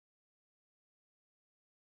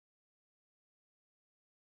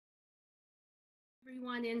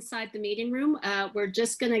Everyone inside the meeting room. We're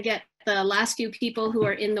just going to get the last few people who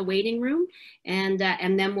are in the waiting room, and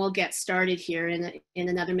then we'll get started here in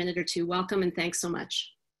another minute or two. Welcome and thanks so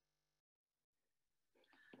much.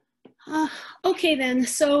 Okay then,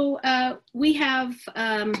 so we have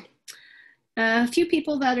a few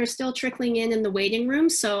people that are still trickling in the waiting room.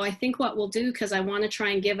 So I think what we'll do, because I want to try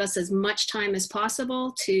and give us as much time as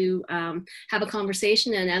possible to have a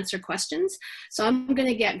conversation and answer questions. So I'm going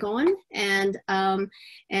to get going, and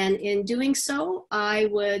in doing so, I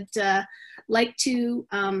would like to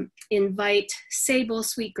invite Sable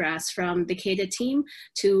Sweetgrass from the CADA team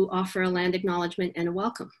to offer a land acknowledgement and a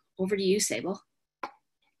welcome. Over to you, Sable.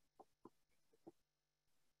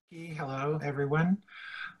 Hello, everyone.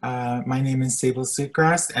 My name is Sable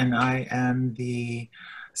Sweetgrass, and I am the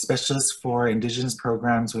specialist for Indigenous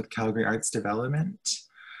programs with Calgary Arts Development.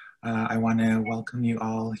 I want to welcome you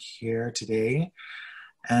all here today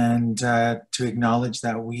and to acknowledge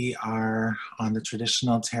that we are on the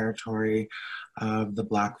traditional territory of the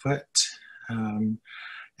Blackfoot.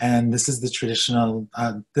 And this is the traditional,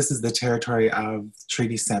 this is the territory of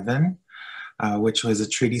Treaty 7, which was a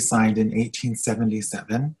treaty signed in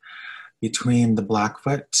 1877. Between the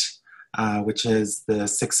Blackfoot, which is the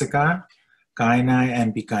Siksika, Kainai,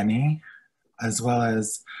 and Piikani, as well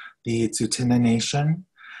as the Tsuut'ina Nation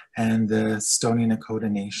and the Stoney Nakoda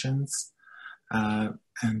Nations.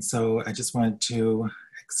 And so I just wanted to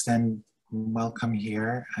extend welcome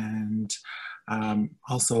here, and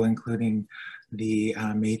also including the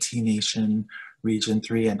Métis Nation, Region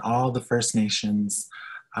 3, and all the First Nations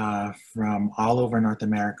from all over North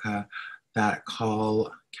America that call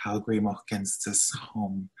Calgary Mohkinstsis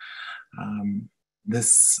home.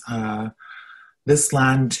 This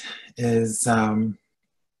land is home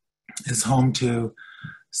to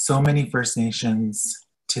so many First Nations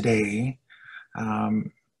today,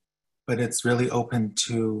 but it's really open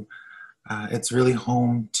to, it's really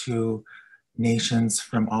home to nations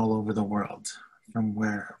from all over the world, from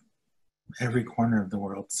every corner of the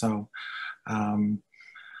world. So our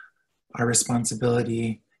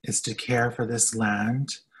responsibility is to care for this land,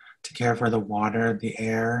 to care for the water, the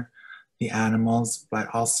air, the animals, but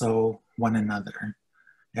also one another,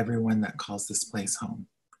 everyone that calls this place home.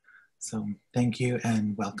 So thank you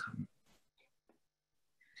and welcome.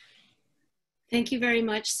 Thank you very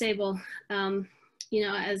much, Sable. You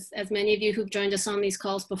know, as many of you who've joined us on these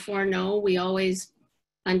calls before know, we always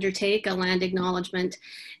undertake a land acknowledgement,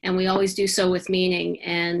 and we always do so with meaning.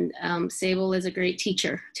 And Sable is a great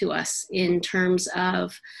teacher to us in terms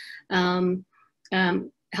of helping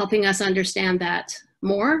us understand that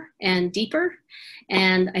more and deeper.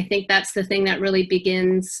 And I think that's the thing that really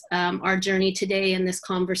begins our journey today in this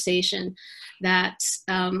conversation, that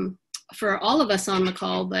for all of us on the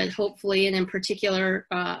call, but hopefully, and in particular,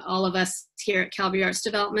 all of us here at Calgary Arts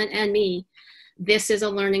Development and me, this is a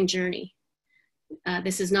learning journey.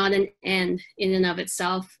 This is not an end in and of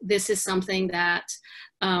itself. This is something that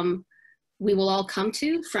we will all come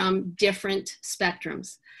to from different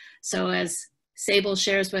spectrums. So as Sable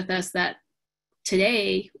shares with us that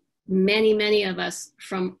today, many of us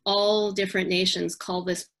from all different nations call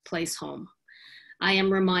this place home. I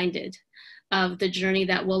am reminded of the journey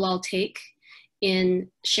that we'll all take in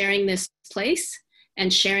sharing this place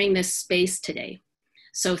and sharing this space today.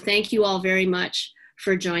 So thank you all very much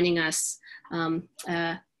for joining us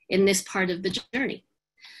in this part of the journey.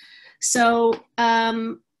 So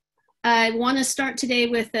I want to start today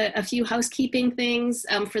with a few housekeeping things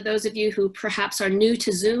for those of you who perhaps are new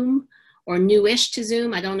to Zoom or newish to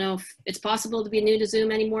Zoom. I don't know if it's possible to be new to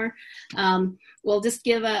Zoom anymore. We'll just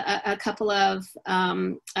give a couple of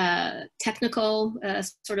technical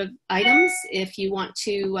sort of items if you want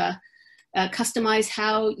to customize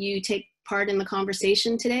how you take part in the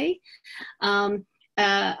conversation today.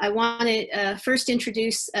 I want to first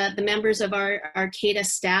introduce the members of our CADA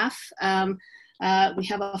staff. We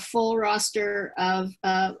have a full roster of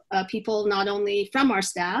people, not only from our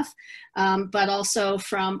staff, but also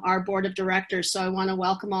from our board of directors. So I want to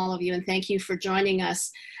welcome all of you and thank you for joining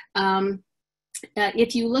us.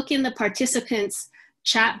 If you look in the participants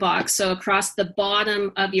chat box, so across the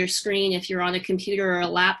bottom of your screen, if you're on a computer or a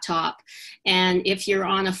laptop, and if you're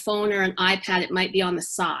on a phone or an iPad, it might be on the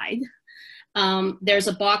side. There's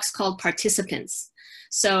a box called participants.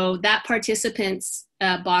 So that participants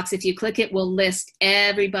box, if you click it, will list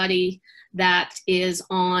everybody that is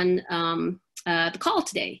on the call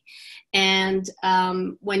today. And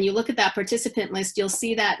when you look at that participant list, you'll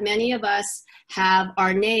see that many of us have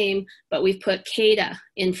our name, but we've put CADA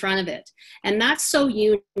in front of it. And that's so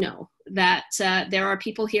you know that there are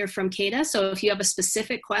people here from CADA, so if you have a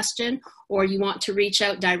specific question or you want to reach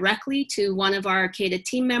out directly to one of our CADA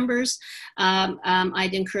team members,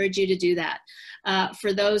 I'd encourage you to do that.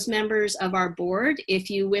 For those members of our board, if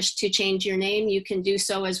you wish to change your name, you can do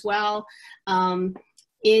so as well.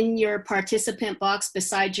 In your participant box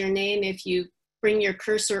beside your name, if you bring your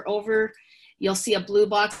cursor over, you'll see a blue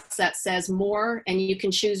box that says more, and you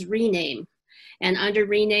can choose rename. And under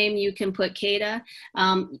rename, you can put CADA.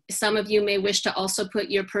 Some of you may wish to also put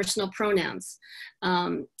your personal pronouns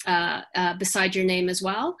beside your name as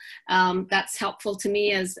well. That's helpful to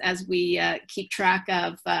me as we keep track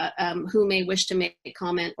of who may wish to make a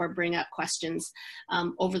comment or bring up questions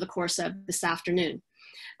over the course of this afternoon.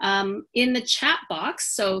 In the chat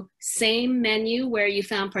box, so same menu where you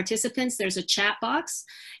found participants, there's a chat box.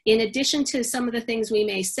 In addition to some of the things we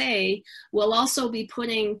may say, we'll also be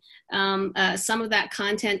putting some of that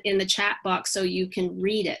content in the chat box so you can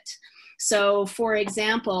read it. So for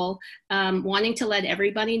example, wanting to let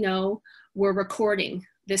everybody know we're recording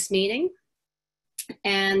this meeting.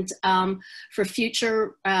 And for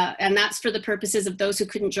future, and that's for the purposes of those who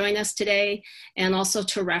couldn't join us today, and also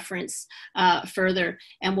to reference further.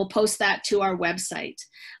 And we'll post that to our website.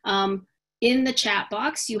 In the chat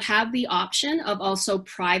box, you have the option of also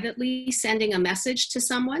privately sending a message to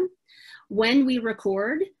someone. When we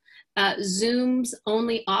record, Zoom's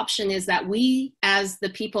only option is that we, as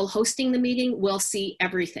the people hosting the meeting, will see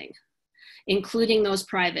everything, including those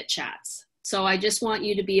private chats. So I just want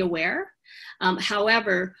you to be aware.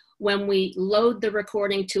 However, when we load the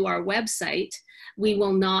recording to our website, we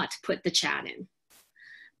will not put the chat in.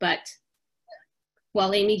 But,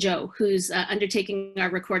 well, Amy Jo, who's undertaking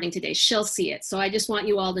our recording today, she'll see it. So I just want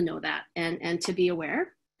you all to know that and to be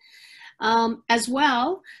aware. As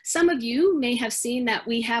well, some of you may have seen that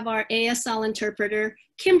we have our ASL interpreter,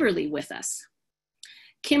 Kimberly, with us.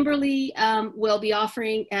 Kimberly will be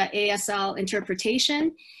offering ASL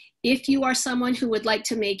interpretation. If you are someone who would like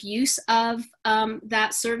to make use of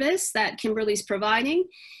that service that Kimberly's providing,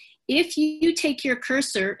 if you take your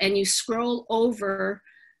cursor and you scroll over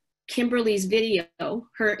Kimberly's video,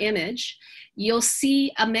 her image, you'll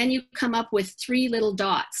see a menu come up with 3 little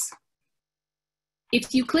dots.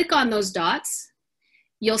 If you click on those dots,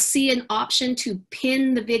 you'll see an option to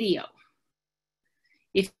pin the video.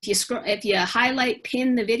 If you highlight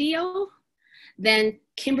pin the video, then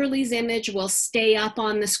Kimberly's image will stay up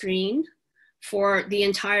on the screen for the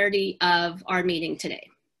entirety of our meeting today.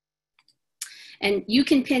 And you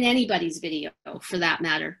can pin anybody's video for that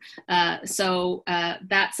matter. So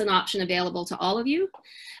that's an option available to all of you.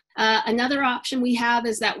 Another option we have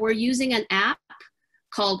is that we're using an app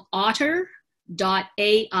called Otter.ai.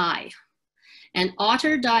 And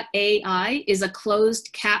Otter.ai is a closed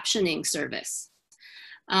captioning service.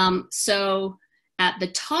 So at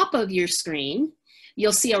the top of your screen,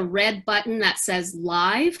 you'll see a red button that says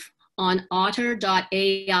live on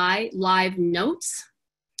Otter.ai live notes.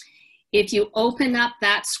 If you open up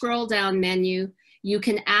that scroll down menu, you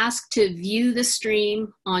can ask to view the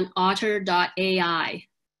stream on Otter.ai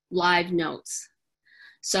live notes.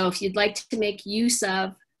 So if you'd like to make use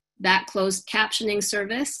of that closed captioning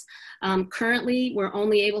service, currently we're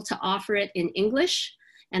only able to offer it in English,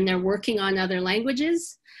 and they're working on other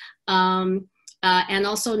languages. And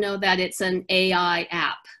also know that it's an AI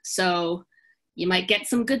app. So you might get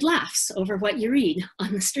some good laughs over what you read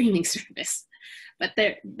on the streaming service. But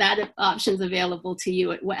that option's available to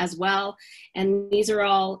you as well. And these are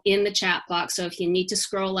all in the chat box. So if you need to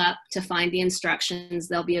scroll up to find the instructions,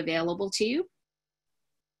 they'll be available to you.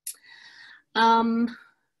 I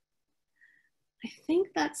think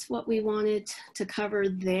that's what we wanted to cover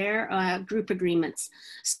there, group agreements.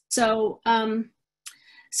 So,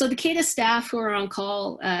 so the CADA staff who are on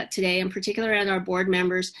call today, in particular, and our board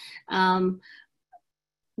members,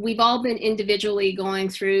 we've all been individually going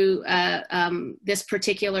through this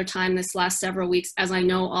particular time, this last several weeks, as I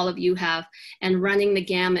know all of you have, and running the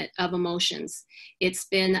gamut of emotions. It's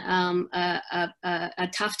been a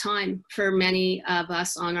tough time for many of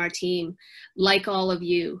us on our team, like all of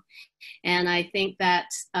you. And I think that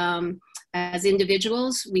as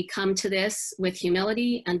individuals, we come to this with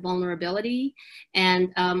humility and vulnerability, and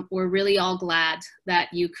we're really all glad that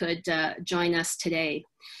you could join us today.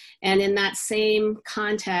 And in that same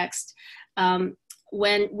context,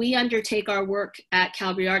 when we undertake our work at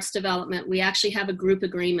Calgary Arts Development, we actually have a group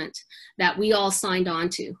agreement that we all signed on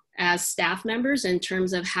to as staff members in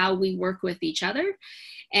terms of how we work with each other.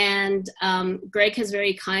 And Greg has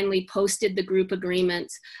very kindly posted the group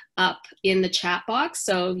agreement up in the chat box,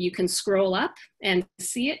 so you can scroll up and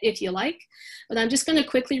see it if you like. But I'm just going to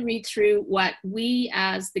quickly read through what we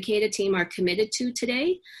as the CADA team are committed to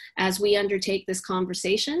today as we undertake this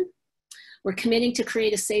conversation. We're committing to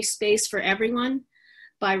create a safe space for everyone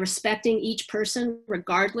by respecting each person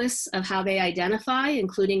regardless of how they identify,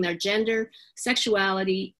 including their gender,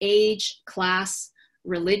 sexuality, age, class,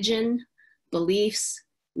 religion, beliefs,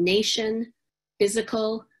 nation,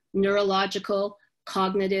 physical, neurological,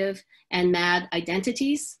 cognitive, and MAD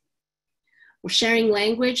identities. We're sharing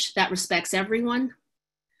language that respects everyone.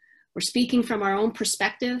 We're speaking from our own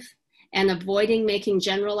perspective and avoiding making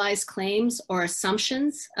generalized claims or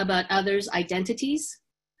assumptions about others' identities.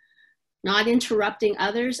 Not interrupting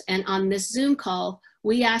others, and on this Zoom call,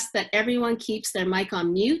 we ask that everyone keeps their mic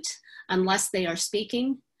on mute unless they are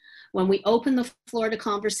speaking. When we open the floor to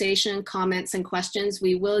conversation, comments, and questions,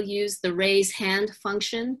 we will use the raise hand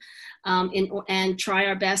function and try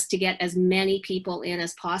our best to get as many people in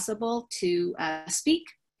as possible to speak.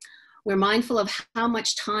 We're mindful of how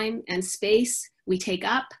much time and space we take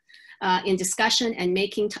up in discussion and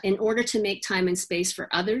in order to make time and space for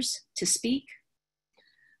others to speak.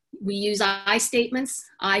 We use I statements,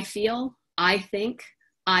 I feel, I think,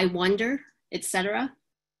 I wonder, etc.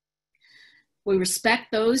 We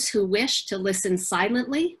respect those who wish to listen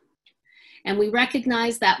silently, and we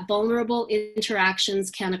recognize that vulnerable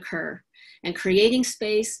interactions can occur, and creating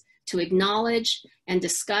space to acknowledge and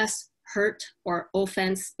discuss hurt or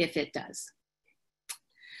offense if it does.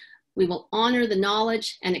 We will honor the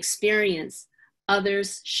knowledge and experience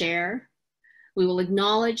others share. We will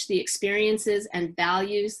acknowledge the experiences and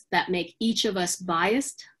values that make each of us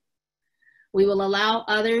biased. We will allow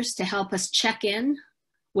others to help us check in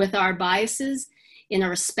with our biases in a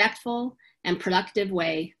respectful and productive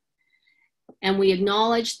way. And we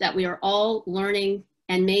acknowledge that we are all learning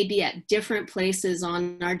and may be at different places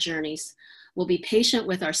on our journeys. We'll be patient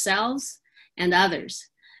with ourselves and others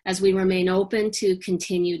as we remain open to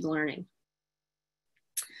continued learning.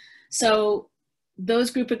 So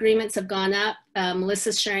those group agreements have gone up.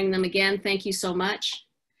 Melissa's sharing them again. Thank you so much.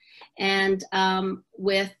 And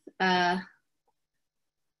with I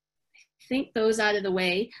think those out of the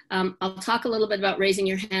way, I'll talk a little bit about raising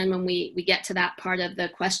your hand when we get to that part of the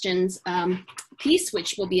questions piece,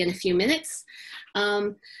 which will be in a few minutes.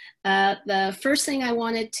 The first thing I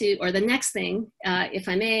wanted to, or the next thing, if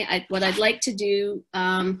I may, what I'd like to do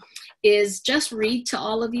is just read to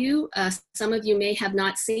all of you. Some of you may have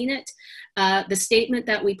not seen it. The statement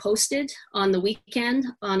that we posted on the weekend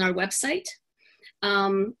on our website.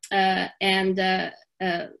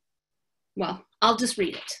 Well, I'll just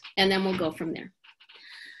read it and then we'll go from there.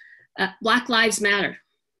 Black Lives Matter.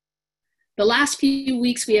 The last few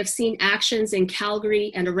weeks we have seen actions in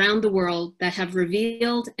Calgary and around the world that have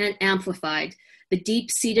revealed and amplified the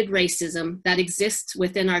deep-seated racism that exists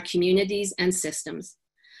within our communities and systems.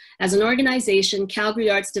 As an organization, Calgary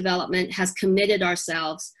Arts Development has committed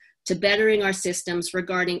ourselves to bettering our systems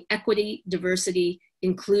regarding equity, diversity,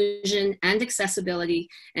 inclusion, and accessibility,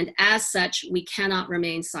 and as such, we cannot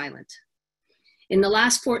remain silent. In the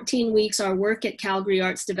last 14 weeks, our work at Calgary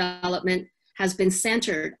Arts Development has been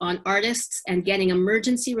centered on artists and getting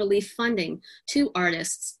emergency relief funding to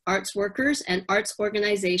artists, arts workers, and arts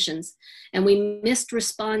organizations, and we missed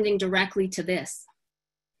responding directly to this.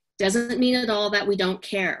 Doesn't mean at all that we don't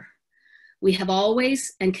care. We have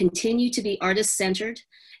always and continue to be artist-centered,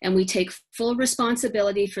 and we take full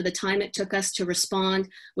responsibility for the time it took us to respond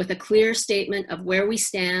with a clear statement of where we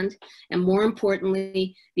stand, and more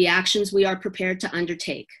importantly, the actions we are prepared to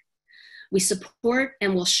undertake. We support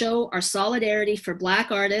and will show our solidarity for Black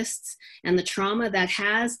artists and the trauma that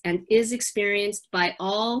has and is experienced by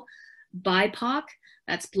all BIPOC,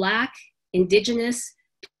 that's Black, Indigenous,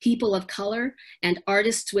 people of color, and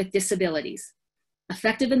artists with disabilities.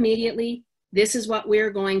 Effective immediately, this is what we're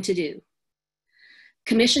going to do.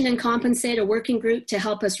 Commission and compensate a working group to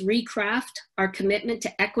help us recraft our commitment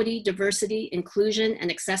to equity, diversity, inclusion, and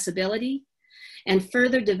accessibility, and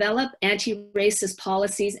further develop anti-racist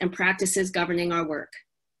policies and practices governing our work.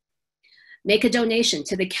 Make a donation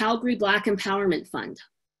to the Calgary Black Empowerment Fund.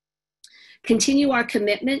 Continue our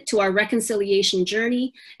commitment to our reconciliation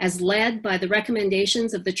journey as led by the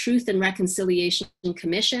recommendations of the Truth and Reconciliation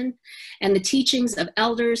Commission and the teachings of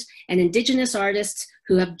elders and Indigenous artists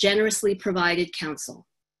who have generously provided counsel.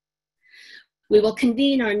 We will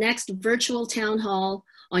convene our next virtual town hall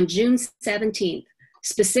on June 17th,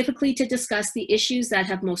 specifically to discuss the issues that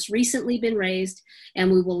have most recently been raised,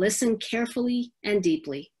 and we will listen carefully and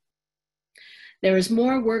deeply. There is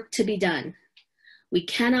more work to be done. We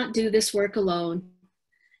cannot do this work alone.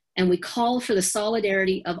 and we call for the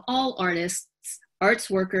solidarity of all artists, arts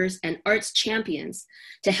workers, and arts champions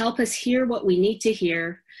to help us hear what we need to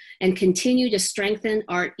hear and continue to strengthen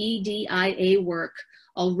our EDIA work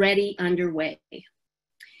already underway.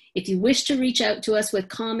 If you wish to reach out to us with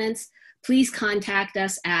comments, please contact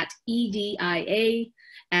us at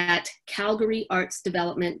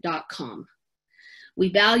edia@calgaryartsdevelopment.com. We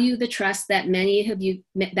value the trust that many of you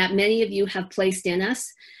have placed in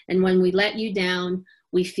us, and when we let you down,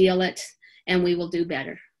 we feel it and we will do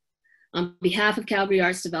better. On behalf of Calgary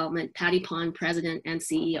Arts Development, Patty Pond, President and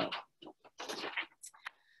CEO.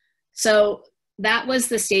 So that was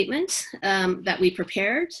the statement that we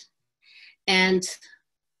prepared, and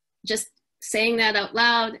just saying that out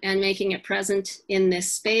loud and making it present in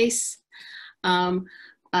this space. A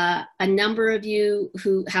number of you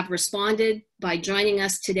who have responded by joining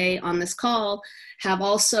us today on this call have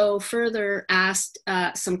also further asked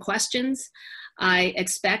some questions. I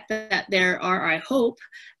expect that there are, I hope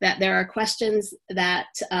that there are questions that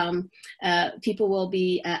people will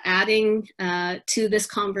be adding to this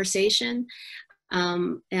conversation.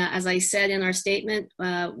 As I said in our statement,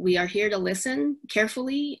 we are here to listen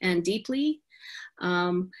carefully and deeply,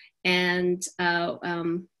 and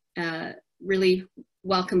really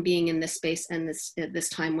welcome being in this space and this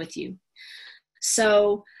time with you.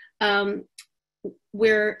 So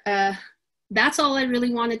that's all I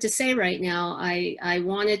really wanted to say right now. I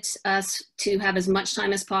wanted us to have as much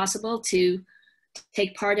time as possible to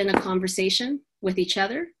take part in a conversation with each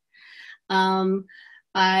other.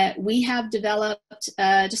 We have developed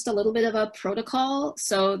just a little bit of a protocol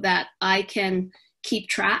so that I can keep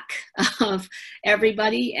track of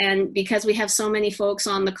everybody, and because we have so many folks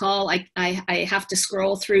on the call, I have to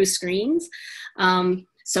scroll through screens.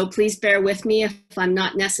 So please bear with me if I'm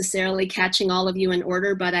not necessarily catching all of you in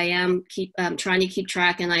order, but I am trying to keep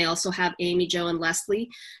track, and I also have Amy, Jo, and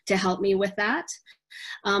Leslie to help me with that.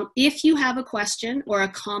 If you have a question or a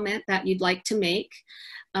comment that you'd like to make,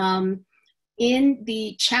 in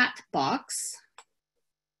the chat box,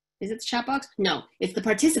 is it the chat box? No, it's the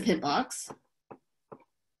participant box,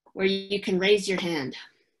 where you can raise your hand.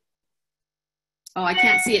 Oh, I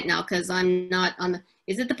can't see it now because I'm not on the,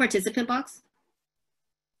 is it the participant box?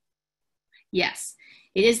 Yes,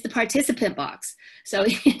 it is the participant box. So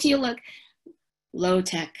if you look, low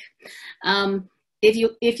tech.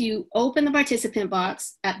 If you open the participant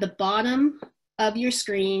box, at the bottom of your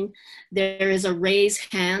screen, there is a raise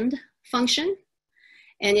hand function.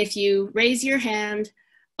 And if you raise your hand,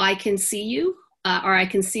 I can see you, or I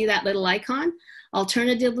can see that little icon.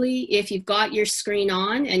 Alternatively, if you've got your screen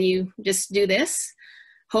on and you just do this,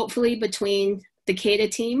 hopefully between the CADA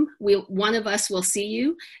team, one of us will see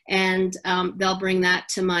you, and they'll bring that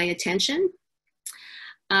to my attention.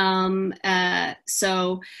 As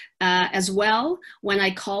well, when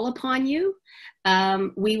I call upon you,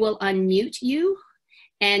 we will unmute you,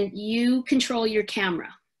 and you control your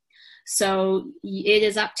camera. So it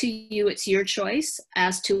is up to you, it's your choice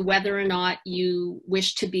as to whether or not you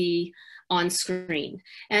wish to be on screen.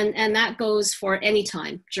 And that goes for any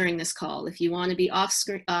time during this call. If you want to be off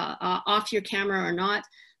screen, off your camera or not,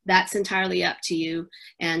 that's entirely up to you,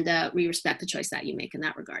 and we respect the choice that you make in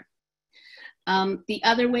that regard. The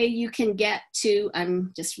other way you can get to,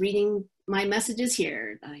 I'm just reading my messages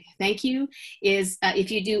here, thank you, is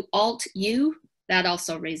if you do Alt-U, that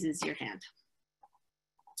also raises your hand.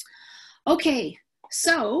 Okay,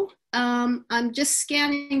 so I'm just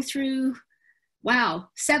scanning through, wow,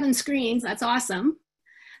 7 screens, that's awesome.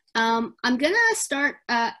 I'm gonna start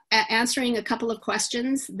answering a couple of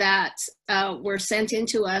questions that were sent in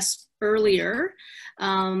to us earlier,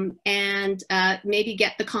 and maybe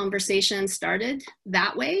get the conversation started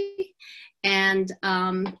that way. And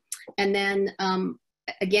then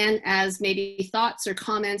again, as maybe thoughts or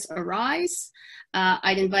comments arise,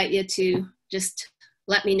 I'd invite you to just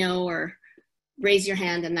let me know or raise your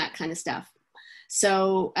hand and that kind of stuff.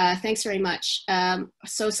 So thanks very much.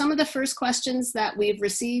 So some of the first questions that we've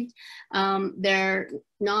received, they're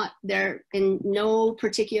in no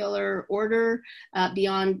particular order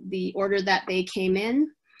beyond the order that they came in.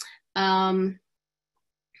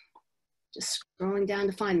 Just scrolling down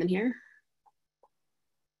to find them here.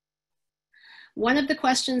 One of the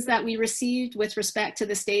questions that we received with respect to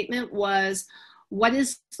the statement was, what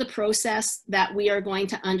is the process that we are going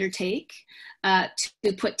to undertake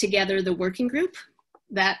to put together the working group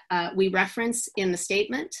that we reference in the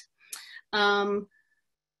statement?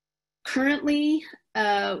 Currently,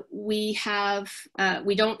 we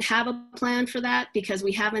don't have a plan for that because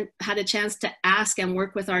we haven't had a chance to ask and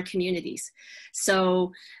work with our communities.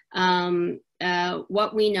 So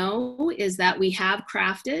what we know is that we have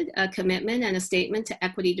crafted a commitment and a statement to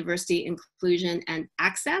equity, diversity, inclusion, and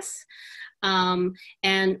access.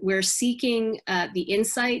 And we're seeking the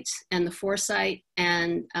insight and the foresight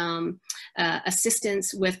and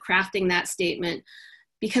assistance with crafting that statement,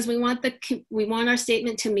 because we want our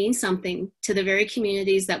statement to mean something to the very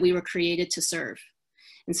communities that we were created to serve.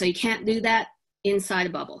 And so you can't do that inside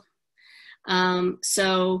a bubble.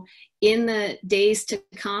 So in the days to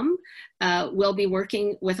come, we'll be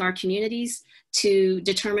working with our communities to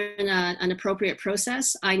determine an appropriate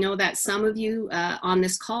process. I know that some of you on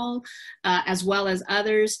this call, as well as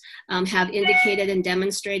others, have indicated and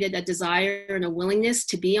demonstrated a desire and a willingness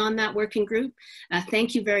to be on that working group.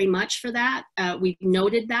 Thank you very much for that. We've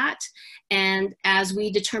noted that. And as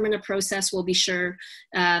we determine a process, we'll be sure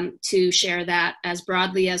to share that as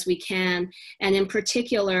broadly as we can. And in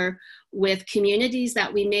particular, with communities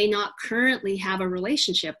that we may not currently have a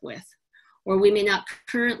relationship with, or we may not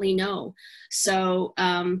currently know. So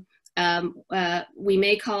we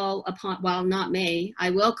may call upon, well, not may, I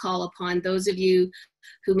will call upon those of you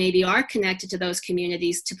who maybe are connected to those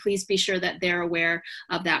communities to please be sure that they're aware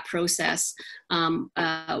of that process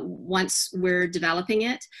once we're developing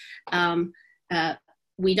it.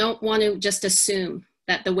 We don't want to just assume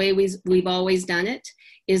that the way we've always done it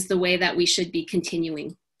is the way that we should be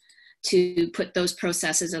continuing to put those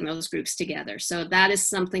processes and those groups together. So that is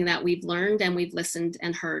something that we've learned and we've listened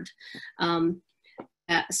and heard.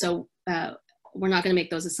 So we're not going to make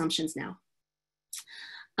those assumptions now.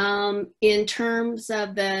 In terms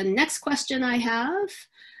of the next question I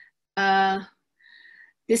have,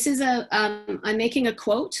 this is I'm making a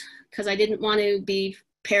quote because I didn't want to be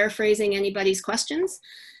paraphrasing anybody's questions.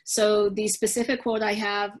 So the specific quote I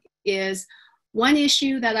have is, "One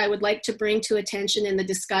issue that I would like to bring to attention in the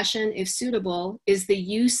discussion, if suitable, is the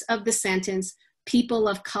use of the sentence, 'people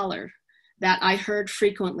of color,' that I heard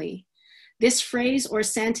frequently. This phrase or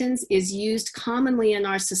sentence is used commonly in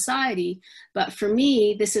our society, but for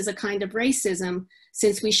me, this is a kind of racism,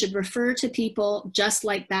 since we should refer to people just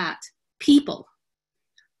like that, people.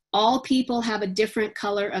 All people have a different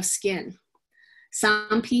color of skin.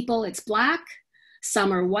 Some people it's black,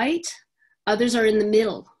 some are white, others are in the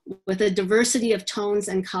middle, with a diversity of tones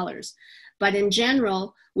and colors. But in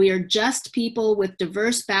general, we are just people with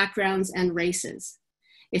diverse backgrounds and races.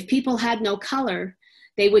 If people had no color,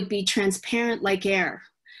 they would be transparent like air,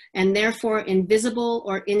 and therefore invisible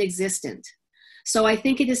or inexistent. So I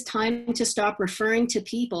think it is time to stop referring to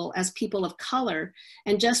people as people of color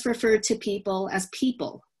and just refer to people as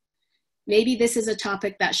people. Maybe this is a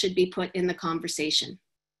topic that should be put in the conversation."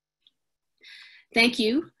 Thank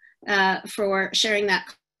you for sharing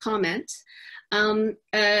that comment.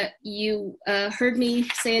 You heard me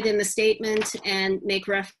say it in the statement and make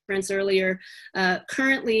reference earlier.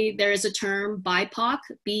 Currently, there is a term BIPOC,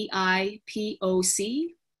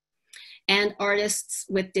 B-I-P-O-C, and artists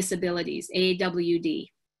with disabilities,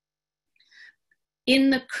 AWD. In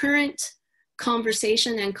the current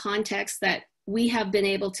conversation and context that we have been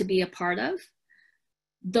able to be a part of,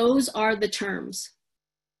 those are the terms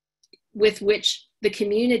with which the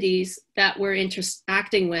communities that we're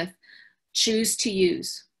interacting with choose to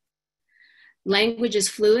use. Language is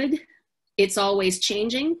fluid, it's always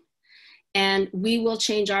changing, and we will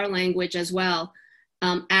change our language as well,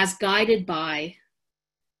 as guided by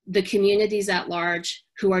the communities at large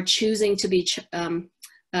who are choosing to be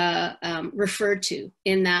referred to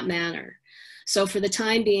in that manner. So for the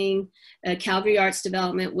time being, Calgary Arts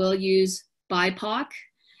Development will use BIPOC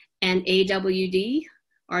and AWD,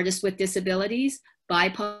 artists with disabilities.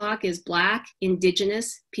 BIPOC is Black,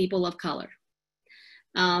 Indigenous, people of color.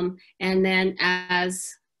 And then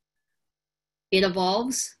as it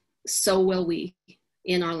evolves, so will we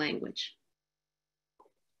in our language.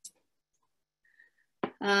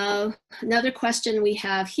 Another question we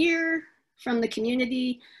have here from the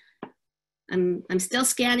community. I'm still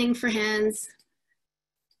scanning for hands.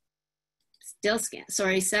 Still scan,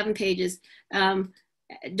 sorry, 7 pages.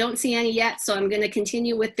 Don't see any yet, so I'm going to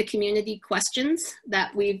continue with the community questions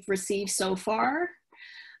that we've received so far.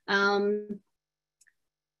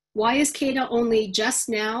 Why is CADA only just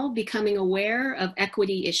now becoming aware of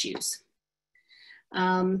equity issues?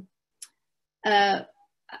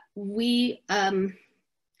 We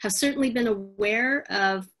have certainly been aware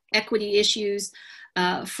of equity issues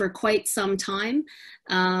for quite some time.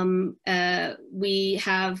 We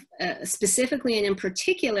have specifically and in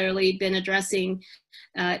particularly been addressing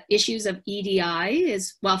issues of EDI.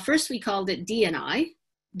 Well, first we called it D&I,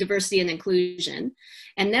 diversity and inclusion,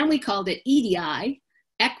 and then we called it EDI,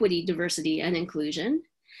 equity, diversity and inclusion.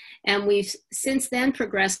 And we've since then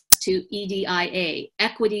progressed to EDIA,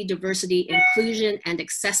 Equity, Diversity, Inclusion, and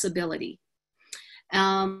Accessibility.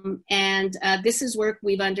 This is work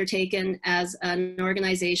we've undertaken as an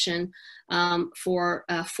organization for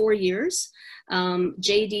 4 years.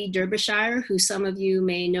 JD Derbyshire, who some of you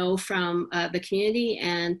may know from the community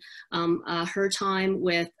and her time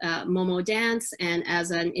with Momo Dance and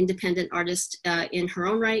as an independent artist in her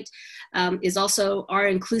own right, is also our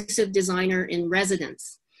inclusive designer in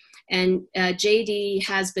residence. And JD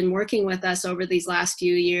has been working with us over these last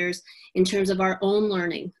few years in terms of our own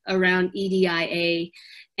learning around EDIA.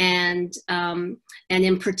 And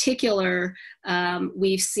in particular,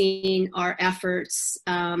 we've seen our efforts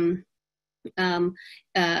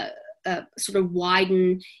sort of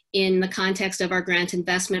widen in the context of our grant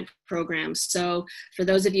investment programs. So for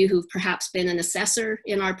those of you who've perhaps been an assessor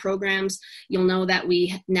in our programs, you'll know that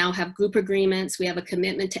we now have group agreements. We have a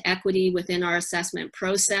commitment to equity within our assessment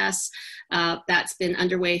process. That's been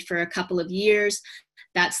underway for a couple of years.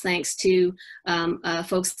 That's thanks to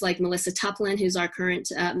folks like Melissa Tuplin, who's our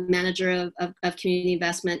current manager of community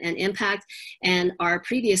investment and impact, and our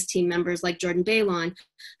previous team members like Jordan Baylon,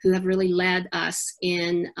 who have really led us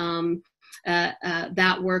in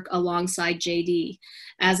that work alongside JD.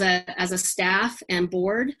 As a staff and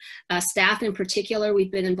board, staff in particular,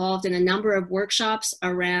 we've been involved in a number of workshops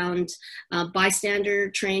around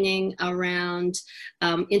bystander training, around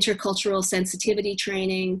intercultural sensitivity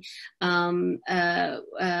training,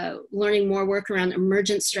 learning more work around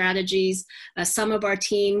emergent strategies. Some of our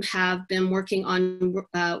team have been working on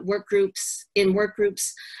work groups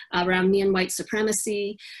around me and white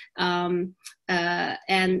supremacy. And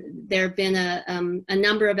there have been a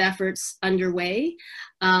number of efforts underway.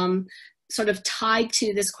 Sort of tied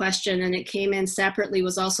to this question, and it came in separately,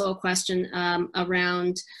 was also a question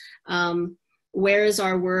around where is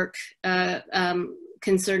our work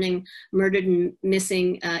concerning murdered and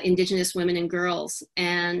missing Indigenous women and girls,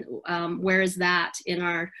 and where is that in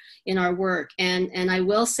our work? And I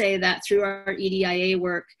will say that through our EDIA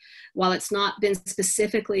work, while it's not been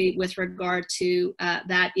specifically with regard to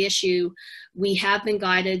that issue, we have been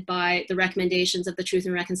guided by the recommendations of the Truth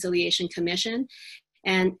and Reconciliation Commission,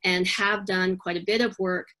 and have done quite a bit of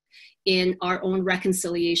work in our own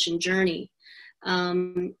reconciliation journey.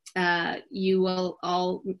 You will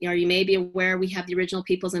all, or you may be aware, we have the Original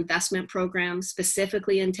Peoples Investment Program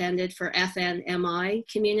specifically intended for FNMI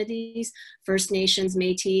communities, First Nations,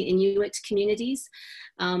 Métis, Inuit communities.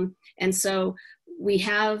 And so we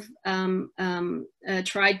have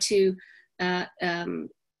tried to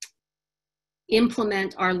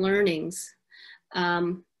implement our learnings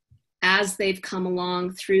as they've come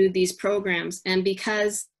along through these programs. And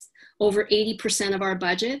because over 80% of our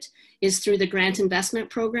budget is through the grant investment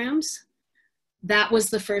programs, that was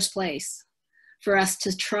the first place for us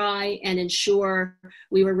to try and ensure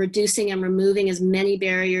we were reducing and removing as many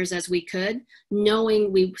barriers as we could,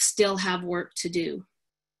 knowing we still have work to do.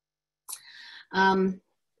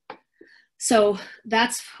 So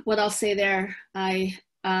that's what I'll say there.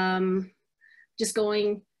 Just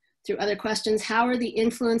going through other questions. How are the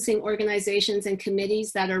influencing organizations and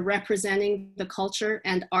committees that are representing the culture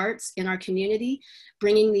and arts in our community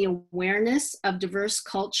bringing the awareness of diverse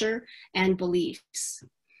culture and beliefs?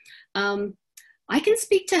 I can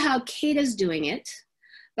speak to how CADA's doing it,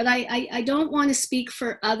 but I don't want to speak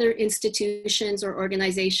for other institutions or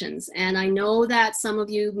organizations. And I know that some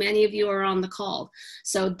of you, many of you are on the call.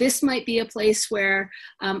 So this might be a place where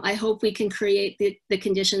I hope we can create the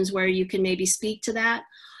conditions where you can maybe speak to that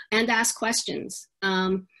and ask questions.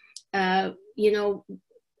 You know,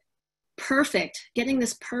 getting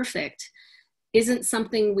this perfect isn't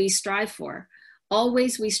something we strive for.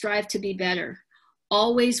 Always we strive to be better.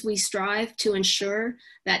 Always we strive to ensure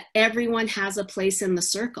that everyone has a place in the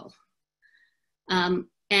circle. And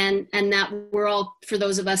that we're all, for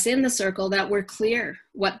those of us in the circle, that we're clear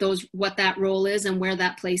what that role is and where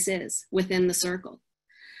that place is within the circle.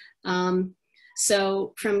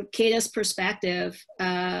 So from CADA's perspective,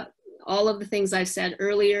 all of the things I've said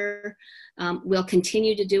earlier, we'll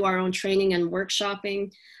continue to do our own training and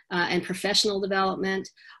workshopping and professional development.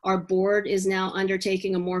 Our board is now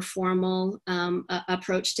undertaking a more formal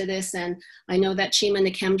approach to this. And I know that Chima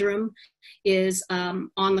Nkemdarum is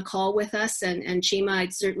on the call with us. And Chima,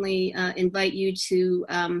 I'd certainly invite you to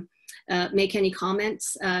make any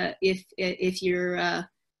comments if you're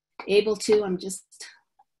able to. I'm just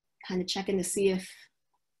kind of checking to see if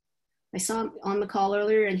I saw him on the call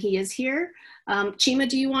earlier and he is here. Chima,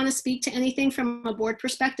 do you want to speak to anything from a board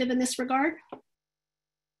perspective in this regard?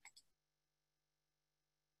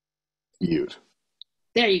 Mute.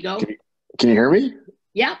 There you go. Can you hear me?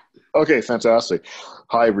 Yep. Okay, fantastic.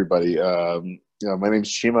 Hi, everybody. my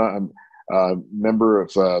name's Chima. I'm a member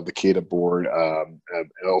of the CADA board, and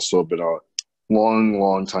also been a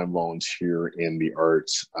long time volunteer in the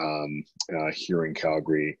arts here in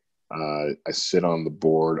Calgary. I sit on the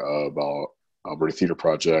board of Alberta Theatre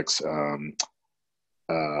Projects,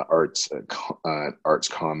 Arts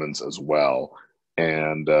Commons as well,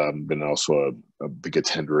 and been also a big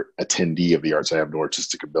attendee of the arts. I have no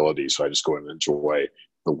artistic ability, so I just go and enjoy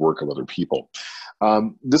the work of other people.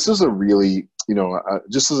 This is a really,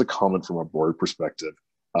 just as a comment from a board perspective,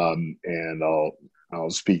 and I'll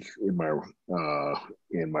speak in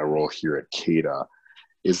my role here at CADA,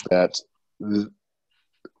 is that the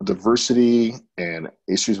diversity and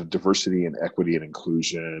issues of diversity and equity and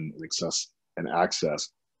inclusion and access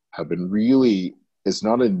have been really, it's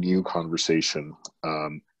not a new conversation,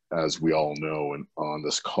 as we all know on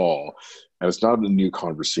this call, and it's not a new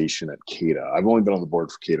conversation at CADA. I've only been on the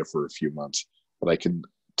board for CADA for a few months, but I can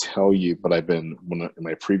tell you, but I've been, in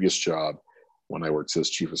my previous job, when I worked as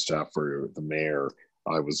chief of staff for the mayor,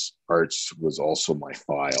 arts was also my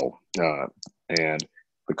file, and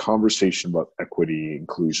the conversation about equity,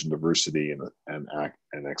 inclusion, diversity, and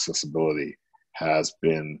accessibility has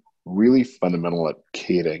been really fundamental at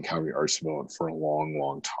CADA and Calgary Arts Development for a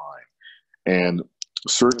long time. And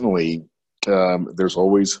certainly, there's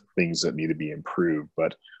always things that need to be improved.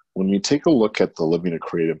 But when you take a look at the Living a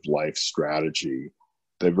Creative Life strategy,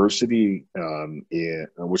 diversity,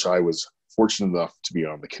 which I was fortunate enough to be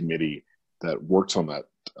on the committee that worked on that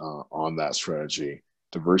strategy,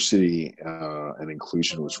 diversity and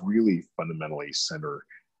inclusion was really fundamentally centered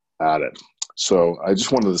at it. So I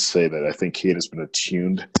just wanted to say that I think CADA has been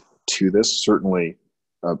attuned to this, certainly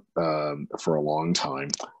for a long time.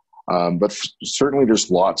 But certainly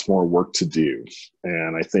there's lots more work to do.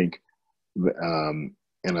 And I think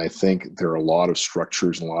there are a lot of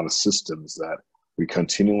structures and a lot of systems that we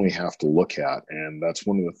continually have to look at. And that's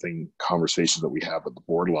one of the conversations that we have at the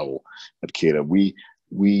board level at CADA. We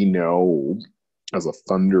know, as a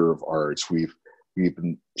funder of arts, we've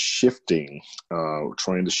been shifting,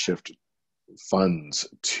 trying to shift funds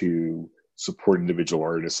to support individual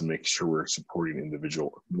artists and make sure we're supporting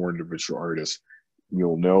more individual artists.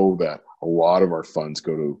 You'll know that a lot of our funds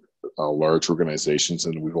go to large organizations,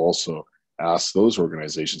 and we've also asked those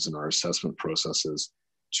organizations in our assessment processes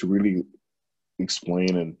to really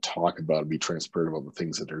explain and talk about and be transparent about the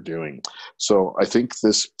things that they're doing. So I think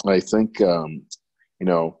the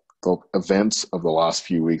events of the last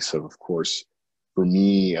few weeks have, of course, for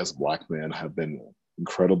me as a Black man, have been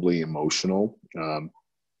incredibly emotional.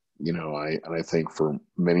 I think for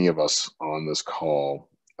many of us on this call,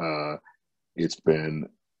 it's been,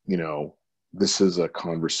 this is a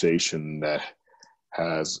conversation that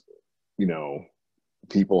has,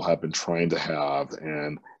 people have been trying to have,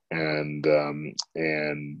 and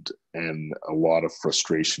a lot of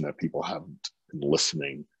frustration that people haven't been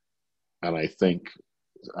listening. And I think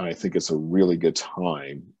it's a really good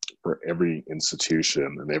time for every institution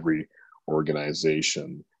and every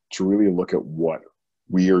organization to really look at what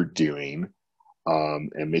we are doing,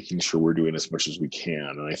 and making sure we're doing as much as we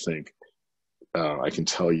can. And I think I can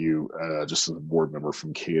tell you, just as a board member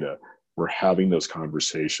from CADA, we're having those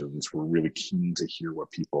conversations. We're really keen to hear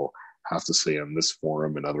what people have to say on this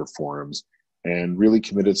forum and other forums, and really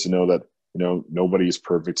committed to know that nobody is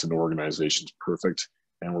perfect and no organization is perfect,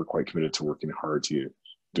 and we're quite committed to working hard to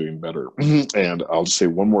doing better. And I'll just say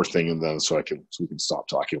one more thing, and then so we can stop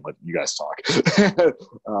talking and let you guys talk.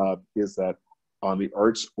 Is that on the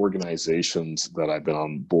arts organizations that I've been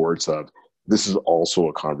on boards of, this is also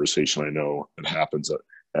a conversation I know that happens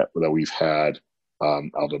that we've had out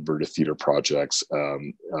of Alberta Theatre Projects,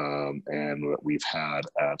 and that we've had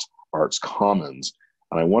at Arts Commons.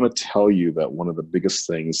 And I want to tell you that one of the biggest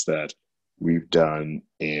things that we've done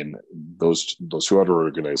in those two other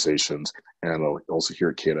organizations, and also here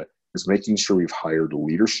at CADA, is making sure we've hired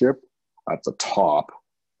leadership at the top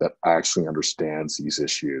that actually understands these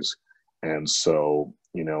issues. And so,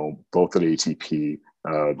 both at ATP,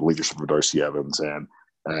 the leadership of Darcy Evans and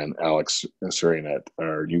Alex Sarianet,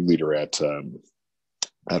 our new leader at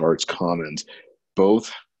Arts Commons,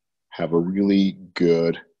 both have a really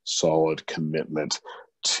good, solid commitment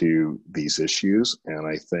to these issues. And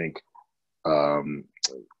I think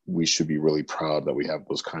we should be really proud that we have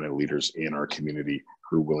those kind of leaders in our community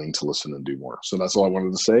who are willing to listen and do more. So that's all I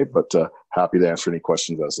wanted to say, but happy to answer any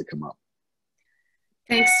questions as they come up.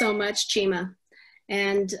 Thanks so much, Chima.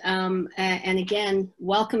 And again,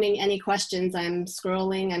 welcoming any questions. I'm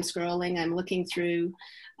scrolling, I'm looking through.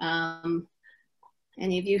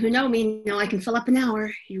 Any of you who know me know I can fill up an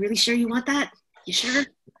hour. You really sure you want that? You sure?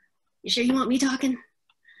 You sure you want me talking?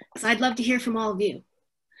 Because I'd love to hear from all of you.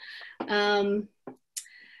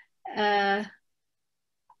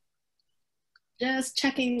 Just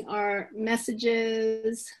checking our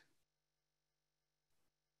messages.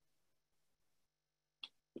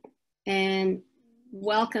 And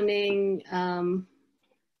welcoming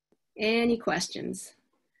any questions.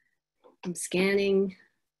 I'm scanning.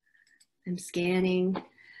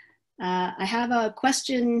 I have a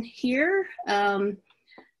question here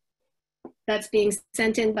that's being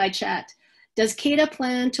sent in by chat. Does CADA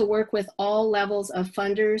plan to work with all levels of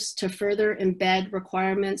funders to further embed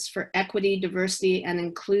requirements for equity, diversity, and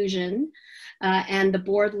inclusion, and the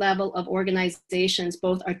board level of organizations,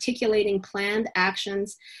 both articulating planned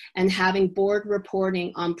actions and having board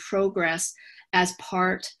reporting on progress as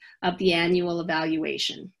part of the annual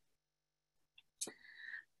evaluation?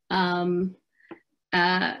 CADA,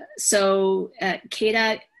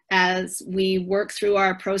 as we work through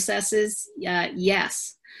our processes,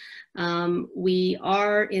 yes. We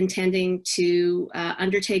are intending to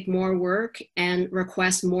undertake more work and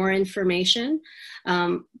request more information,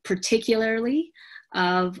 particularly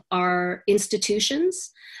of our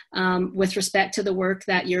institutions with respect to the work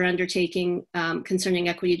that you're undertaking concerning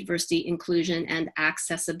equity, diversity, inclusion, and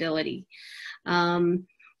accessibility.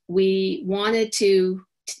 We wanted to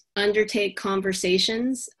undertake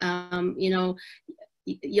conversations. You know,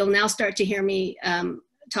 you'll now start to hear me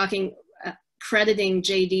crediting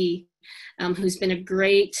JD, who's been a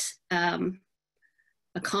great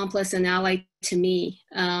accomplice and ally to me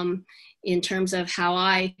in terms of how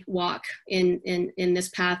I walk in this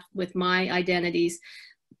path with my identities.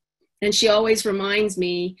 And she always reminds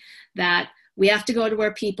me that we have to go to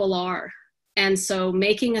where people are. And so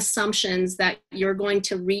making assumptions that you're going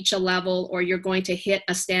to reach a level or you're going to hit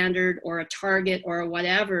a standard or a target or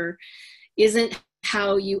whatever isn't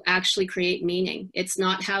how you actually create meaning. It's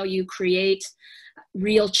not how you create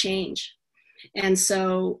real change. And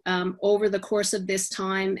so over the course of this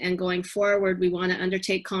time and going forward, we want to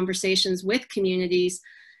undertake conversations with communities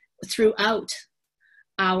throughout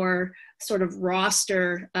our sort of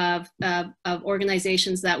roster of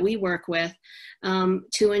organizations that we work with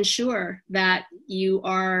to ensure that you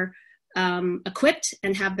are equipped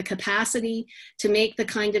and have the capacity to make the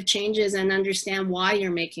kind of changes and understand why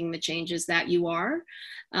you're making the changes that you are.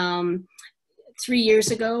 3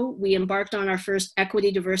 years ago, we embarked on our first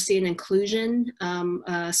equity, diversity, and inclusion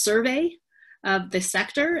survey of the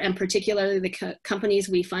sector, and particularly the companies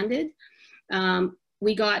we funded.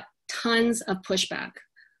 We got tons of pushback.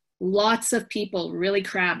 Lots of people really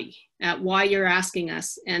crabby at why you're asking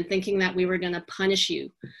us and thinking that we were going to punish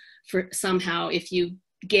you for somehow if you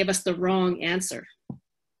gave us the wrong answer.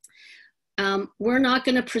 We're not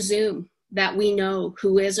going to presume that we know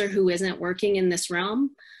who is or who isn't working in this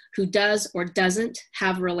realm, who does or doesn't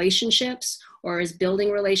have relationships or is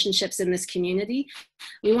building relationships in this community.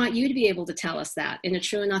 We want you to be able to tell us that in a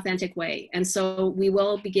true and authentic way. And so we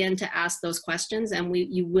will begin to ask those questions, and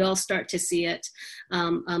you will start to see it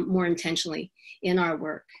more intentionally in our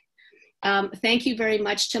work. Thank you very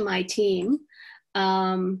much to my team.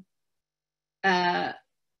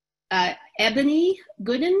 Ebony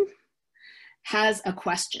Gooden has a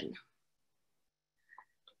question.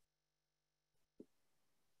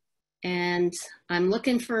 And I'm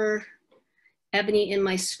looking for Ebony in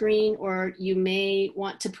my screen, or you may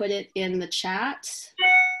want to put it in the chat.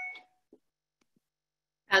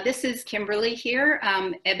 This is Kimberly here.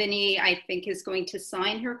 Ebony, I think, is going to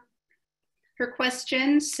sign her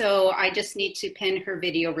question. So I just need to pin her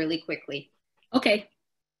video really quickly. Okay.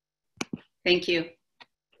 Thank you.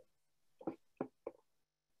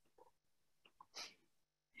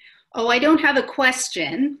 Oh, I don't have a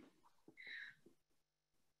question.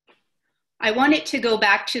 I wanted to go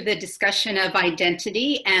back to the discussion of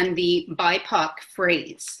identity and the BIPOC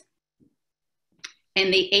phrase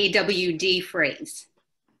and the AWD phrase.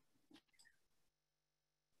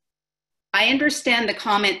 I understand the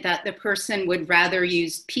comment that the person would rather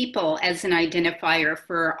use people as an identifier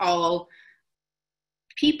for all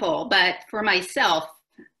people, but for myself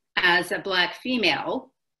as a Black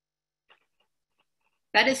female,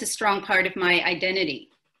 that is a strong part of my identity.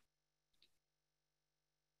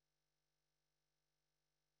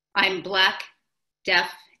 I'm Black,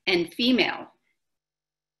 deaf, and female.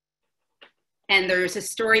 And there's a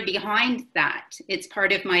story behind that. It's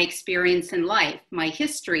part of my experience in life, my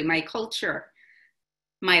history, my culture,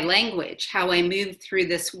 my language, how I moved through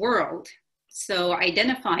this world. So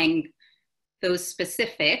identifying those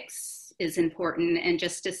specifics is important. And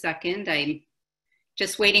just a second, I'm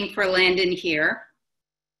just waiting for Landon here,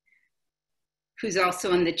 who's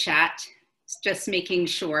also in the chat, just making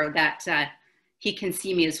sure that he can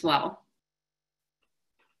see me as well.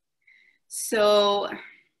 So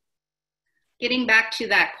getting back to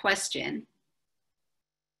that question,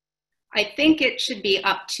 I think it should be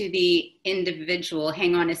up to the individual.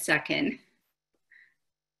 Hang on a second.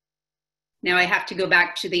 Now I have to go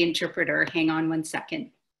back to the interpreter. Hang on one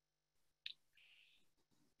second.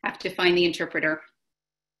 Have to find the interpreter.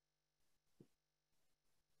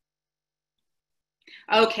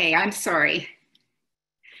 Okay, I'm sorry.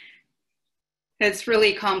 It's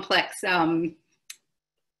really complex.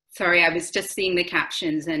 Sorry, I was just seeing the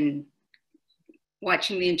captions and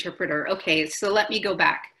watching the interpreter. Okay, so let me go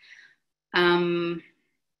back. So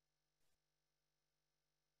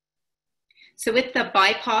with the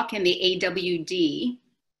BIPOC and the AWD,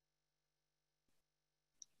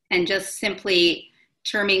 and just simply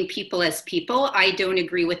terming people as people, I don't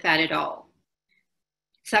agree with that at all.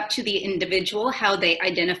 It's up to the individual how they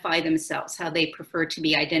identify themselves, how they prefer to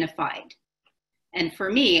be identified. And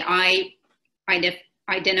for me, I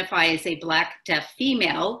identify as a Black, deaf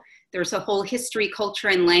female. There's a whole history, culture,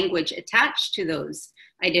 and language attached to those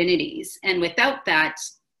identities. And without that,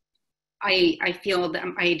 I feel that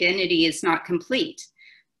my identity is not complete.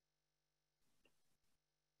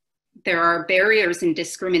 There are barriers and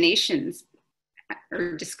discrimination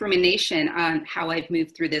on how I've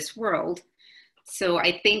moved through this world. So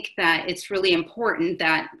I think that it's really important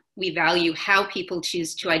that we value how people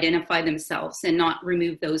choose to identify themselves and not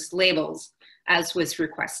remove those labels as was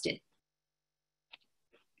requested.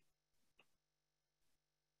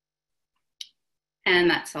 And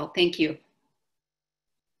that's all. Thank you.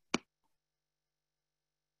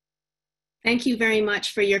 Thank you very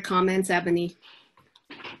much for your comments, Ebony.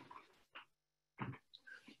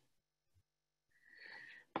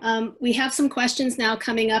 We have some questions now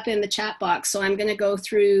coming up in the chat box, so I'm going to go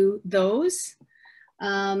through those.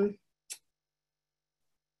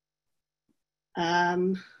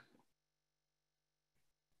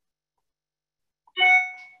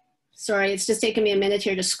 Sorry, it's just taking me a minute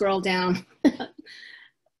here to scroll down.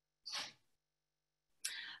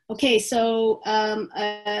 Okay, so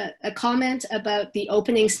a comment about the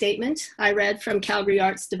opening statement I read from Calgary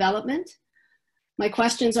Arts Development. My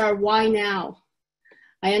questions are, why now?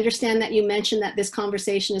 I understand that you mentioned that this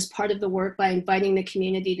conversation is part of the work by inviting the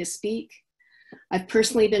community to speak. I've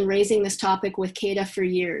personally been raising this topic with CADA for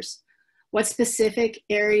years. What specific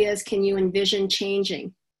areas can you envision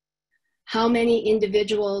changing? How many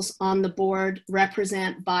individuals on the board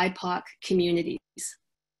represent BIPOC communities?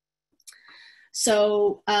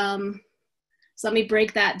 So let me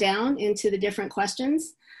break that down into the different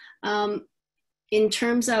questions. In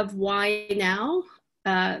terms of why now,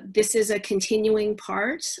 this is a continuing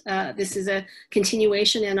part. This is a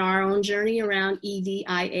continuation in our own journey around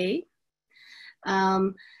EDIA.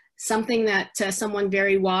 Something that someone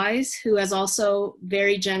very wise, who has also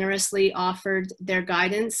very generously offered their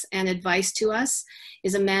guidance and advice to us,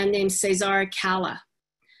 is a man named Cesar Cala.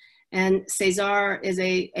 And Cesar is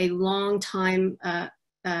a long time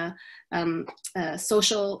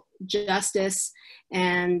social justice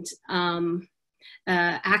and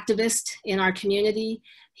activist in our community.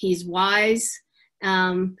 He's wise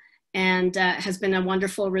and has been a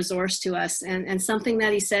wonderful resource to us. And something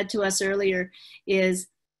that he said to us earlier is,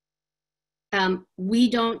 we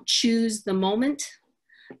don't choose the moment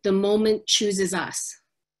chooses us.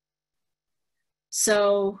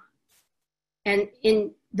 So, and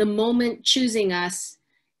in the moment choosing us,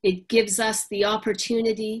 it gives us the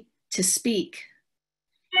opportunity to speak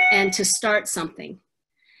and to start something.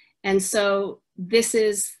 And so this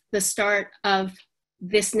is the start of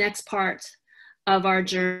this next part of our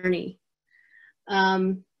journey.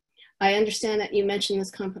 I understand that you mentioned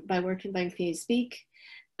this by working by me to speak.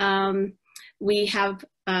 We have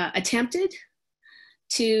attempted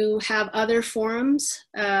to have other forums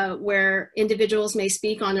where individuals may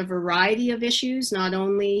speak on a variety of issues, not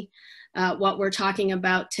only what we're talking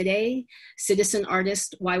about today. Citizen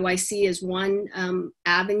Artist YYC is one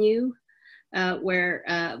avenue where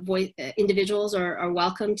individuals are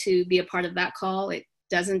welcome to be a part of that call. It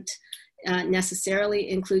doesn't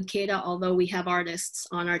necessarily include CADA, although we have artists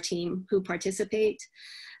on our team who participate.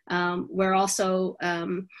 We're also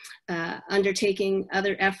undertaking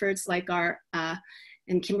other efforts like our,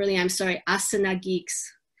 and Kimberly, I'm sorry, Asana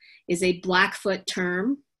Geeks is a Blackfoot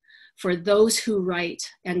term for those who write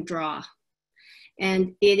and draw.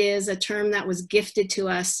 And it is a term that was gifted to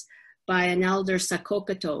us by an elder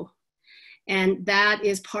Sakokato. And that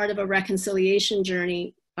is part of a reconciliation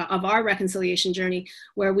journey, of our reconciliation journey,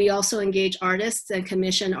 where we also engage artists and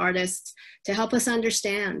commission artists to help us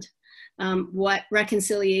understand what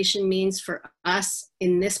reconciliation means for us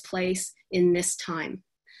in this place, in this time.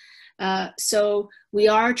 So we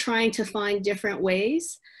are trying to find different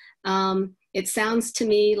ways It sounds to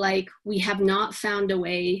me like we have not found a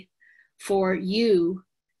way for you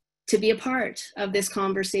to be a part of this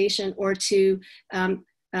conversation or to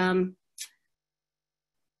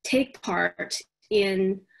take part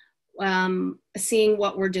in seeing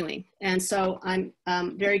what we're doing. And so I'm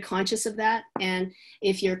very conscious of that. And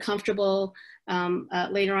if you're comfortable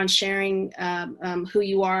later on sharing who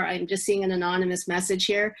you are, I'm just seeing an anonymous message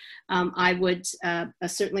here, I would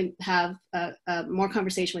certainly have more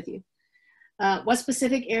conversation with you. What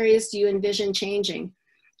specific areas do you envision changing?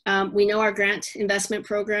 We know our grant investment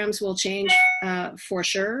programs will change for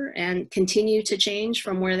sure and continue to change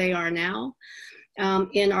from where they are now.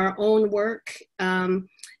 In our own work,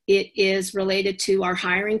 it is related to our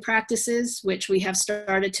hiring practices, which we have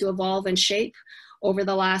started to evolve and shape over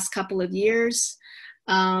the last couple of years.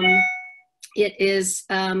 It is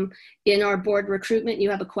in our board recruitment. You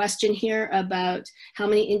have a question here about how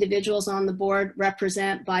many individuals on the board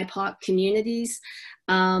represent BIPOC communities.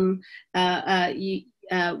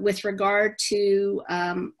 With regard to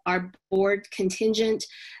our board contingent,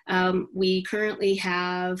 we currently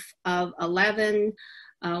have 11,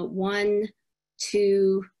 1,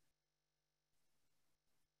 2,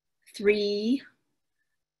 3,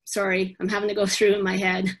 sorry, I'm having to go through in my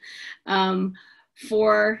head,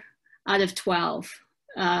 4 out of 12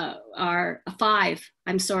 are 5,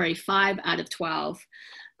 I'm sorry, 5 out of 12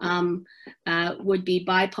 would be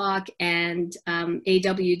BIPOC and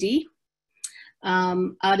AWD.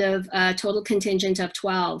 Out of a total contingent of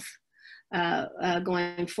 12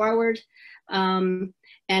 going forward. And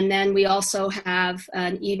then we also have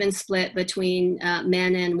an even split between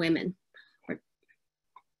men and women.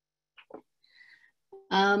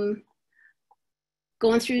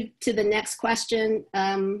 Going through to the next question,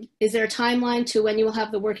 is there a timeline to when you will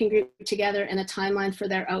have the working group together and a timeline for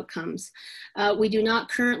their outcomes? We do not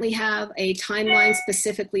currently have a timeline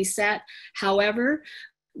specifically set. However,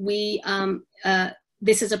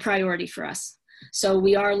 this is a priority for us. So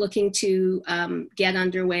we are looking to get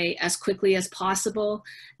underway as quickly as possible.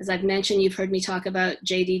 As I've mentioned, you've heard me talk about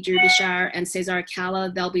JD Drubichar and Cesar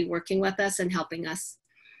Cala. They'll be working with us and helping us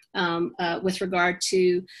with regard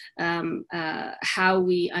to how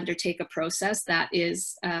we undertake a process that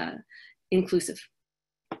is inclusive.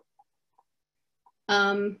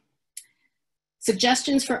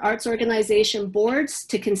 Suggestions for arts organization boards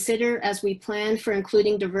to consider as we plan for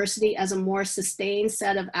including diversity as a more sustained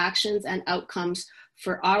set of actions and outcomes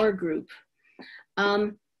for our group.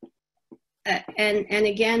 And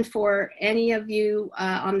again, for any of you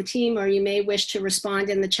on the team, or you may wish to respond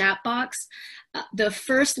in the chat box, the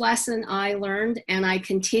first lesson I learned, and I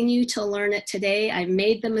continue to learn it today, I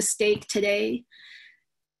made the mistake today,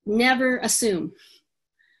 never assume.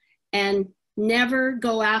 And never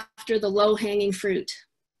go after the low-hanging fruit.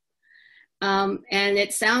 And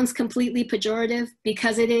it sounds completely pejorative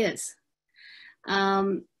because it is.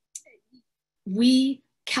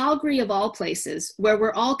 Calgary of all places, where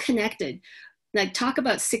we're all connected, like talk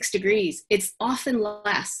about 6 degrees, it's often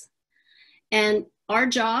less. And our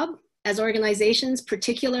job as organizations,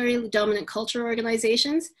 particularly dominant culture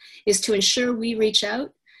organizations, is to ensure we reach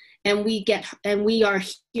out and we are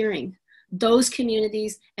hearing those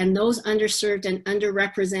communities and those underserved and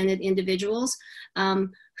underrepresented individuals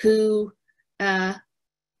who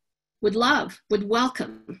would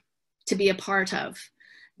welcome to be a part of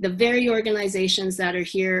the very organizations that are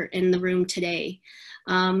here in the room today.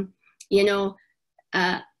 You know,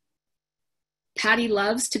 Patty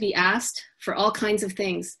loves to be asked for all kinds of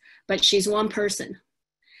things, but she's one person.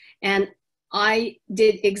 And I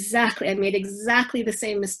made exactly the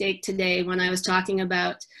same mistake today when I was talking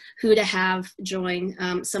about who to have join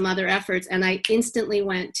some other efforts. And I instantly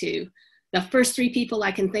went to the first 3 people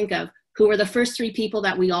I can think of, who are the first 3 people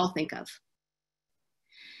that we all think of.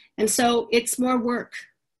 And so it's more work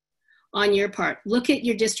on your part. Look at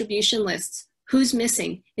your distribution lists. Who's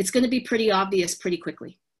missing? It's going to be pretty obvious pretty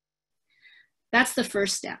quickly. That's the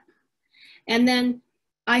first step. And then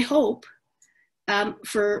I hope that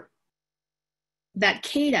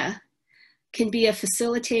CADA can be a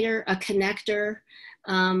facilitator, a connector,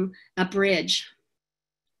 a bridge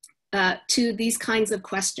to these kinds of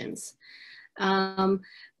questions.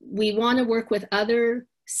 We want to work with other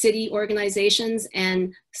city organizations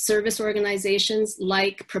and service organizations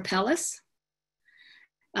like Propellus.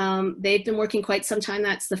 They've been working quite some time,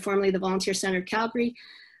 that's formerly the Volunteer Center of Calgary,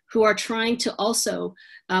 who are trying to also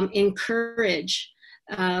encourage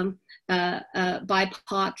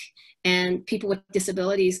BIPOC and people with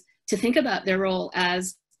disabilities to think about their role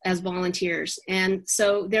as volunteers. And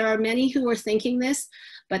so there are many who are thinking this,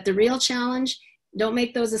 but the real challenge, don't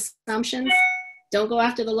make those assumptions, don't go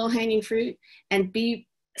after the low-hanging fruit, and be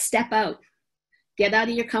step out, get out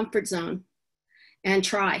of your comfort zone and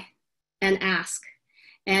try and ask.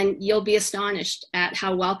 And you'll be astonished at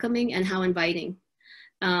how welcoming and how inviting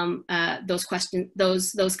those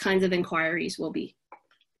kinds of inquiries will be.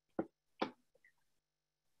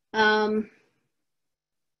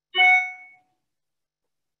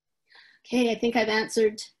 Okay, I think I've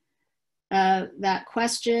answered that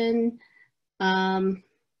question.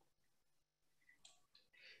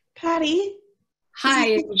 Patty.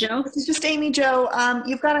 Hi, Joe. This is just Amy Jo.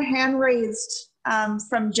 You've got a hand raised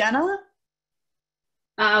from Jenna.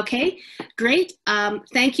 Okay, great.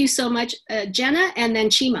 Thank you so much, Jenna, and then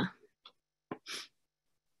Chima.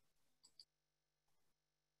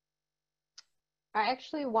 I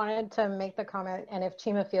actually wanted to make the comment, and if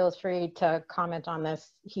Chima feels free to comment on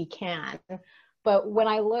this, he can. But when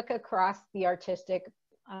I look across the artistic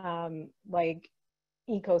like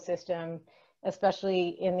ecosystem, especially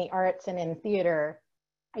in the arts and in theater,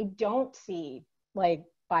 I don't see like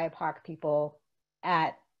BIPOC people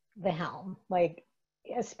at the helm, like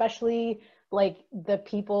especially like the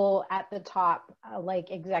people at the top,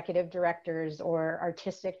 like executive directors or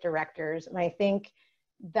artistic directors. And I think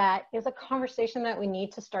that is a conversation that we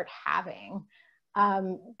need to start having,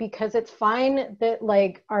 because it's fine that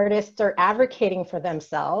like artists are advocating for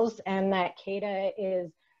themselves and that CADA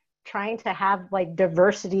is trying to have like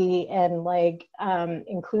diversity and like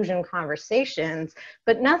inclusion conversations,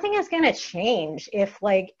 but nothing is going to change if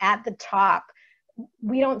like at the top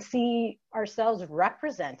we don't see ourselves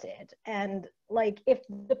represented. And like if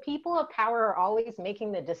the people of power are always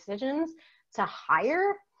making the decisions to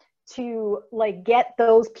hire, to like get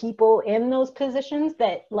those people in those positions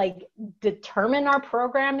that like determine our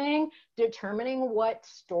programming, determining what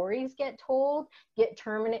stories get told,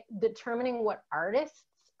 determining what artists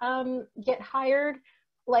get hired,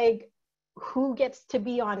 like who gets to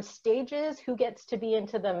be on stages, who gets to be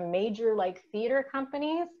into the major like theater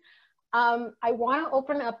companies. I want to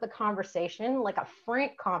open up the conversation, like a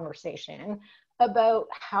frank conversation about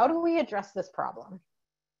how do we address this problem?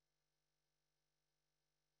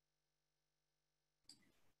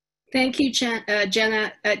 Thank you, Jenna.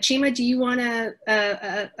 Chima, do you want to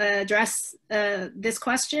address this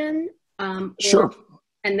question? Sure.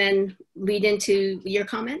 And then lead into your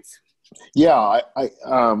comments? Yeah, I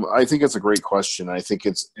think it's a great question. I think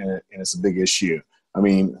it's a big issue. I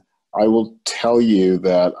mean, I will tell you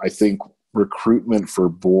that I think recruitment for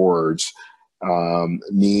boards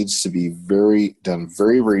needs to be done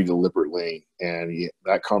very, very deliberately. And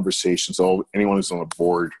that conversation, so anyone who's on a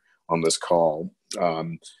board on this call,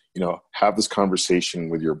 have this conversation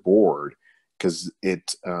with your board, because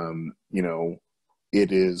it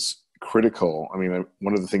is critical. I mean,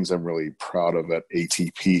 one of the things I'm really proud of at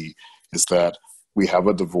ATP is that we have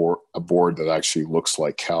a board that actually looks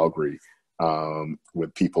like Calgary,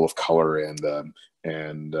 with people of color and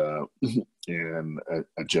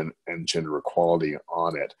gender equality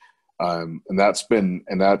on it, and that's been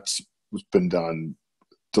done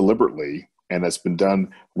deliberately. And it's been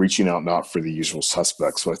done reaching out not for the usual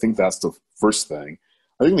suspects. So I think that's the first thing.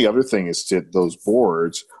 I think the other thing is that those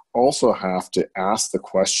boards also have to ask the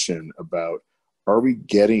question about, are we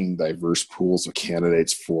getting diverse pools of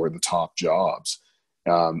candidates for the top jobs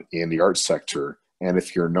in the arts sector? And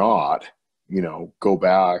if you're not, go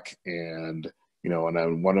back and, and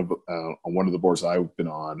on one of the boards I've been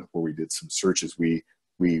on where we did some searches, we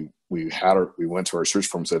went to our search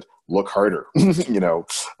firm and said, look harder. We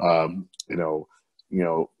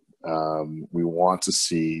want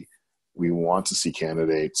to see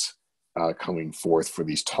candidates coming forth for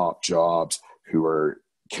these top jobs who are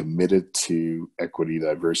committed to equity,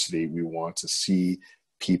 diversity. We want to see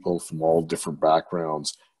people from all different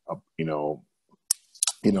backgrounds,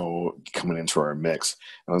 coming into our mix.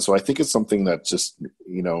 And so I think it's something that just,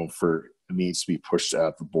 needs to be pushed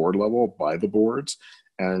at the board level by the boards.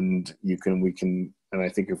 And we can, and I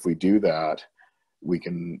think if we do that, we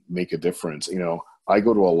can make a difference. I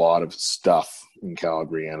go to a lot of stuff in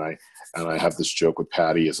Calgary, and I have this joke with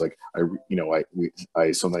Patty. It's like,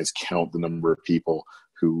 I sometimes count the number of people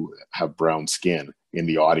who have brown skin in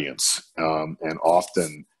the audience. And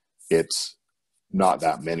often it's not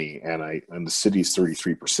that many. And the city's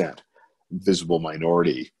 33% visible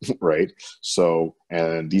minority, right? So,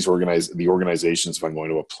 and the organizations, if I'm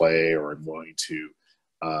going to a play or I'm going to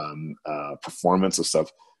performance of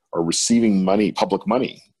stuff, are receiving money, public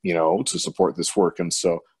money, to support this work. And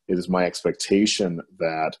so it is my expectation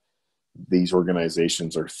that these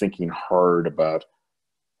organizations are thinking hard about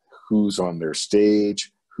who's on their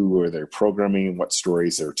stage, who are they programming, what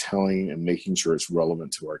stories they're telling, and making sure it's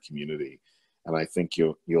relevant to our community. And I think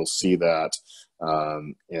you'll see that I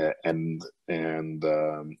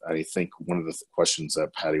think one of the questions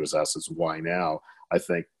that Patty was asked is why now? I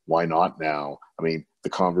think why not now? I mean, the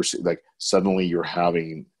conversation, like suddenly you're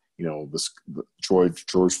having, you know, this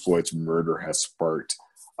George Floyd's murder has sparked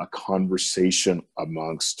a conversation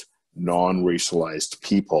amongst non-racialized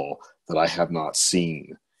people that I have not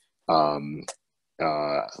seen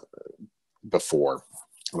before,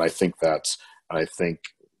 and I think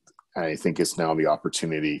it's now the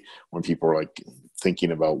opportunity when people are like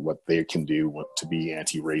thinking about what they can do to be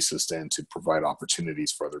anti-racist and to provide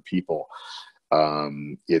opportunities for other people.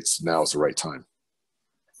 Now's the right time.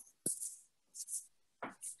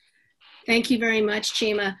 Thank you very much,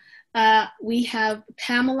 Chima. We have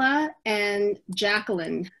Pamela and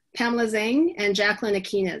Jacqueline. Pamela Zhang and Jacqueline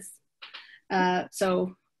Aquinas. Hi,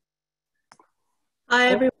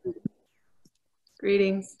 everyone.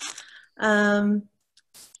 Greetings.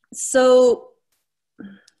 So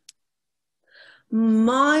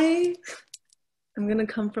I'm gonna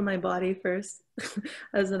come from my body first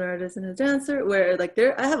as an artist and a dancer, where like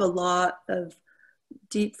I have a lot of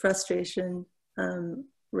deep frustration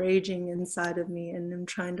raging inside of me, and I'm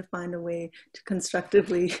trying to find a way to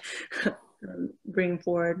constructively bring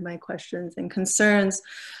forward my questions and concerns.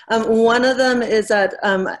 One of them is that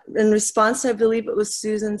in response to, I believe it was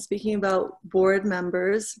Susan speaking about board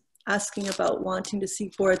members, asking about wanting to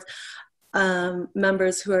see boards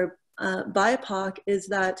members who are BIPOC, is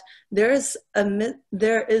that there is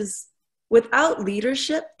without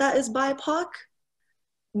leadership that is BIPOC,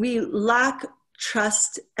 we lack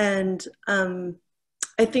trust, and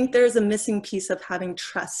I think there's a missing piece of having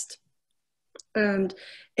trust. And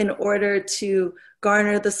in order to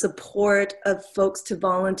garner the support of folks to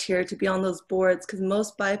volunteer to be on those boards, because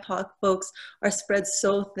most BIPOC folks are spread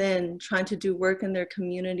so thin, trying to do work in their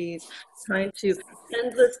communities, trying to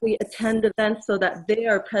endlessly attend events so that they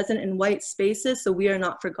are present in white spaces so we are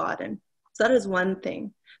not forgotten. So that is one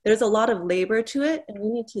thing. There's a lot of labor to it, and we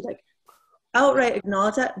need to like outright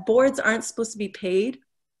acknowledge that boards aren't supposed to be paid.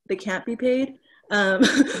 They can't be paid.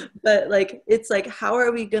 But like, it's like, how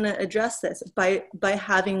are we going to address this? By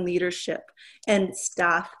having leadership and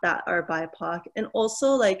staff that are BIPOC. And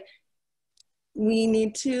also like, we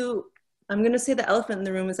need to, I'm going to say the elephant in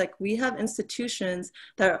the room is like, we have institutions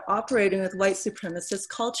that are operating with white supremacist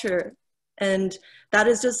culture, and that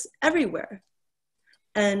is just everywhere.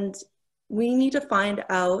 And we need to find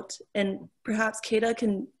out, and perhaps CADA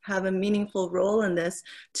can have a meaningful role in this,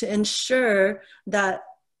 to ensure that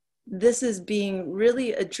this is being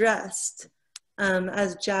really addressed.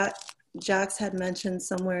 As Jax had mentioned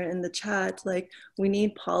somewhere in the chat, like we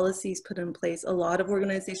need policies put in place. A lot of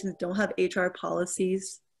organizations don't have HR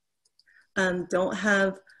policies, don't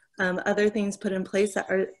have other things put in place that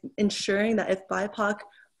are ensuring that if BIPOC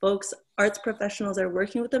folks, arts professionals are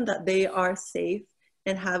working with them, that they are safe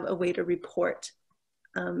and have a way to report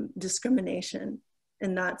discrimination.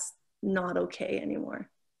 And that's not okay anymore.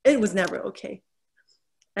 It was never okay.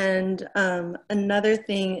 And another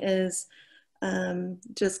thing is,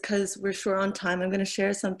 just because we're short on time, I'm going to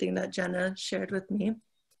share something that Jenna shared with me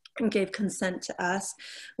and gave consent to ask,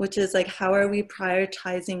 which is like, how are we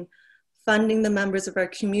prioritizing funding the members of our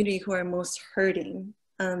community who are most hurting?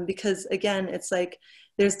 Because again, it's like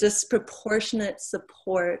there's disproportionate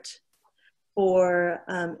support for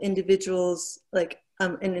individuals like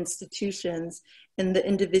in institutions, and the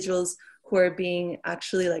individuals who are being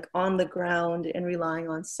actually like on the ground and relying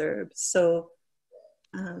on CERB. So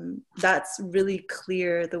that's really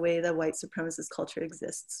clear the way that white supremacist culture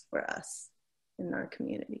exists for us in our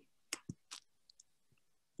community.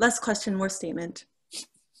 Less question, more statement.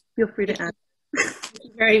 Feel free to answer. Thank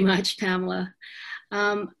you very much, Pamela.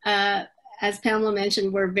 As Pamela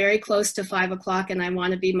mentioned, we're very close to 5 o'clock, and I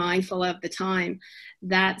want to be mindful of the time.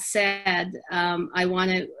 That said, I want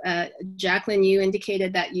to, Jacqueline, you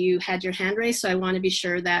indicated that you had your hand raised, so I want to be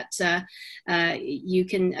sure that you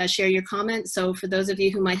can share your comments. So for those of you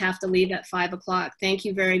who might have to leave at 5 o'clock, thank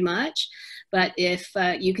you very much. But if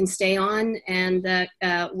you can stay on, and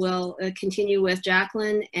we'll continue with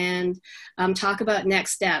Jacqueline and talk about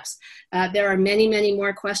next steps. There are many, many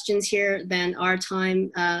more questions here than our time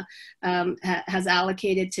has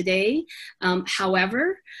allocated today.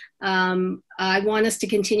 However, I want us to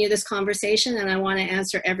continue this conversation, and I want to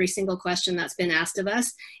answer every single question that's been asked of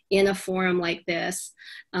us in a forum like this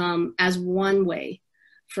as one way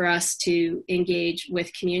for us to engage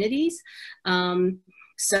with communities.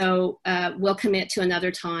 So we'll commit to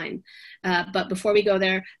another time. But before we go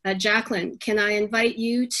there, Jacqueline, can I invite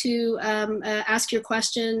you to ask your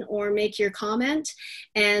question or make your comment?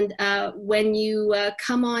 And when you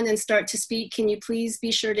come on and start to speak, can you please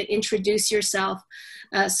be sure to introduce yourself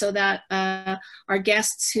so that our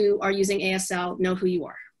guests who are using ASL know who you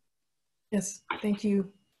are? Yes, thank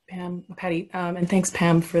you, Patty, and thanks,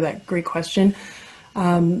 Pam, for that great question.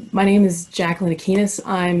 My name is Jacqueline Aquinas.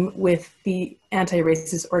 I'm with the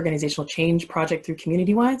Anti-Racist Organizational Change Project through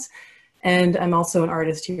CommunityWise, and I'm also an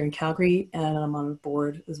artist here in Calgary, and I'm on the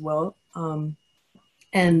board as well.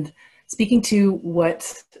 And speaking to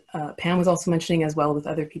what Pam was also mentioning as well with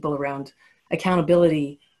other people around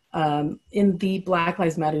accountability, in the Black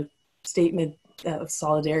Lives Matter statement of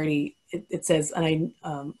solidarity, it says, and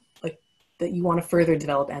that you want to further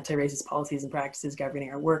develop anti-racist policies and practices governing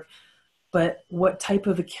our work. But what type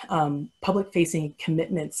of public-facing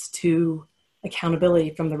commitments to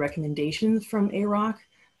accountability from the recommendations from AROC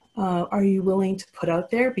are you willing to put out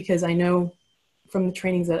there? Because I know from the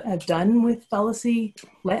trainings that I've done with Felicie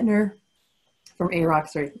Lettner from AROC,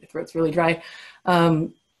 sorry, my throat's really dry,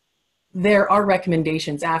 there are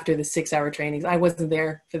recommendations after the 6-hour trainings. I wasn't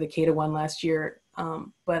there for the CADA one last year,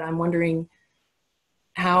 but I'm wondering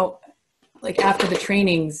how, like after the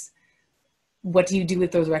trainings, what do you do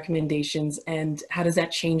with those recommendations, and how does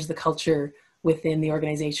that change the culture within the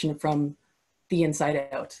organization from the inside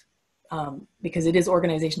out? Because it is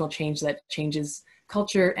organizational change that changes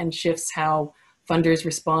culture and shifts how funders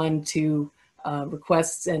respond to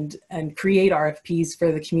requests and create RFPs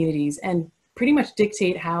for the communities, and pretty much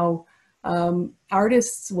dictate how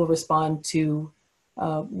artists will respond to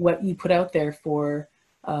what you put out there for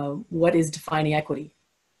what is defining equity.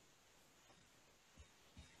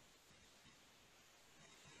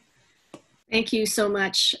 Thank you so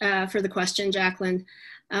much for the question, Jacqueline.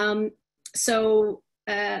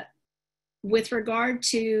 With regard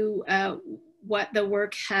to what the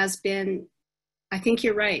work has been, I think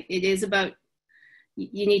you're right. It is about,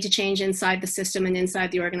 you need to change inside the system and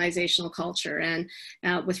inside the organizational culture. And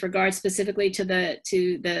with regard specifically to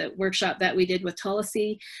the workshop that we did with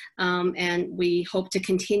Felicie, and we hope to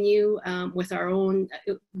continue with our own,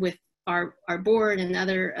 with our board and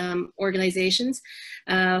other organizations,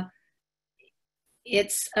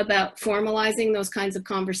 it's about formalizing those kinds of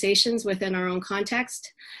conversations within our own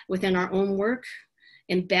context, within our own work,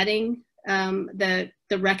 embedding the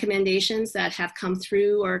recommendations that have come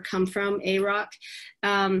through or come from AROC,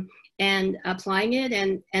 and applying it.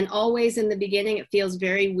 And always in the beginning, it feels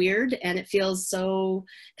very weird and it feels so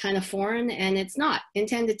kind of foreign, and it's not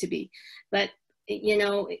intended to be. But, you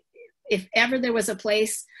know, if ever there was a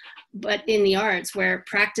place, but in the arts, where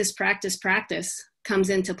practice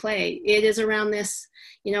comes into play, it is around this,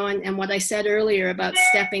 you know, and what I said earlier about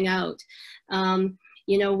stepping out.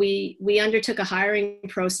 You know, we undertook a hiring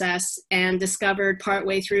process and discovered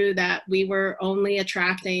partway through that we were only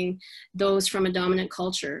attracting those from a dominant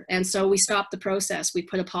culture. And so we stopped the process. We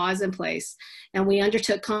put a pause in place, and we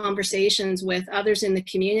undertook conversations with others in the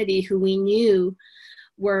community who we knew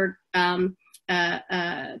were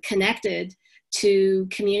connected to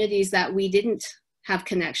communities that we didn't have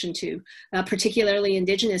connection to, particularly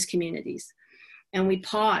Indigenous communities. And we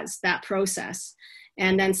paused that process,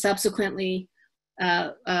 and then subsequently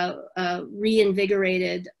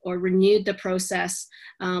reinvigorated or renewed the process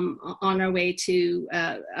on our way to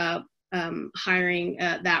hiring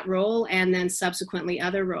that role, and then subsequently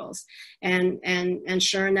other roles. And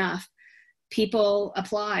sure enough, people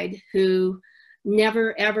applied who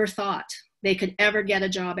never ever thought they could ever get a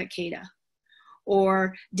job at CADA,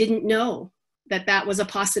 or didn't know that that was a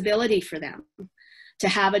possibility for them to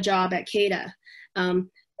have a job at CADA.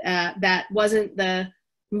 That wasn't the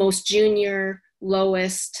most junior,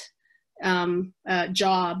 lowest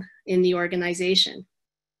job in the organization.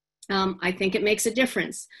 I think it makes a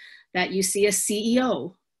difference that you see a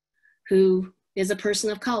CEO who is a person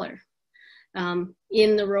of color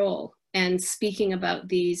in the role and speaking about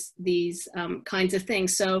these kinds of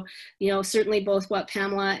things. So, you know, certainly both what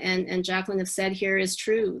Pamela and Jacqueline have said here is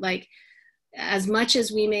true. Like, as much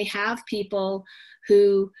as we may have people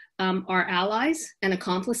who are allies and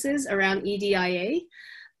accomplices around EDIA,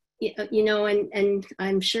 you know, and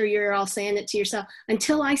I'm sure you're all saying it to yourself,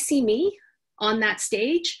 until I see me on that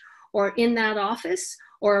stage or in that office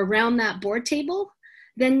or around that board table,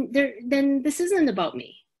 then this isn't about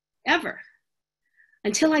me, ever.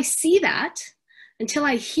 Until I see that, until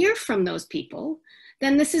I hear from those people,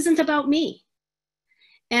 then this isn't about me.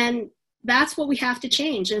 And that's what we have to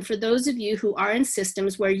change. And for those of you who are in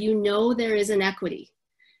systems where you know there is inequity,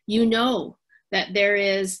 you know that there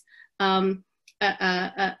is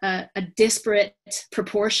a disparate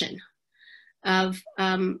proportion of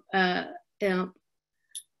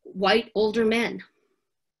white older men.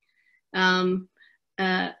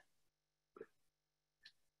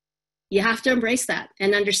 You have to embrace that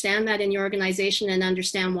and understand that in your organization and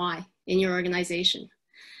understand why in your organization.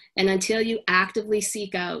 And until you actively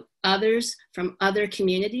seek out others from other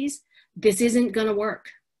communities, this isn't going to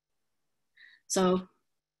work. So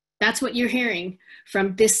that's what you're hearing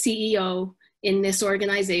from this CEO in this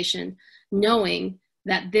organization, knowing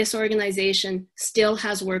that this organization still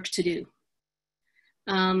has work to do.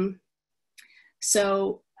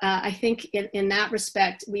 I think in that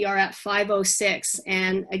respect, we are at 5:06.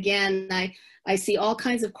 And again, I see all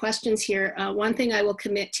kinds of questions here. One thing I will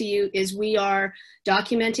commit to you is we are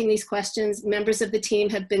documenting these questions. Members of the team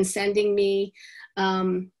have been sending me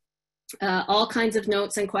all kinds of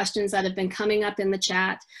notes and questions that have been coming up in the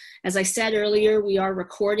chat. As I said earlier, we are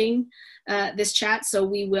recording this chat, so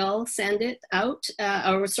we will send it out,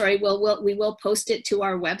 we will post it to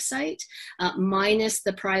our website, minus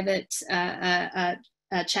the private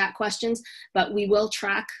chat questions, but we will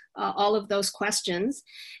track all of those questions.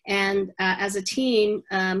 And as a team,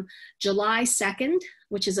 July 2nd,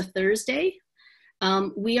 which is a Thursday,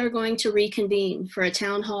 we are going to reconvene for a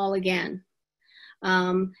town hall again.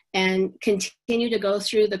 And continue to go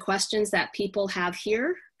through the questions that people have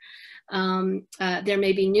here. There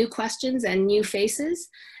may be new questions and new faces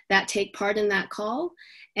that take part in that call.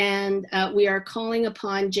 And we are calling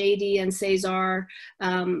upon JD and Cesar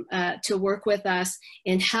to work with us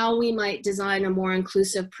in how we might design a more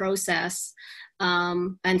inclusive process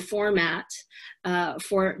and format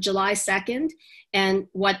for July 2nd and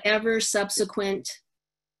whatever subsequent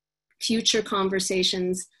future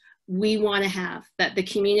conversations we want to have, that the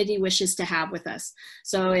community wishes to have with us.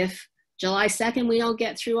 So if July 2nd we don't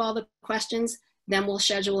get through all the questions, then we'll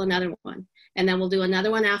schedule another one. And then we'll do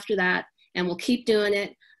another one after that, and we'll keep doing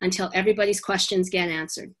it until everybody's questions get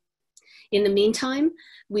answered. In the meantime,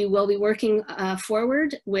 we will be working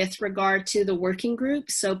forward with regard to the working group,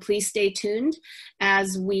 so please stay tuned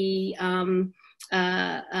as we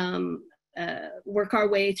work our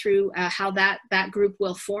way through how that group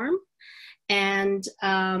will form. And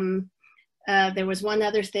there was one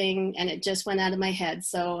other thing, and it just went out of my head,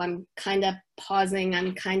 so I'm kind of pausing,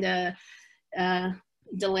 I'm kind of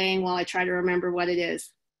delaying while I try to remember what it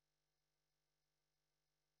is.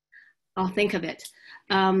 I'll think of it.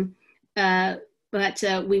 But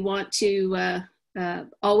we want to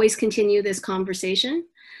always continue this conversation.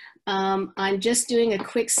 I'm just doing a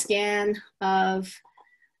quick scan of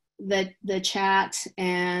the chat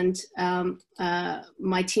and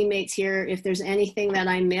my teammates here. If there's anything that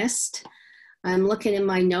I missed, I'm looking in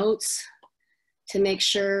my notes to make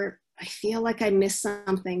sure. I feel like I missed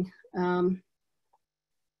something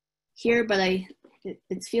here, but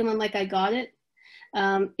it's feeling like I got it.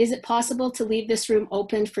 Is it possible to leave this room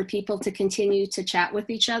open for people to continue to chat with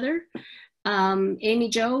each other? Amy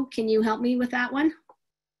Jo, can you help me with that one?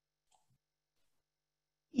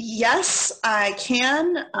 Yes, I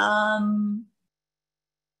can.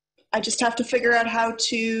 I just have to figure out how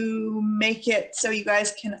to make it so you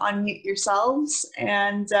guys can unmute yourselves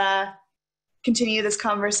and continue this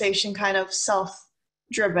conversation kind of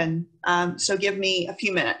self-driven. So give me a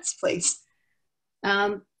few minutes, please.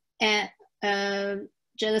 And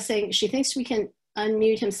Jenna's saying she thinks we can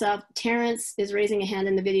unmute himself. Terrence is raising a hand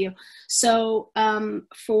in the video. So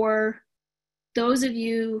for those of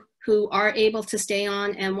you who are able to stay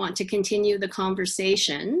on and want to continue the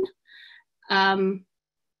conversation,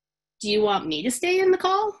 do you want me to stay in the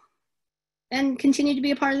call and continue to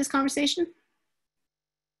be a part of this conversation?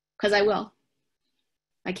 Because I will.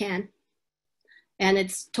 I can. And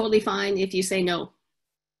it's totally fine if you say no.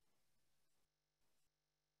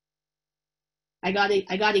 I got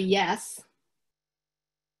a yes.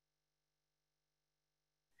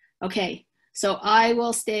 Okay, so I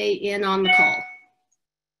will stay in on the call.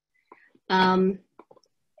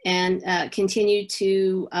 And continue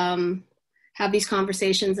to have these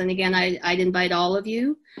conversations. And again, I'd invite all of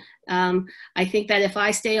you. I think that if I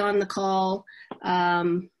stay on the call,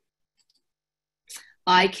 I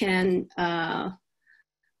can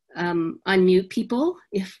unmute people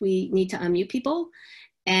if we need to unmute people.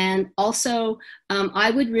 And also,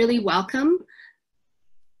 I would really welcome,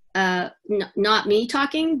 not me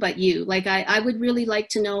talking, but you. Like, I would really like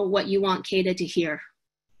to know what you want CADA to hear.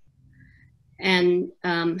 And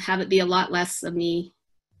have it be a lot less of me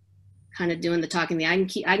kind of doing the talking. I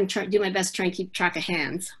can try, do my best to try and keep track of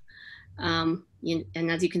hands. And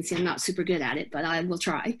as you can see, I'm not super good at it, but I will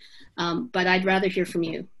try. But I'd rather hear from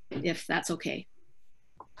you, if that's okay.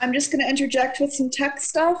 I'm just going to interject with some tech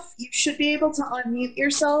stuff. You should be able to unmute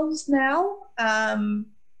yourselves now. I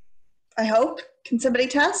hope. Can somebody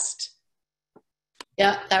test?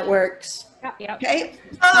 Yeah, that works. Yeah. Okay.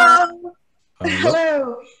 Hello.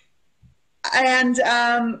 Hello. And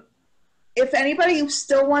if anybody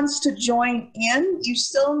still wants to join in, you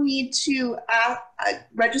still need to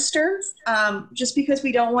register, just because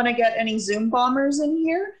we don't want to get any Zoom bombers in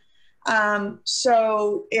here.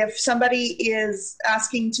 So if somebody is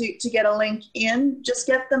asking to get a link in, just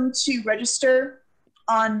get them to register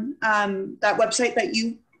on that website that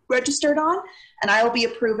you registered on, and I will be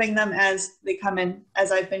approving them as they come in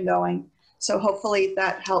as I've been going. So hopefully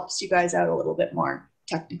that helps you guys out a little bit more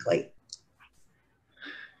technically.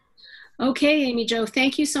 Okay, Amy Jo,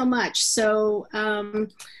 thank you so much. So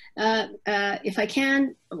if I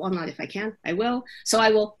can, well, not if I can, I will. So I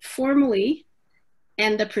will formally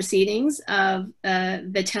end the proceedings of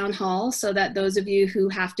the town hall so that those of you who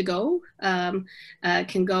have to go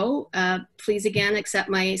can go. Please again accept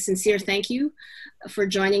my sincere thank you for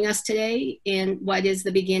joining us today in what is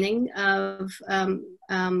the beginning of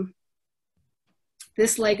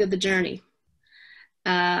this leg of the journey.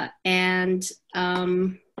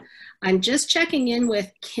 I'm just checking in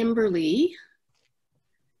with Kimberly.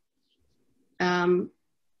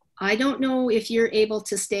 I don't know if you're able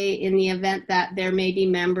to stay in the event that there may be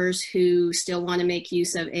members who still want to make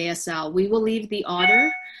use of ASL. We will leave the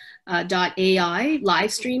otter.ai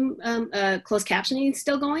live stream closed captioning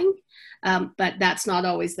still going, but that's not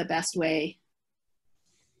always the best way.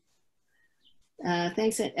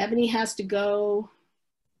 Thanks. Ebony has to go.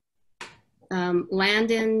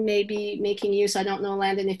 Landon may be making use. I don't know,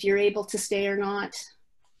 Landon, if you're able to stay or not.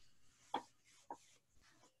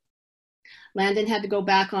 Landon had to go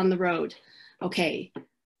back on the road. Okay,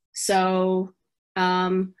 so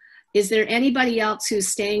is there anybody else who's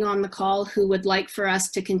staying on the call who would like for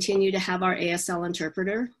us to continue to have our ASL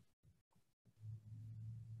interpreter?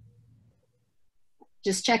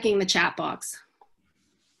 Just checking the chat box.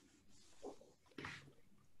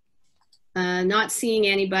 Not seeing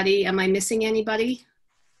anybody. Am I missing anybody?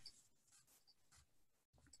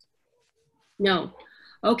 No.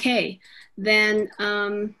 Okay, then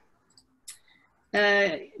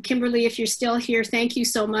Kimberly, if you're still here, thank you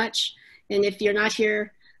so much. And if you're not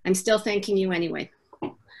here, I'm still thanking you anyway.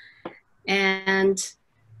 And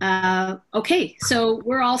okay, so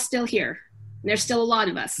we're all still here. There's still a lot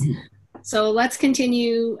of us. So let's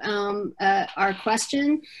continue our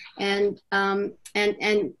question, and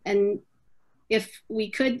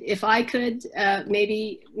if I could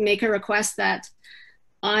maybe make a request that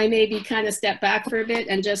I maybe kind of step back for a bit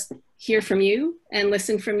and just hear from you and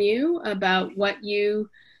listen from you about what you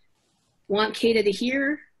want CADA to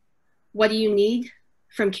hear. What do you need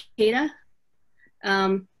from CADA?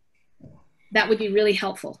 That would be really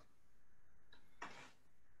helpful.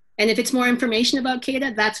 And if it's more information about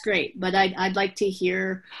CADA, that's great. But I'd like to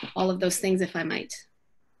hear all of those things if I might.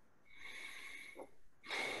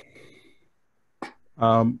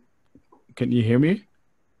 Can you hear me?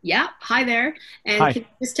 Yeah, hi there. And hi. Can you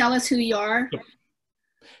just tell us who you are?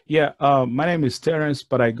 Yeah, my name is Terrence,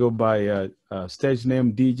 but I go by stage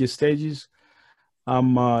name DJ Stages.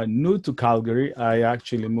 I'm new to Calgary. I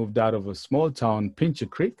actually moved out of a small town, Pincher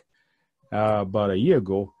Creek, about a year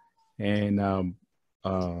ago. And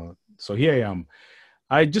so here I am.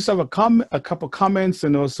 I just have a couple comments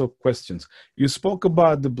and also questions. You spoke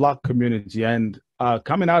about the Black community, and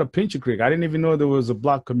coming out of Pincher Creek, I didn't even know there was a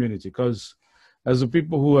Black community, because as a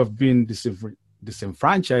people who have been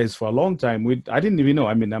disenfranchised for a long time, I didn't even know.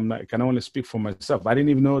 I mean, I can only speak for myself. I didn't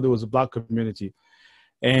even know there was a Black community.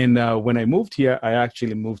 And when I moved here, I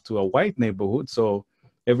actually moved to a white neighborhood. So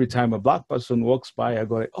every time a Black person walks by, I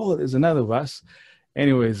go like, oh, there's another of us.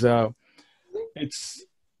 Anyways, it's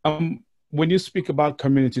when you speak about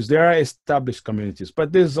communities, there are established communities,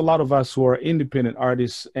 but there's a lot of us who are independent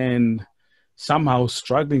artists and somehow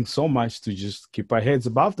struggling so much to just keep our heads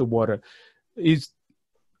above the water.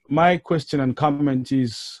 My question and comment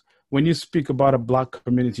is, when you speak about a Black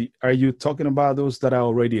community, are you talking about those that are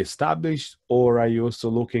already established, or are you also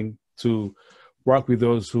looking to work with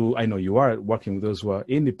those who, I know you are working with those who are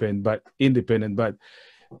independent, but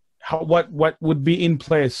what would be in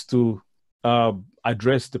place to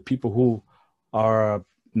address the people who are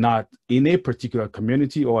not in a particular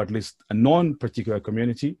community, or at least a non-particular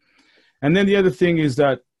community? And then the other thing is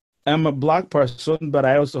that I'm a Black person, but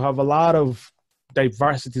I also have a lot of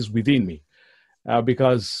diversities within me,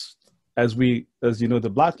 because as you know, the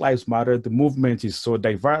Black Lives Matter, the movement is so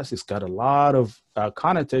diverse. It's got a lot of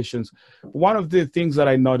connotations. One of the things that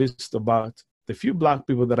I noticed about the few Black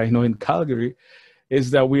people that I know in Calgary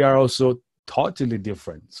is that we are also totally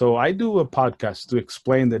different. So I do a podcast to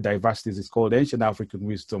explain the diversities. It's called Ancient African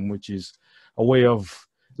Wisdom, which is a way of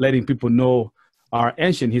letting people know our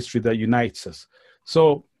ancient history that unites us.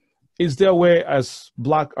 So is there a way, as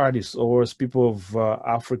Black artists or as people of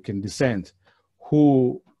African descent,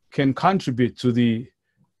 who can contribute to the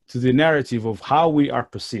narrative of how we are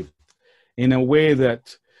perceived in a way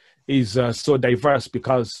that is so diverse?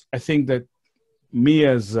 Because I think that me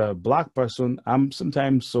as a Black person, I'm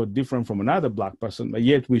sometimes so different from another Black person, but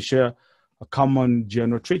yet we share a common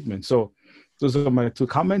general treatment. So those are my two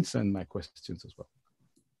comments and my questions as well.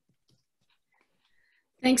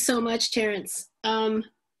 Thanks so much, Terrence. I'll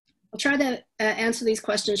try to answer these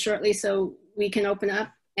questions shortly so we can open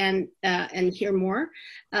up and hear more.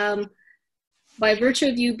 By virtue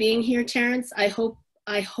of you being here, Terrence, I hope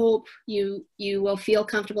you will feel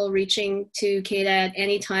comfortable reaching to CADA at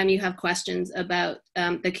any time you have questions about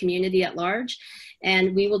the community at large.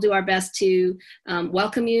 And we will do our best to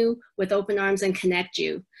welcome you with open arms and connect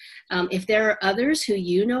you. If there are others who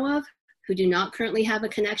you know of who do not currently have a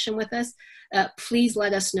connection with us, please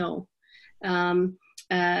let us know. And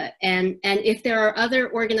if there are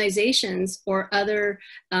other organizations or other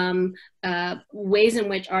ways in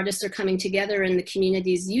which artists are coming together in the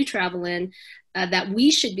communities you travel in that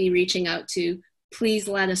we should be reaching out to, please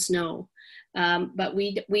let us know. But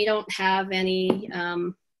we don't have any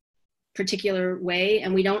particular way,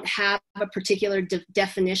 and we don't have a particular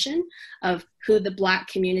definition of who the Black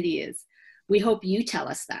community is. We hope you tell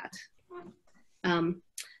us that.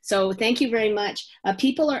 So thank you very much.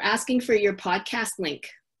 People are asking for your podcast link.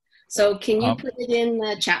 So can you put it in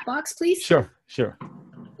the chat box, please? Sure.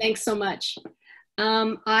 Thanks so much.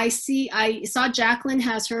 I saw Jacqueline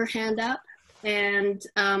has her hand up, and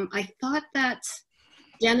I thought that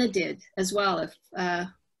Jenna did as well.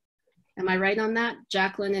 Am I right on that?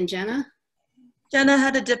 Jacqueline and Jenna? Jenna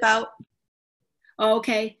had to dip out. Oh,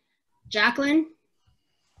 okay. Jacqueline?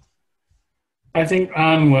 I think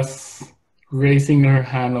Anne was raising her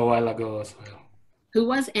hand a while ago as well. Who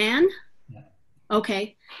was Anne? Yeah.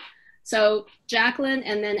 Okay. So Jacqueline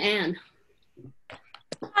and then Anne.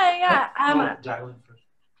 Hi, yeah. Jacqueline first.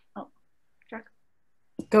 Oh, Jack.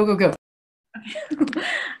 Go. Okay.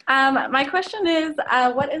 My question is,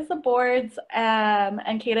 what is the board's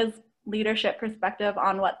and CADA's leadership perspective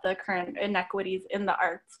on what the current inequities in the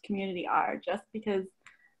arts community are? Just because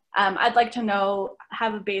I'd like to know,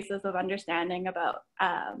 have a basis of understanding about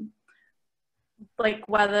like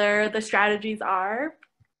whether the strategies are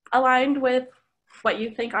aligned with what you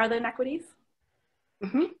think are the inequities.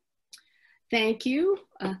 Mm-hmm. Thank you.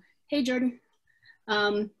 Hey, Jordan.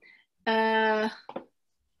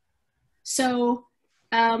 So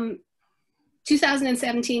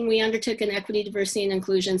 2017, we undertook an equity, diversity, and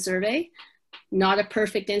inclusion survey. Not a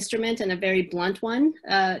perfect instrument and a very blunt one,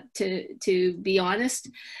 to be honest.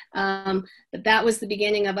 But that was the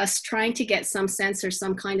beginning of us trying to get some sense or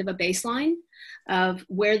some kind of a baseline of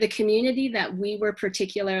where the community that we were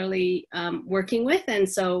particularly working with, and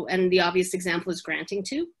the obvious example is granting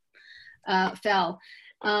to, fell.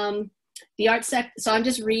 The art sector, so I'm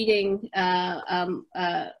just reading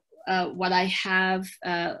what I have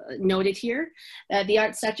noted here. The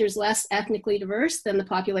art sector is less ethnically diverse than the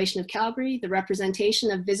population of Calgary. The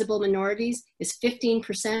representation of visible minorities is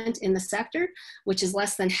 15% in the sector, which is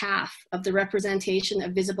less than half of the representation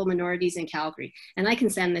of visible minorities in Calgary. And I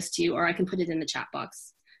can send this to you, or I can put it in the chat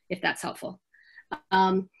box if that's helpful.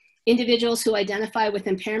 Individuals who identify with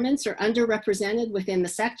impairments are underrepresented within the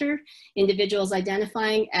sector. Individuals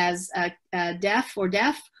identifying as deaf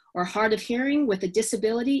or hard of hearing with a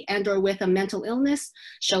disability and or with a mental illness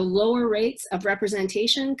show lower rates of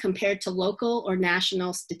representation compared to local or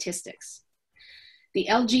national statistics. The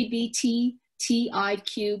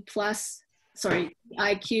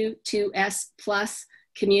IQ2S+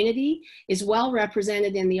 community is well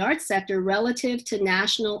represented in the arts sector relative to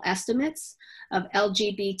national estimates of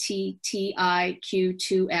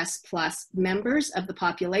LGBTIQ2S+ members of the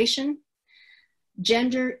population.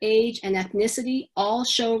 Gender, age, and ethnicity all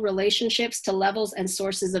show relationships to levels and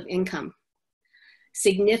sources of income.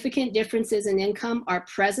 Significant differences in income are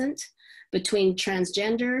present between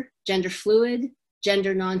transgender, gender fluid,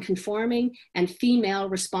 gender nonconforming, and female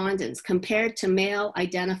respondents compared to male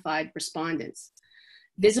identified respondents.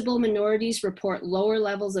 Visible minorities report lower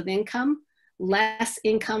levels of income, less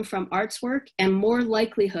income from arts work, and more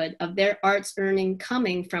likelihood of their arts earning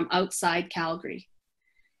coming from outside Calgary.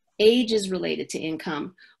 Age is related to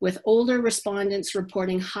income, with older respondents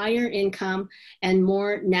reporting higher income and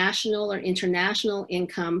more national or international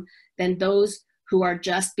income than those who are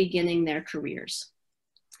just beginning their careers.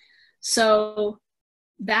 So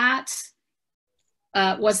that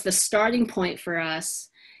was the starting point for us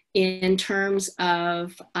in terms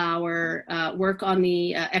of our work on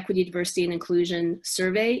the Equity, Diversity, and Inclusion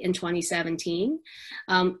Survey in 2017.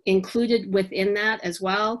 Included within that as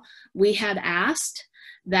well, we had asked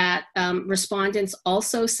that respondents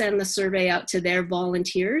also send the survey out to their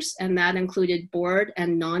volunteers, and that included board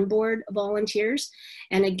and non-board volunteers.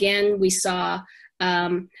 And again, we saw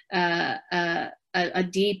a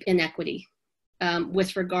deep inequity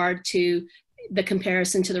with regard to the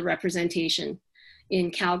comparison to the representation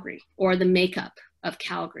in Calgary or the makeup of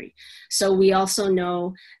Calgary. So we also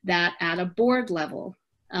know that at a board level,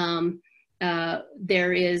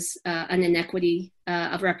 there is an inequity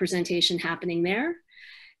of representation happening there.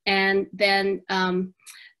 And then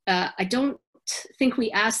I don't think we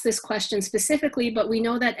asked this question specifically, but we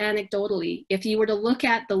know that anecdotally, if you were to look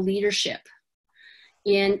at the leadership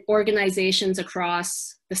in organizations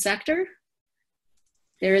across the sector,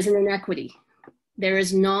 there is an inequity. There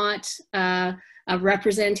is not a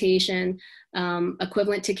representation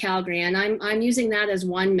equivalent to Calgary. And I'm using that as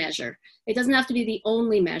one measure. It doesn't have to be the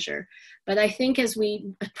only measure, but I think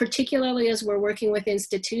particularly as we're working with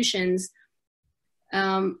institutions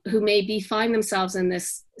who may find themselves in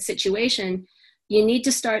this situation, you need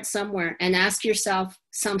to start somewhere and ask yourself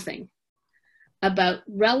something about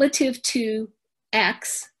relative to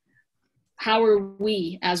X, how are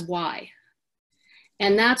we as Y?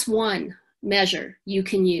 And that's one measure you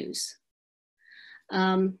can use.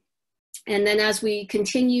 And then as we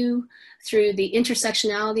continue through the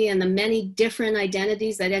intersectionality and the many different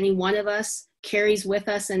identities that any one of us carries with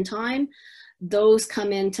us in time, those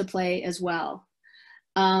come into play as well.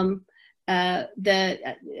 Greg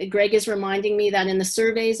is reminding me that in the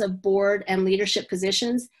surveys of board and leadership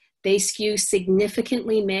positions, they skew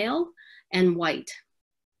significantly male and white.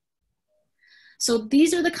 So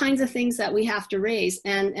these are the kinds of things that we have to raise.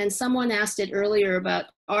 And someone asked it earlier about,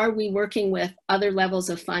 are we working with other levels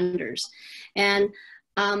of funders? And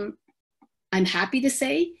I'm happy to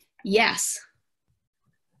say, yes.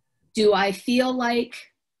 Do I feel like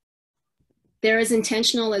they're as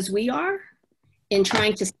intentional as we are in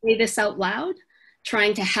trying to say this out loud,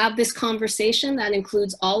 trying to have this conversation that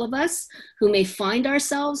includes all of us who may find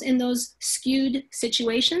ourselves in those skewed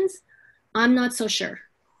situations? I'm not so sure.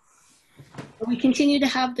 But we continue to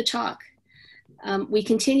have the talk. We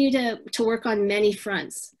continue to work on many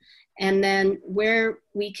fronts. And then where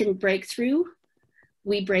we can break through,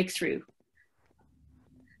 we break through.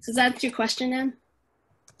 So does that answer your question, Anne?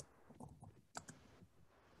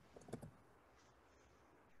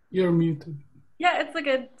 You're muted. Yeah, it's a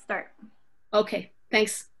good start. Okay,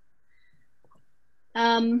 thanks.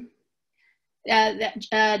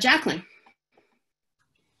 Jacqueline.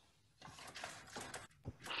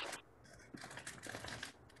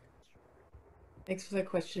 Thanks for that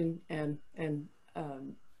question, and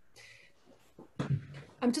I'm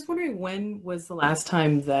just wondering, when was the last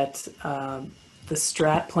time that the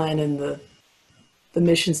strat plan and the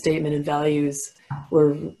mission statement and values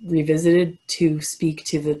were revisited to speak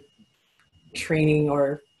to the training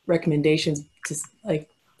or recommendations to, like,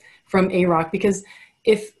 from AROC? Because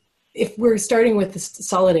if we're starting with the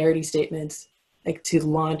solidarity statement, like, to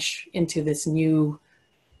launch into this new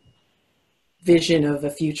vision of a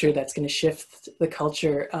future that's going to shift the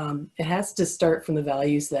culture, it has to start from the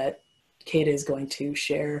values that CADA is going to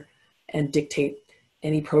share and dictate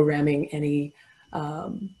any programming, any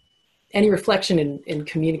reflection in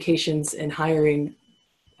communications and hiring.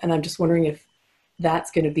 And I'm just wondering if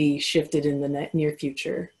that's going to be shifted in the near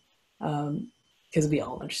future, because we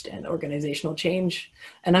all understand organizational change.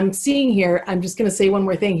 And I'm seeing here, I'm just going to say one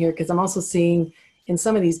more thing here, because I'm also seeing in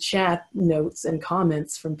some of these chat notes and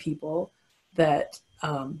comments from people that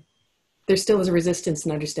there still is a resistance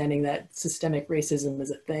in understanding that systemic racism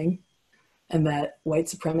is a thing, and that white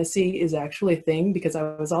supremacy is actually a thing. Because I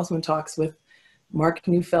was also in talks with Mark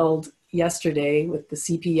Neufeld yesterday with the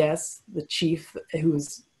CPS, the chief, who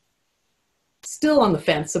was still on the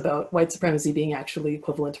fence about white supremacy being actually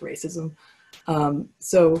equivalent to racism.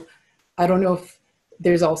 So I don't know if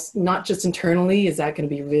there's also, not just internally, is that going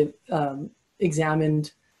to be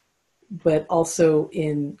examined, but also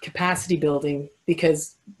in capacity building,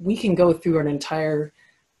 because we can go through an entire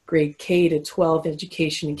grade K to 12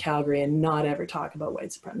 education in Calgary and not ever talk about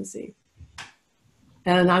white supremacy.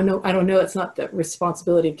 And I don't know, it's not the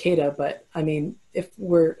responsibility of CADA, but I mean, if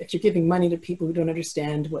you're giving money to people who don't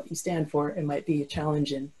understand what you stand for, it might be a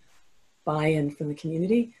challenge in buy-in from the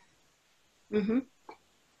community. Mm-hmm.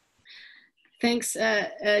 Thanks,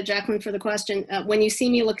 Jacqueline, for the question. When you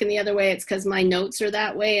see me looking the other way, it's because my notes are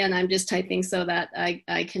that way and I'm just typing so that I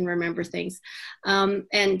can remember things.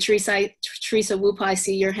 And Teresa Whoop, I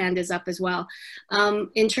see your hand is up as well.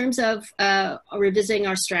 In terms of revisiting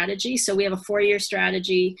our strategy, so we have a 4-year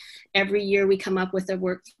strategy. Every year we come up with a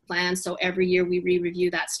work plan, so every year we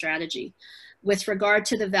re-review that strategy. With regard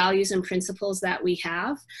to the values and principles that we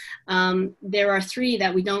have, there are 3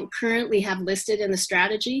 that we don't currently have listed in the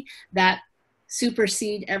strategy that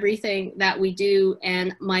supersede everything that we do.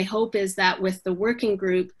 And my hope is that with the working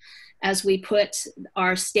group, as we put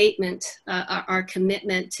our statement, our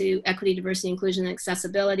commitment to equity, diversity, inclusion, and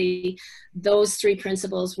accessibility, those 3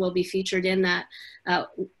 principles will be featured in that.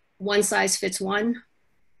 One size fits one,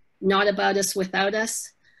 not about us without us,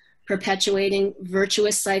 perpetuating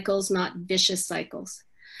virtuous cycles, not vicious cycles.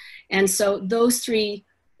 And so those 3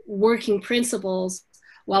 working principles,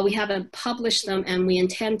 while we haven't published them and we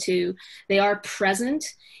intend to, they are present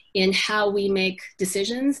in how we make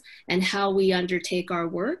decisions and how we undertake our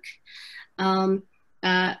work.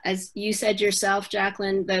 As you said yourself,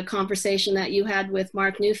 Jacqueline, the conversation that you had with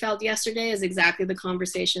Mark Neufeld yesterday is exactly the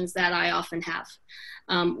conversations that I often have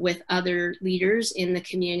with other leaders in the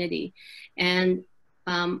community. And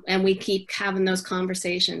we keep having those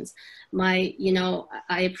conversations. I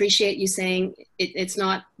appreciate you saying it's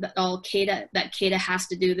not that all CADA has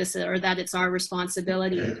to do this or that it's our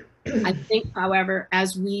responsibility. I think, however,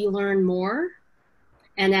 as we learn more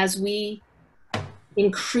and as we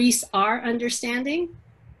increase our understanding,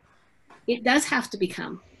 it does have to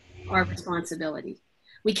become our responsibility.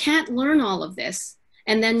 We can't learn all of this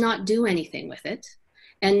and then not do anything with it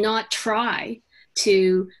and not try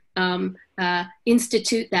to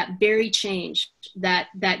institute that very change that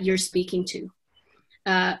you're speaking to.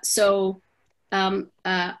 I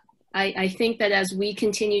think that as we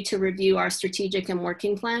continue to review our strategic and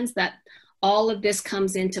working plans, that all of this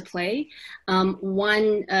comes into play.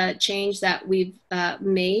 One change that we've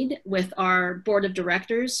made with our board of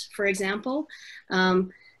directors, for example,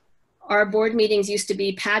 our board meetings used to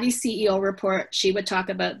be Patty's CEO report. She would talk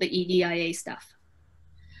about the EDIA stuff.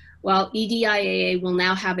 Well, EDIA will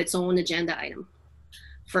now have its own agenda item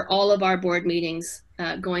for all of our board meetings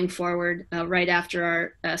going forward, right after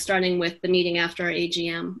our, starting with the meeting after our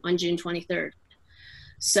AGM on June 23rd.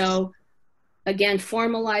 So again,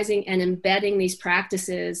 formalizing and embedding these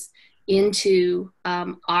practices into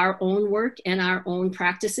our own work and our own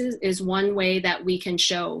practices is one way that we can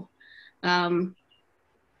show how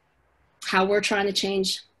we're trying to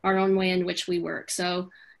change our own way in which we work.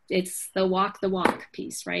 So it's the walk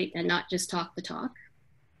piece, right? And not just talk the talk.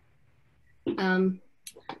 Does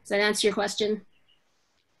that answer your question,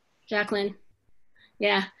 Jacqueline?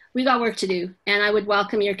 Yeah, we got work to do. And I would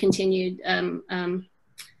welcome your continued advice.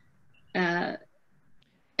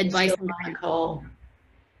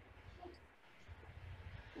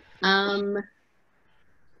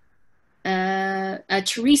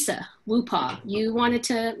 Teresa Woopaw, you wanted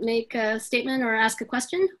to make a statement or ask a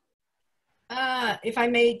question? If I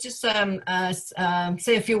may just say a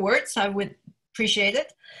few words, I would appreciate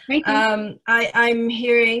it. Thank you. I'm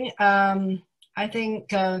hearing, I think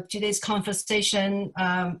today's conversation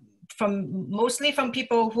mostly from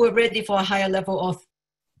people who are ready for a higher level of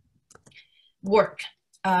work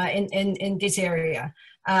in this area.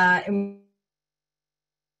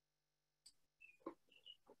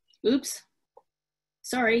 Oops,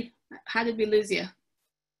 sorry, how did we lose you?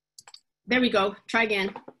 There we go, try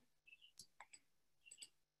again.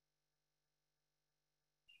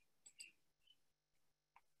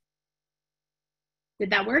 Did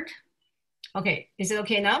that work? Okay, is it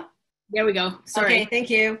okay now? There we go, sorry. Okay, thank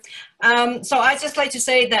you. So I'd just like to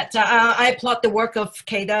say that I applaud the work of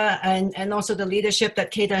CADA and also the leadership that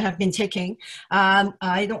CADA have been taking.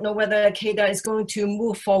 I don't know whether CADA is going to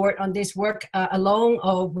move forward on this work alone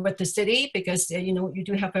or with the city, because you know, you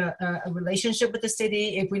do have a relationship with the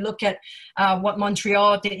city. If we look at what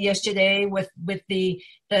Montreal did yesterday with the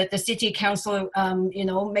city council, you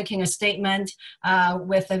know, making a statement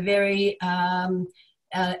with a very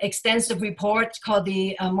extensive report called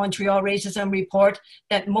the Montreal Racism Report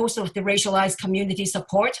that most of the racialized community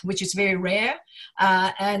support, which is very rare.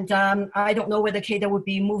 And I don't know whether CADA would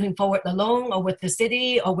be moving forward alone or with the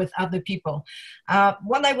city or with other people.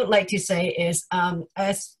 What I would like to say is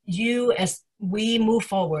as we move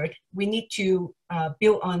forward, we need to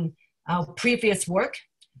build on our previous work,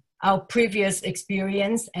 our previous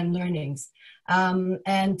experience and learnings. And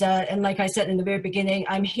like I said in the very beginning,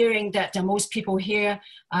 I'm hearing that most people here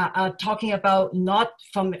are talking about not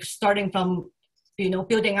from starting from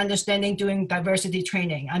building understanding, doing diversity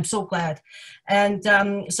training. I'm so glad. And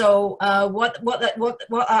so what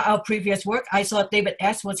are our previous work? I saw David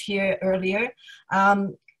S. was here earlier.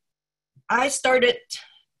 I started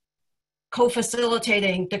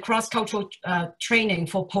co-facilitating the cross-cultural training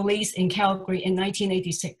for police in Calgary in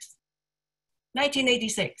 1986.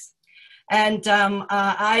 1986. And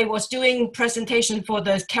I was doing presentation for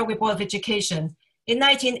the Calgary Board of Education in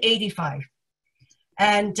 1985.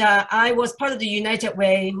 And I was part of the United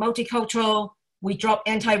Way, multicultural, we dropped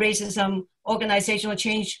anti-racism, organizational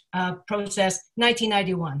change process,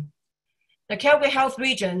 1991. The Calgary Health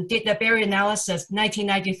Region did the barrier analysis,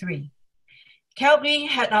 1993. Calgary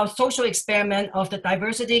had our social experiment of the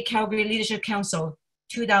Diversity Calgary Leadership Council,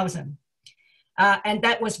 2000. And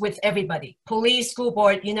that was with everybody, police, school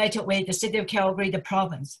board, United Way, the city of Calgary, the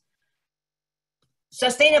province.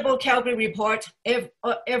 Sustainable Calgary report,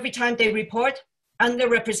 every time they report,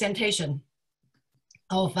 underrepresentation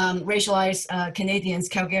of racialized Canadians,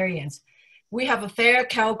 Calgarians. We have a fair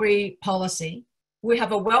Calgary policy. We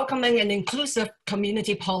have a welcoming and inclusive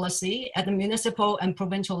community policy at the municipal and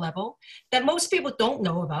provincial level that most people don't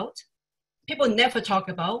know about. People never talk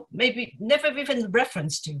about, maybe never even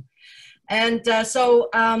reference to. And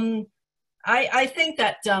I think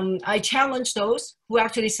that I challenge those who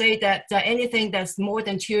actually say that anything that's more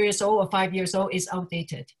than 2 years old or 5 years old is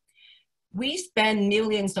outdated. We spend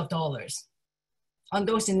millions of dollars on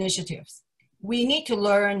those initiatives. We need to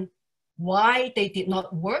learn why they did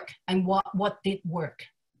not work and what did work.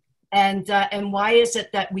 And why is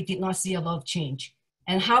it that we did not see a lot of change?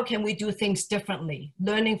 And how can we do things differently,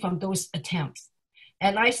 learning from those attempts?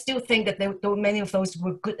 And I still think that many of those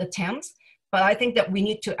were good attempts, but I think that we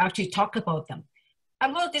need to actually talk about them. A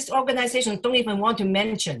lot of these organizations don't even want to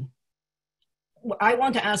mention. I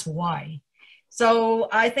want to ask why. So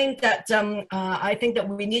I think that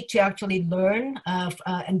we need to actually learn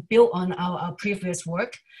and build on our previous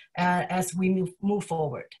work as we move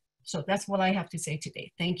forward. So that's what I have to say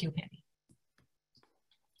today. Thank you, Penny.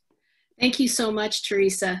 Thank you so much,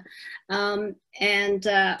 Teresa. I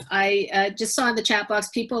just saw in the chat box,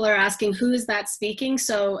 people are asking who is that speaking.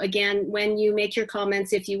 So again, when you make your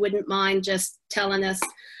comments, if you wouldn't mind just telling us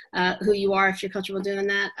who you are, if you're comfortable doing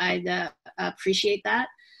that, I'd appreciate that.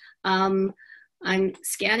 I'm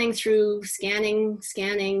scanning through, scanning.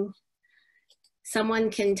 Someone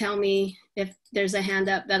can tell me if there's a hand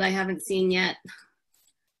up that I haven't seen yet.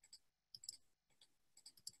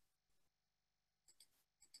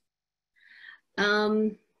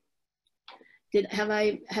 Have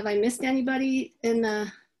I missed anybody in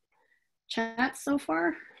the chat so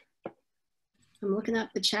far? I'm looking up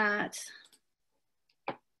the chat.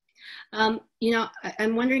 I'm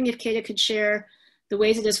wondering if Kata could share the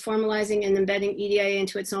ways it is formalizing and embedding EDIA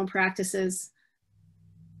into its own practices,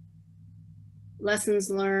 lessons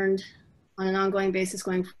learned on an ongoing basis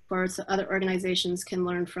going forward so other organizations can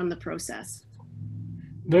learn from the process.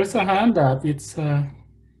 There's a hand up. It's,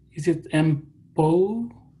 is it Embo?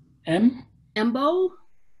 Embo?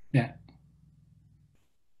 Yeah.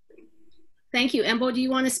 Thank you. Embo, do you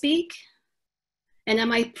want to speak? And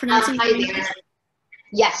am I pronouncing hi there.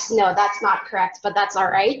 Yes, no, that's not correct, but that's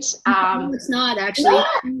all right. No, it's not actually.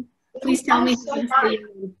 No, please tell me. So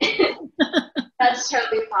that's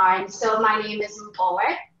totally fine. So my name is Mpoe.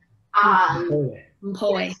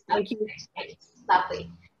 Mpoe, thank you.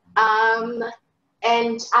 Lovely.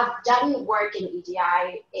 And I've done work in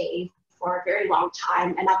EDIA for a very long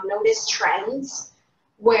time, and I've noticed trends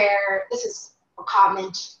where, this is a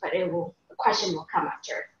comment, but a question will come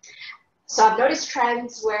after. So I've noticed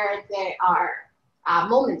trends where there are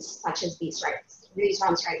moments such as these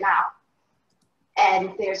ones right now,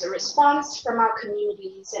 and there's a response from our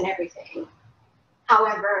communities and everything.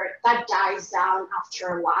 However, that dies down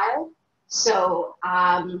after a while. So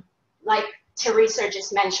like Teresa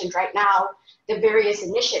just mentioned right now, the various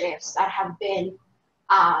initiatives that have been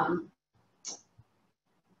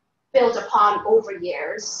built upon over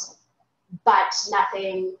years, but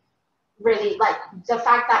nothing really, like the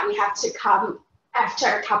fact that we have to come after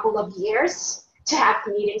a couple of years to have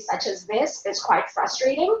meetings such as this is quite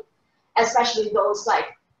frustrating, especially those like,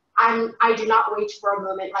 I do not wait for a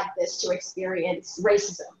moment like this to experience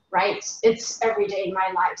racism, right? It's every day in my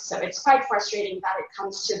life. So it's quite frustrating that it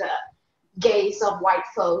comes to the gaze of white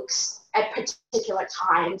folks at particular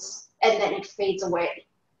times and then it fades away.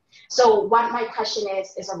 So what my question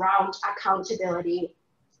is around accountability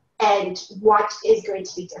and what is going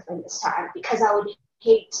to be different this time, because I would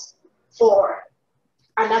hate for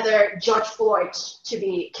another George Floyd to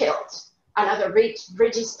be killed, another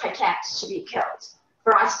Regis Paquette to be killed,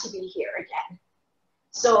 for us to be here again.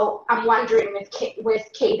 So I'm wondering with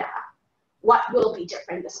Kata, what will be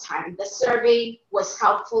different this time. The survey was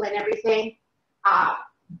helpful and everything.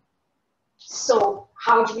 So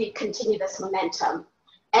how do we continue this momentum?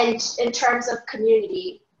 And in terms of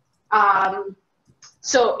community,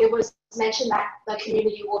 so it was mentioned that the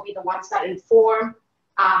community will be the ones that inform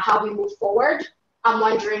how we move forward. I'm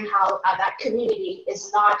wondering how that community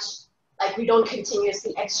is not, like, we don't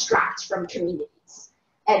continuously extract from communities,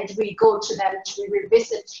 and we go to them to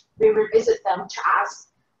revisit them to ask,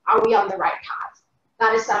 are we on the right path?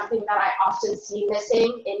 That is something that I often see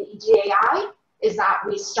missing in EDAI, is that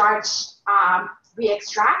we start, we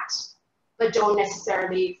extract, but don't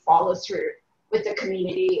necessarily follow through with the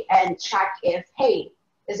community and check if, hey,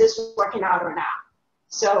 is this working out or not?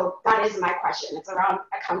 So that is my question. It's around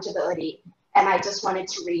accountability, and I just wanted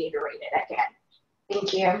to reiterate it again.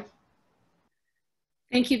 Thank you.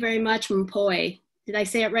 Thank you very much, Mpoi. Did I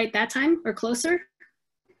say it right that time, or closer?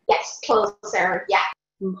 Yes, closer, yeah.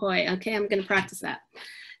 Mpoi, okay, I'm gonna practice that.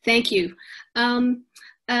 Thank you.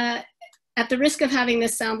 At the risk of having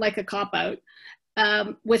this sound like a cop-out,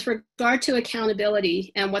 with regard to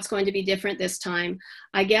accountability and what's going to be different this time,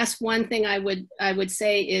 I guess one thing I would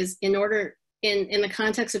say is, in the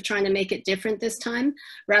context of trying to make it different this time,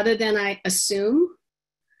 rather than I assume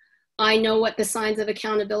I know what the signs of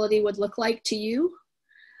accountability would look like to you,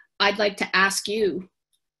 I'd like to ask you,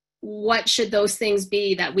 what should those things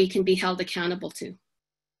be that we can be held accountable to,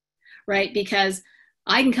 right? Because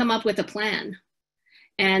I can come up with a plan,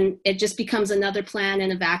 and it just becomes another plan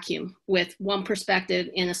in a vacuum with one perspective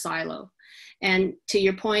in a silo. And to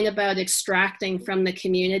your point about extracting from the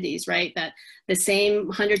communities, right, that the same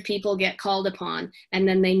 100 people get called upon and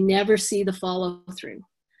then they never see the follow through.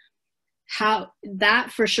 How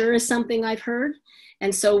that for sure is something I've heard.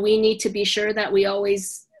 And so we need to be sure that we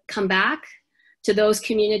always come back to those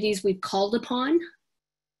communities we've called upon,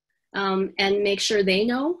 and make sure they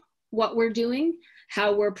know what we're doing,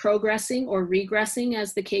 how we're progressing or regressing,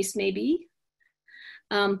 as the case may be.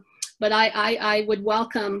 But I would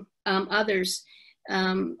welcome others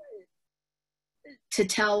to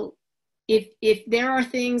tell, if there are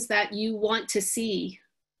things that you want to see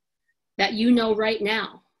that you know right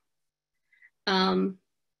now,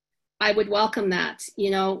 I would welcome that. You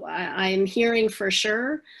know, I'm hearing for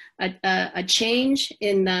sure a change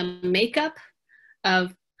in the makeup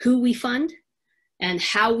of who we fund and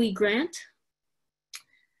how we grant.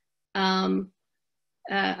 I'm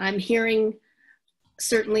hearing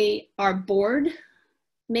certainly our board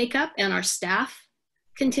makeup and our staff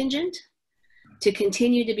contingent to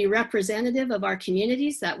continue to be representative of our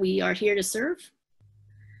communities that we are here to serve.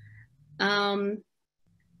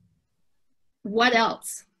 What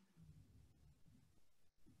else?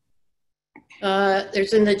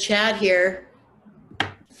 There's in the chat here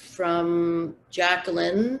from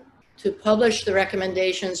Jacqueline to publish the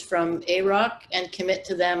recommendations from AROC and commit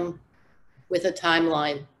to them with a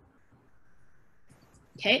timeline.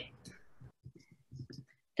 Okay.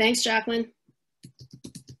 Thanks, Jacqueline.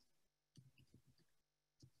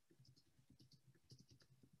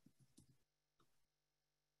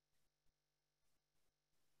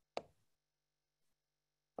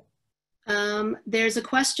 There's a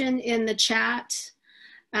question in the chat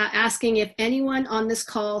asking if anyone on this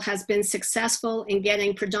call has been successful in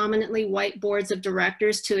getting predominantly white boards of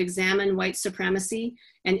directors to examine white supremacy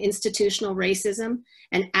and institutional racism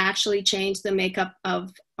and actually change the makeup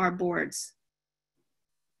of our boards.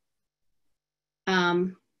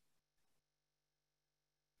 And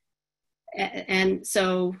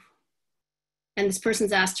this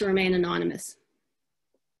person's asked to remain anonymous.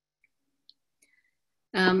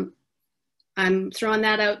 I'm throwing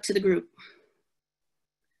that out to the group.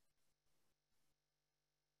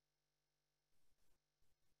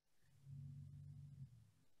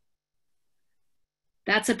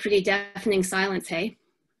 That's a pretty deafening silence, hey?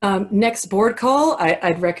 Next board call,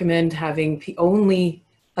 I'd recommend having only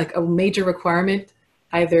like a major requirement,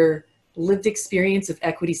 either lived experience of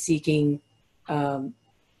equity seeking,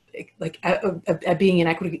 like being an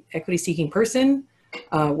equity seeking person,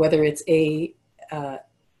 whether it's a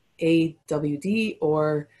AWD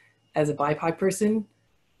or as a BIPOC person,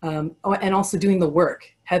 and also doing the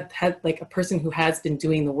work, had like a person who has been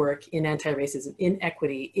doing the work in anti-racism, in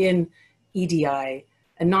equity, in EDI,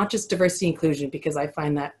 and not just diversity inclusion, because I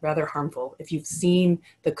find that rather harmful. If you've seen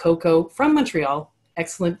the COCO from Montreal,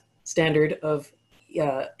 excellent standard of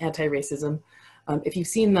anti-racism. If you've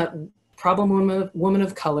seen that problem woman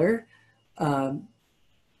of color,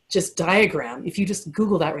 just diagram, if you just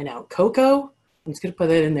Google that right now, COCO, I'm just gonna put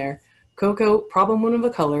that in there, COCO, problem woman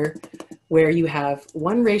of color, where you have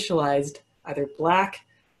one racialized, either Black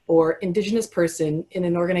or Indigenous person in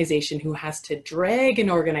an organization who has to drag an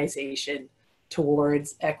organization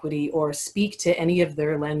towards equity or speak to any of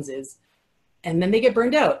their lenses. And then they get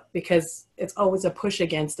burned out because it's always a push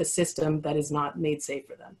against a system that is not made safe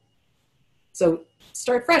for them. So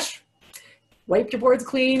start fresh. Wipe your boards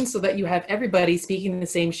clean so that you have everybody speaking the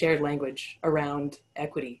same shared language around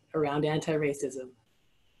equity, around anti-racism.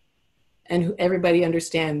 And everybody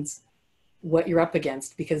understands what you're up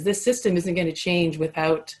against, because this system isn't going to change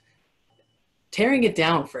without tearing it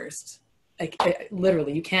down first. Like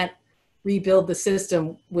literally, you can't rebuild the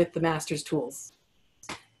system with the master's tools.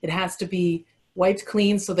 It has to be wiped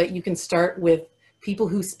clean so that you can start with people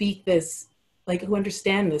who speak this, like who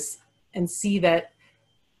understand this and see that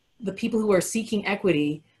the people who are seeking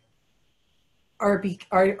equity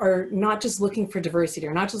are not just looking for diversity,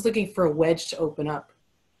 are not just looking for a wedge to open up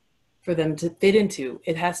for them to fit into.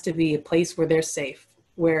 It has to be a place where they're safe,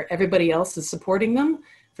 where everybody else is supporting them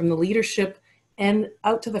from the leadership and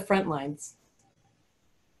out to the front lines.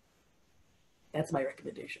 That's my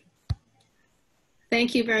recommendation.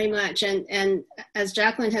 Thank you very much. And as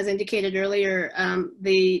Jacqueline has indicated earlier,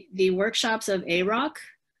 the workshops of AROC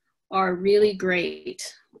are really great.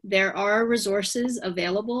 There are resources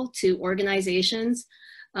available to organizations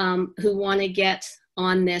who want to get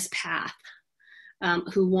on this path,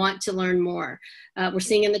 who want to learn more. We're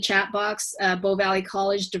seeing in the chat box, Bow Valley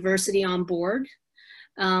College Diversity on Board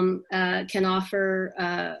can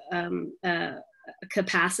offer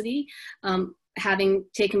capacity. Having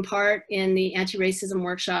taken part in the anti-racism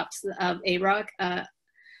workshops of AROC,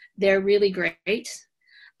 they're really great.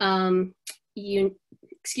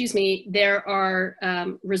 There are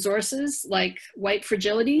resources like White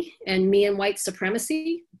Fragility and Me and White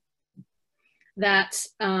Supremacy that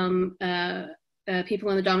people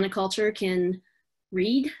in the dominant culture can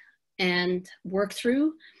read and work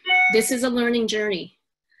through. This is a learning journey.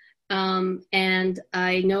 And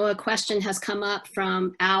I know a question has come up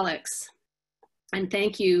from Alex, and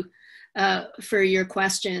thank you for your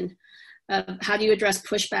question. How do you address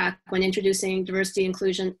pushback when introducing diversity,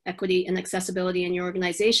 inclusion, equity, and accessibility in your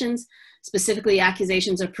organizations, specifically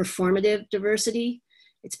accusations of performative diversity?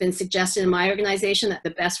 It's been suggested in my organization that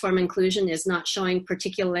the best form of inclusion is not showing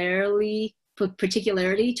particularity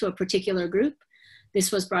to a particular group.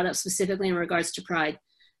 This was brought up specifically in regards to pride,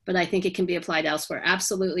 but I think it can be applied elsewhere.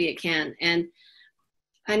 Absolutely it can. And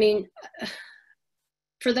I mean,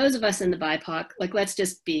 for those of us in the BIPOC, like, let's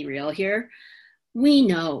just be real here. We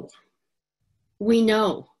know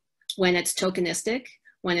when it's tokenistic,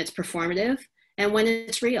 when it's performative, and when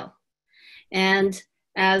it's real. And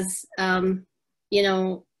as, you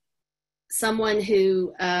know, someone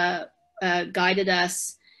who guided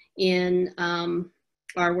us in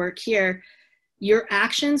our work here, your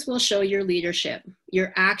actions will show your leadership.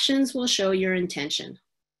 Your actions will show your intention.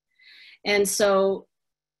 And so,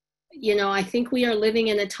 you know, I think we are living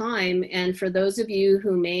in a time, and for those of you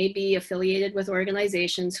who may be affiliated with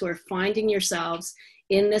organizations who are finding yourselves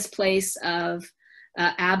in this place of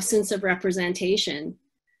absence of representation,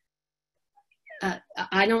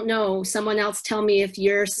 I don't know, someone else tell me if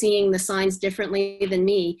you're seeing the signs differently than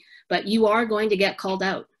me, but you are going to get called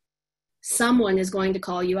out. Someone is going to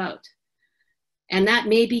call you out. And that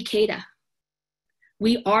may be CADA.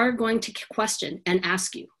 We are going to question and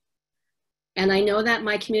ask you. And I know that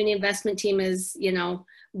my community investment team is, you know,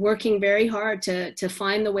 working very hard to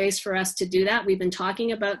find the ways for us to do that. We've been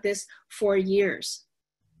talking about this for years.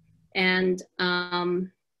 And,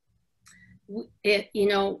 you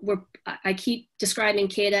know, I keep describing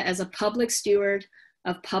CADA as a public steward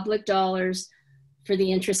of public dollars for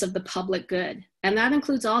the interests of the public good. And that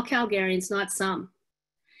includes all Calgarians, not some.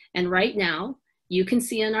 And right now, you can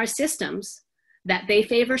see in our systems that they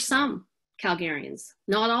favor some Calgarians,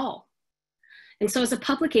 not all. And so as a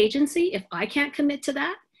public agency, if I can't commit to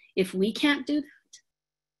that, if we can't do that,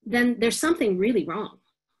 then there's something really wrong.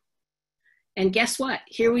 And guess what?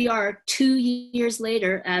 Here we are 2 years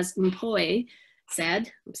later, as Mpoe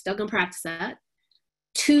said, I'm still gonna practice that,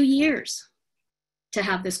 2 years to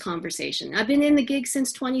have this conversation. I've been in the gig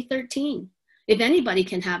since 2013. If anybody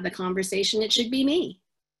can have the conversation, it should be me.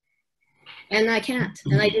 And I can't,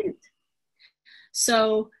 and I didn't.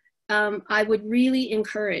 So I would really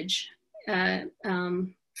encourage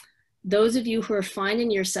those of you who are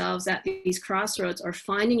finding yourselves at these crossroads or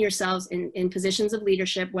finding yourselves in positions of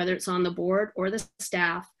leadership, whether it's on the board or the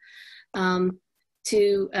staff,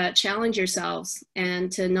 to challenge yourselves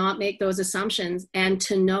and to not make those assumptions, and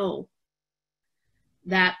to know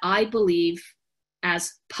that I believe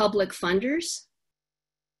as public funders,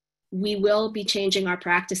 we will be changing our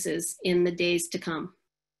practices in the days to come.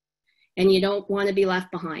 And you don't want to be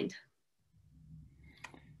left behind.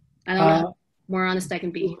 I don't know how more honest I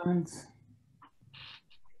can be.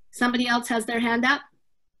 Somebody else has their hand up?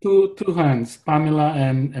 Two hands, Pamela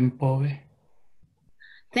and Mpoe.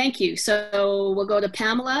 Thank you. So we'll go to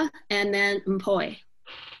Pamela and then Mpoe.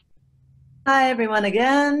 Hi, everyone,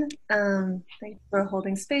 again. Thanks for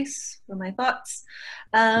holding space for my thoughts.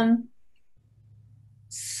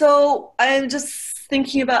 So I'm just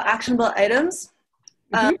thinking about actionable items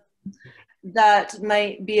that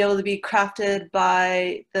might be able to be crafted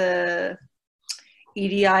by the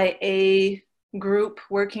EDIA group,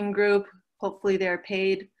 working group. Hopefully they're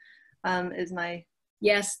paid, is my...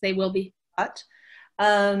 Yes, they will be. Thought.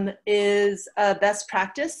 Is a best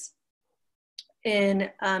practice in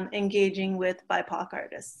engaging with BIPOC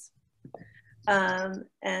artists.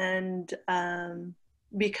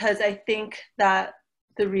 Because I think that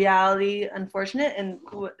the reality, unfortunate, and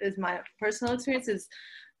what is my personal experience is,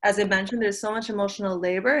 as I mentioned, there's so much emotional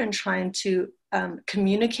labor in trying to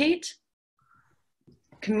communicate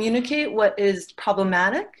what is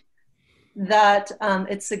problematic, that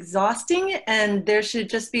it's exhausting, and there should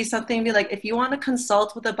just be something be like, if you want to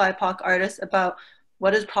consult with a BIPOC artist about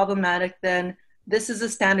what is problematic, then this is a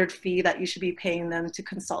standard fee that you should be paying them to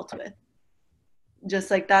consult with. Just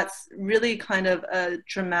like, that's really kind of a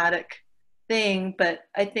dramatic thing, but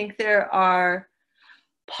I think there are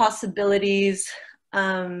possibilities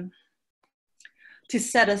to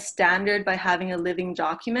set a standard by having a living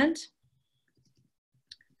document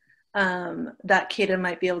that CADA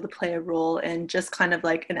might be able to play a role in, just kind of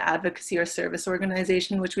like an advocacy or service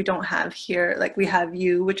organization, which we don't have here. Like, we have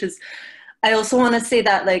you, which is, I also want to say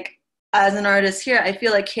that, like, as an artist here, I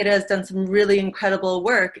feel like CADA has done some really incredible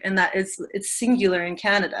work, and that it's singular in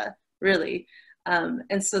Canada, really.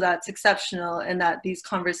 And so that's exceptional, and that these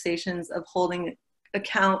conversations of holding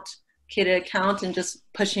CADA account and just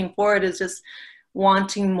pushing forward is just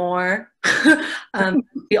wanting more.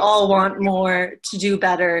 We all want more to do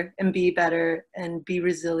better and be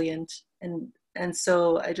resilient. And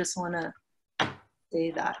so I just want to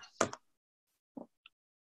say that.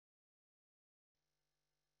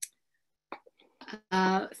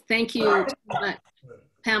 Thank you,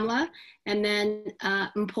 Pamela. And then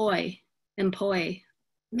Mpoe.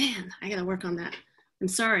 Man, I gotta work on that. I'm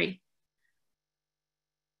sorry.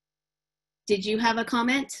 Did you have a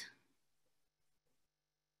comment?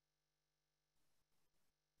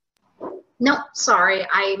 No, sorry.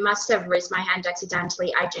 I must have raised my hand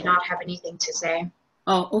accidentally. I do not have anything to say.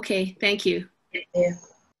 Oh, okay. Thank you. Thank you.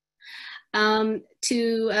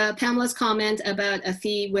 To Pamela's comment about a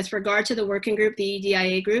fee with regard to the working group, the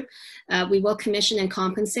EDIA group, we will commission and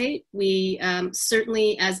compensate. We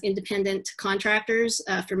certainly, as independent contractors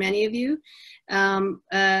for many of you, and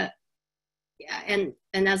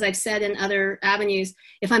as I've said in other avenues,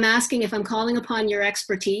 if I'm calling upon your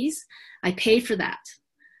expertise, I pay for that.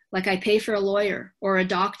 Like I pay for a lawyer or a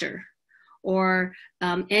doctor or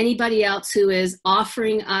anybody else who is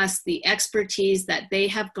offering us the expertise that they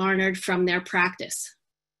have garnered from their practice.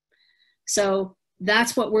 So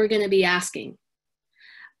that's what we're going to be asking.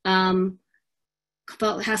 But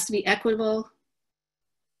it has to be equitable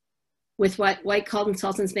with what white collar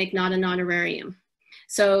consultants make, not an honorarium.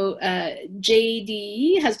 So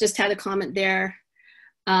JD has just had a comment there.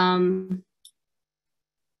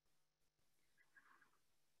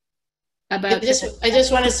 I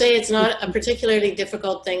just want to say it's not a particularly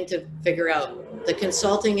difficult thing to figure out. The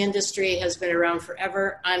consulting industry has been around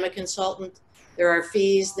forever. I'm a consultant. There are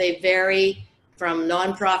fees. They vary from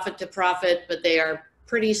nonprofit to profit, but they are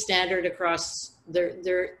pretty standard across.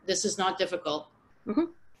 This is not difficult. Mm-hmm.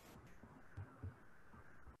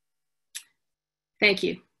 Thank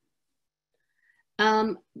you.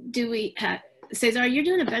 Cesar, you're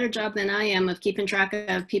doing a better job than I am of keeping track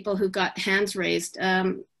of people who got hands raised.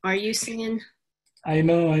 Are you seeing? I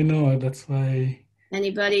know. That's why.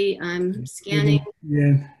 Anybody? I'm scanning.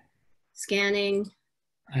 Yeah. Scanning.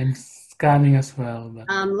 I'm scanning as well. But...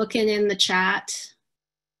 I'm looking in the chat.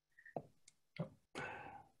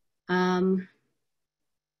 I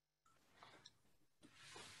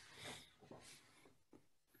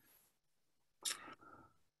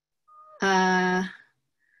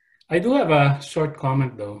do have a short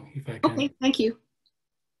comment though, if I can. Okay, thank you.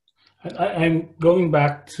 I'm going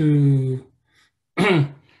back to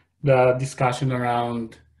the discussion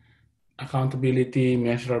around accountability,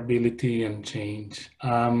 measurability, and change.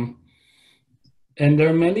 And there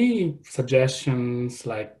are many suggestions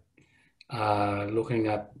like looking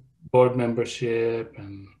at board membership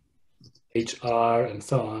and HR and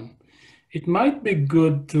so on. It might be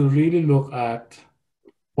good to really look at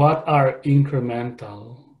what are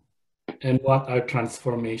incremental and what are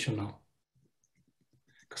transformational.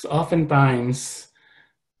 Because oftentimes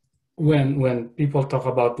when people talk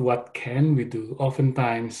about what can we do,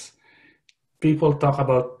 oftentimes people talk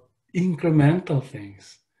about incremental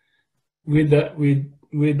things with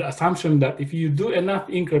the assumption that if you do enough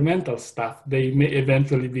incremental stuff, they may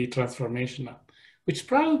eventually be transformational, which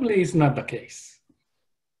probably is not the case,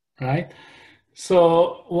 right?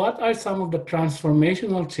 So what are some of the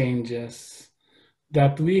transformational changes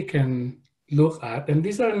that we can look at? And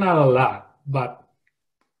these are not a lot, but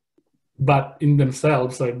in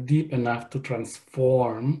themselves are deep enough to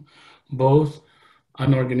transform both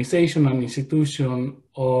an organization, an institution,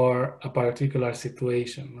 or a particular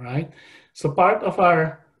situation, right? So part of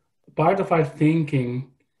our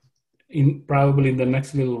thinking probably in the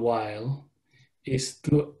next little while is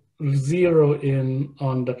to zero in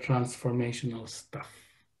on the transformational stuff,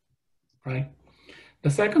 right?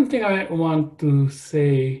 The second thing I want to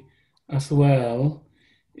say as well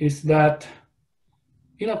is that,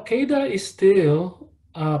 you know, CADA is still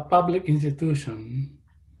a public institution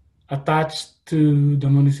attached to the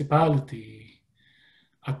municipality,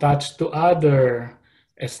 attached to other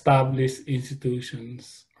established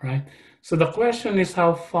institutions, right? So the question is,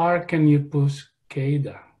 how far can you push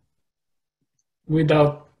CADA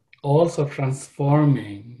without also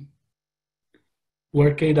transforming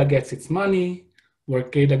where CADA gets its money, where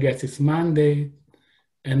CADA gets its mandate,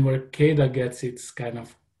 and where CADA gets its kind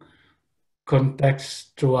of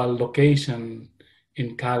contextual location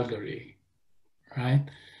in Calgary, right?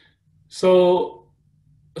 So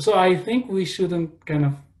I think we shouldn't kind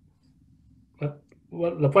of,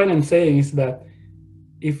 what the point I'm saying is that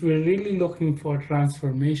if we're really looking for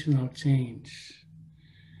transformational change,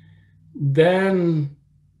 then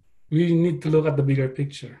we need to look at the bigger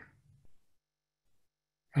picture,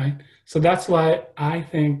 right? So that's why I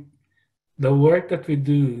think the work that we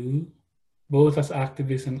do, both as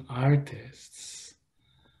activists and artists,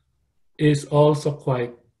 is also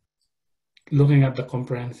quite looking at the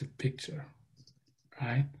comprehensive picture,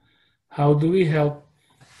 right? How do we help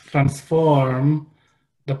transform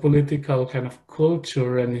the political kind of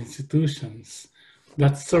culture and institutions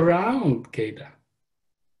that surround CADA,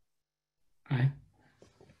 right?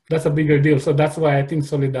 That's a bigger deal. So that's why I think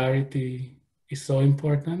solidarity is so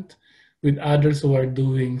important with others who are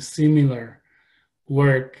doing similar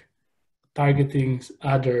work, targeting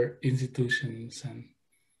other institutions and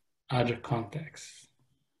other contexts.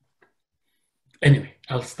 Anyway,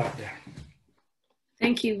 I'll stop there.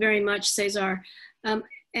 Thank you very much, Cesar.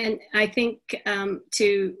 And I think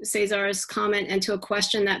to Cesar's comment and to a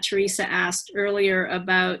question that Teresa asked earlier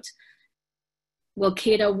about, will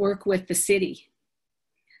CADA work with the city?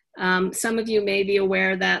 Some of you may be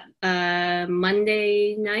aware that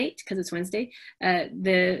Monday night, because it's Wednesday,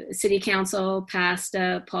 the City Council passed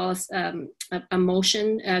a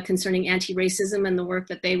motion concerning anti-racism and the work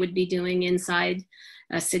that they would be doing inside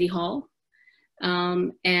City Hall.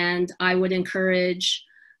 And I would encourage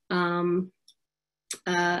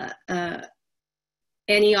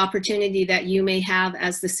any opportunity that you may have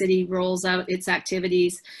as the city rolls out its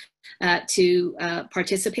activities to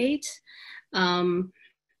participate.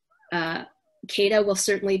 CADA will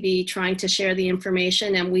certainly be trying to share the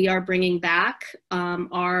information, and we are bringing back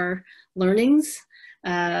our learnings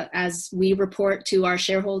as we report to our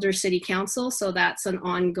shareholder City Council. So that's an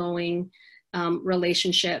ongoing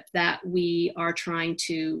relationship that we are trying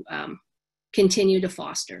to continue to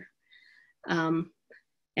foster.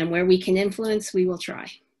 And where we can influence, we will try.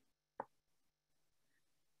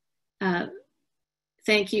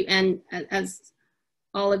 Thank you. And as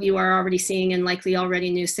all of you are already seeing and likely already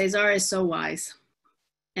knew, Cesar is so wise.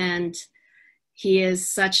 And he is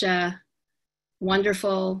such a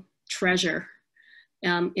wonderful treasure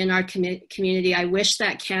in our community. I wish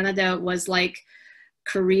that Canada was like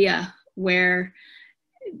Korea, where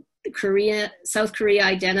South Korea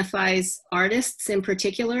identifies artists in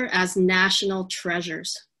particular as national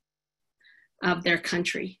treasures of their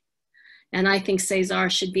country. And I think Cesar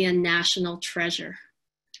should be a national treasure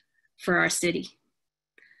for our city,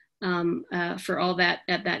 for all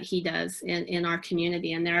that he does in our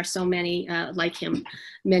community. And there are so many like him,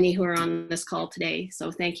 many who are on this call today.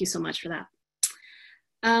 So thank you so much for that.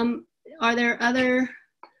 Are there other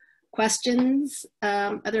questions,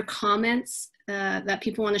 other comments that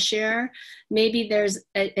people want to share? Maybe there's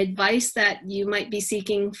advice that you might be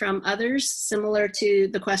seeking from others, similar to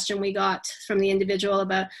the question we got from the individual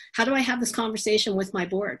about how do I have this conversation with my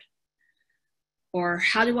board? Or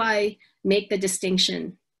how do I make the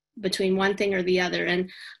distinction between one thing or the other? And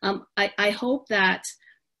I hope that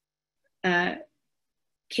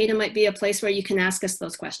CADA might be a place where you can ask us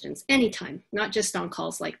those questions anytime, not just on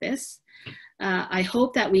calls like this. I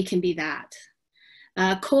hope that we can be that.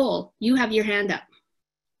 Cole, you have your hand up.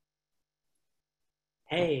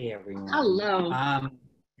 Hey, everyone. Hello.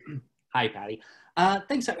 Hi, Patty.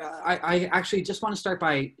 Thanks. I actually just want to start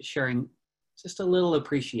by sharing just a little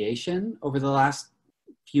appreciation over the last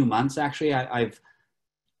few months. Actually, I've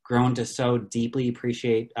grown to so deeply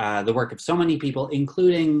appreciate the work of so many people,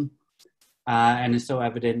 including, and is so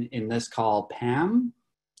evident in this call, Pam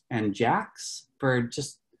and Jax, for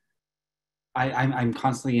just, I'm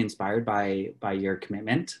constantly inspired by your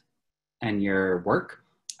commitment and your work.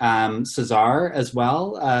 Cesar as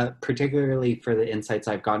well, particularly for the insights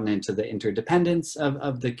I've gotten into the interdependence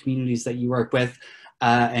of the communities that you work with,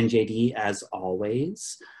 and JD as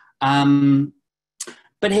always.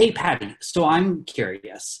 But hey, Patty, so I'm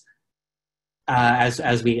curious,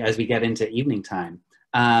 as we get into evening time,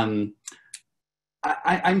 I'm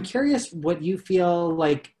curious what you feel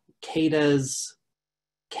like CADA's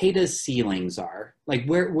ceilings are. Like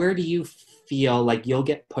where do you feel like you'll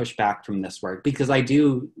get pushback from this work? Because I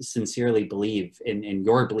do sincerely believe in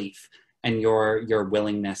your belief and your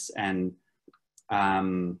willingness and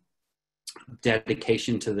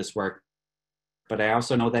dedication to this work. But I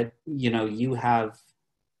also know that, you know, you have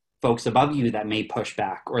folks above you that may push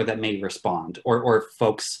back or that may respond, or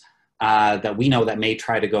folks that we know that may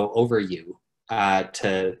try to go over you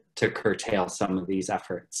to curtail some of these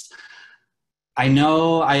efforts. I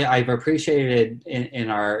know I've appreciated in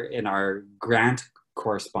our grant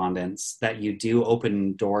correspondence that you do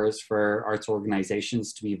open doors for arts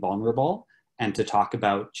organizations to be vulnerable and to talk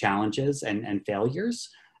about challenges and failures.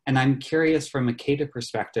 And I'm curious from a CADA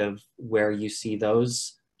perspective where you see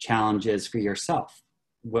those challenges for yourself,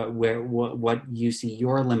 what you see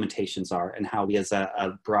your limitations are, and how we as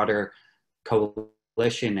a broader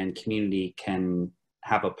coalition and community can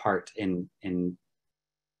have a part in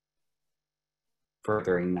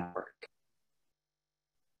furthering that work.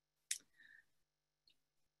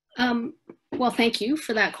 Well, thank you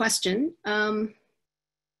for that question. As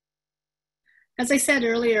I said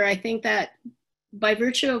earlier, I think that by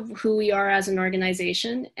virtue of who we are as an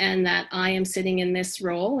organization, and that I am sitting in this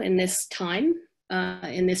role, in this time,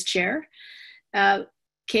 in this chair,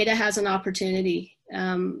 CADA has an opportunity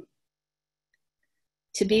to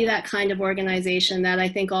be that kind of organization that I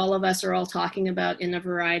think all of us are all talking about in a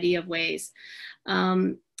variety of ways.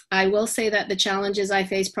 I will say that the challenges I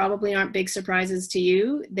face probably aren't big surprises to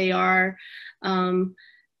you. They are,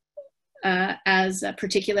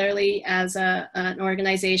 particularly as an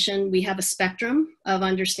organization, we have a spectrum of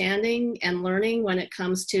understanding and learning when it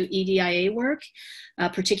comes to EDIA work,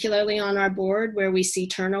 particularly on our board where we see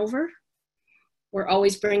turnover. We're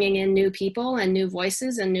always bringing in new people and new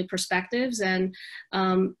voices and new perspectives. And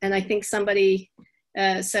I think somebody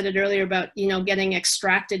said it earlier about, you know, getting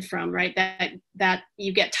extracted from, right? That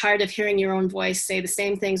you get tired of hearing your own voice say the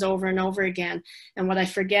same things over and over again. And what I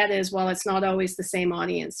forget is, well, it's not always the same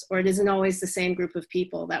audience, or it isn't always the same group of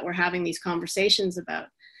people that we're having these conversations about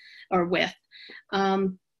or with.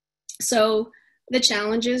 So the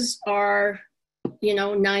challenges are, you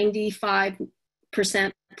know, 95%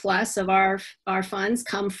 plus of our funds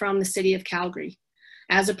come from the City of Calgary,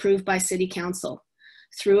 as approved by City Council,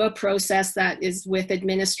 through a process that is with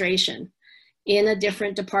administration in a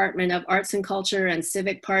different department of arts and culture and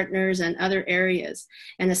civic partners and other areas,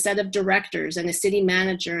 and a set of directors and a city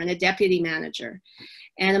manager and a deputy manager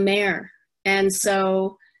and a mayor. And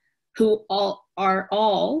so who all are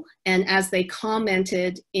all, and as they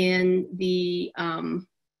commented in the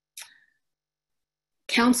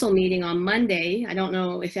council meeting on Monday, I don't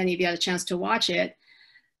know if any of you had a chance to watch it,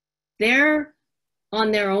 they're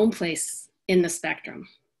on their own place in the spectrum.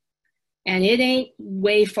 And it ain't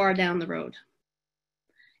way far down the road.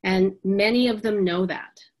 And many of them know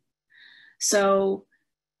that. So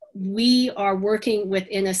we are working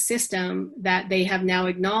within a system that they have now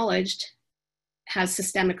acknowledged has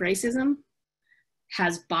systemic racism,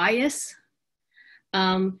 has bias,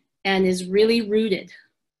 and is really rooted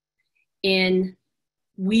in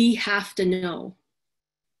we have to know.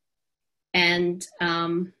 And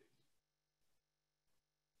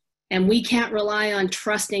we can't rely on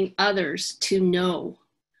trusting others to know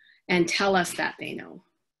and tell us that they know.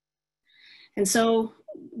 And so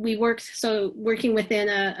working within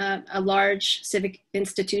a large civic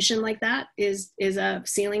institution like that is a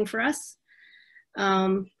ceiling for us.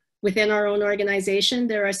 Within our own organization,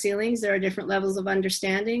 there are ceilings, there are different levels of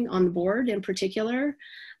understanding on the board in particular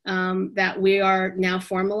that we are now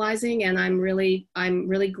formalizing, and I'm really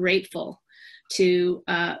grateful to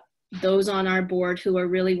those on our board who are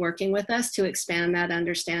really working with us to expand that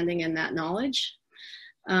understanding and that knowledge.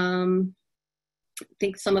 I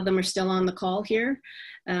think some of them are still on the call here.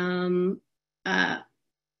 I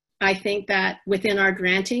think that within our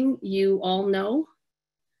granting, you all know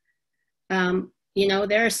You know,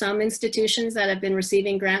 there are some institutions that have been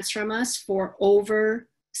receiving grants from us for over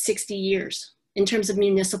 60 years in terms of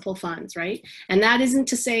municipal funds, right? And that isn't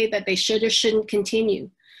to say that they should or shouldn't continue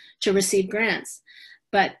to receive grants,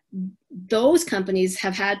 but those companies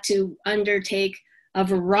have had to undertake a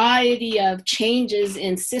variety of changes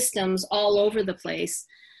in systems all over the place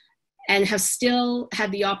and have still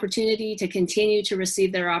had the opportunity to continue to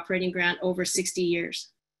receive their operating grant over 60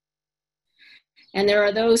 years. And there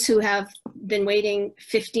are those who have been waiting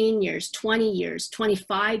 15 years, 20 years,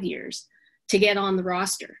 25 years to get on the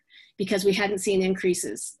roster because we hadn't seen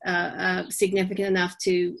increases significant enough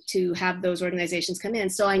to have those organizations come in.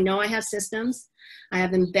 So I know I have systems, I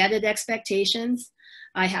have embedded expectations.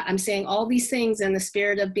 I'm saying all these things in the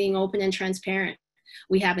spirit of being open and transparent.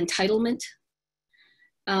 We have entitlement,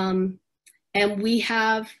 and we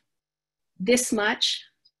have this much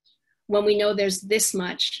when we know there's this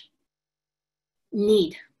much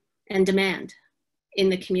need and demand in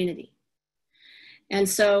the community. And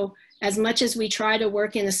so as much as we try to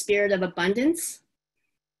work in a spirit of abundance,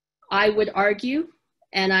 I would argue,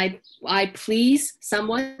 and I please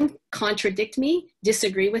someone contradict me,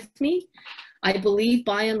 disagree with me, I believe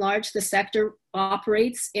by and large the sector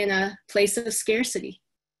operates in a place of scarcity.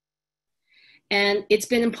 And it's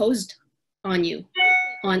been imposed on you,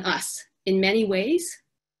 on us in many ways.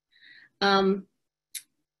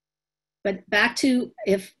 But back to,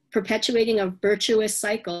 if perpetuating a virtuous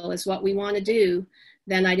cycle is what we want to do,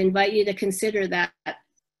 then I'd invite you to consider that,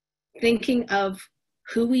 thinking of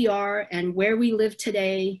who we are and where we live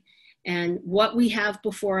today and what we have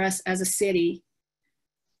before us as a city.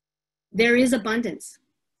 There is abundance.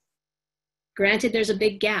 Granted, there's a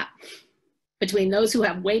big gap between those who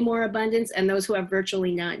have way more abundance and those who have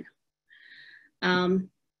virtually none.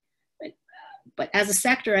 But as a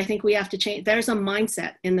sector, I think we have to change. There's a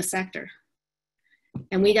mindset in the sector,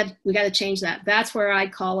 and we got to change that. That's where I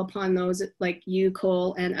call upon those like you,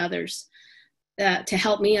 Cole, and others to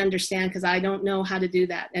help me understand, because I don't know how to do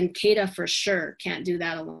that. And CADA for sure can't do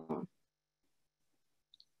that alone.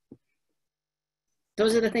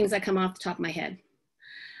 Those are the things that come off the top of my head.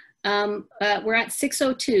 We're at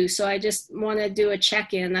 6:02, so I just want to do a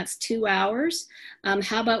check-in. That's 2 hours.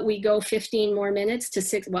 How about we go 15 more minutes to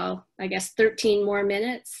 13 more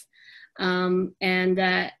minutes, and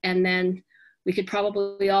then we could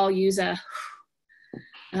probably all use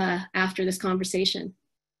after this conversation.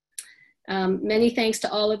 Many thanks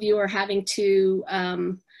to all of you who are having to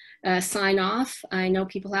sign off. I know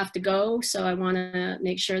people have to go, so I want to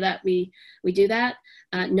make sure that we do that.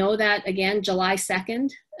 Know that, again, July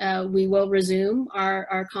 2nd, we will resume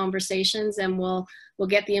our conversations, and we'll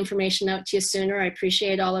get the information out to you sooner. I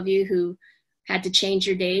appreciate all of you who had to change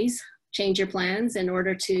your days, change your plans in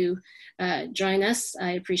order to join us.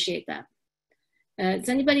 I appreciate that. Does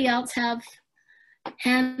anybody else have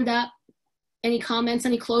hand up? Any comments,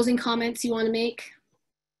 any closing comments you want to make?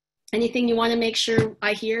 Anything you want to make sure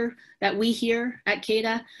I hear, that we hear at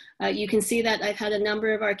CADA? You can see that I've had a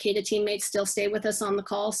number of our CADA teammates still stay with us on the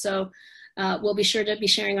call, so we'll be sure to be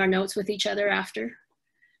sharing our notes with each other after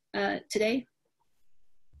today.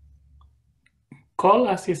 Cole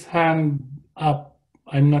has his hand up.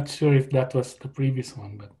 I'm not sure if that was the previous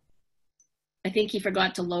one, but I think he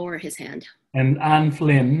forgot to lower his hand. And Anne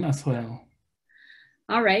Flynn as well.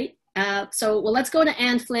 All right. Well, let's go to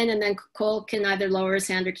Anne Flynn, and then Cole can either lower his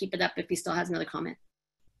hand or keep it up if he still has another comment.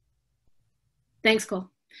 Thanks, Cole.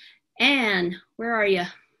 Anne, where are you?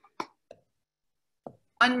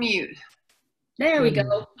 Unmute. There we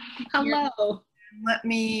go. Hello. Let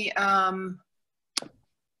me,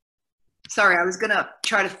 sorry, I was gonna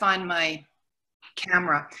try to find my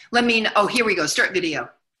camera. Oh, here we go, start video.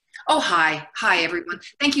 Oh, hi everyone.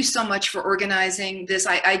 Thank you so much for organizing this.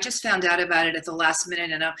 I just found out about it at the last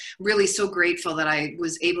minute, and I'm really so grateful that I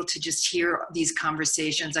was able to just hear these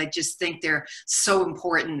conversations. I just think they're so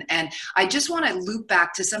important. And I just want to loop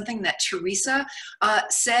back to something that Teresa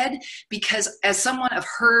said, because as someone of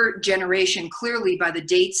her generation, clearly by the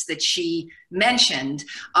dates that she mentioned,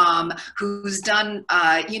 who's done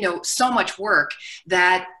so much work,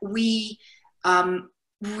 that we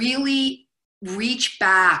really reach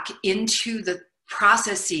back into the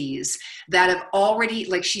processes that have already,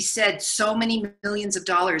 like she said, so many millions of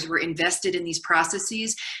dollars were invested in these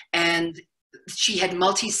processes, and she had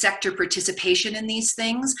multi-sector participation in these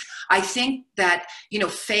things. I think that,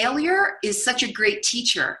 failure is such a great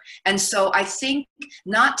teacher. And so I think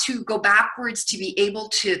not to go backwards, to be able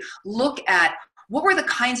to look at what were the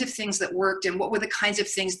kinds of things that worked and what were the kinds of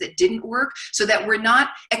things that didn't work, so that we're not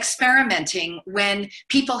experimenting when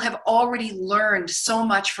people have already learned so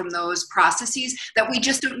much from those processes that we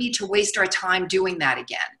just don't need to waste our time doing that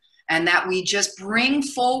again. and that we just bring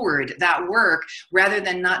forward that work rather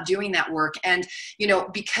than not doing that work. And, you know,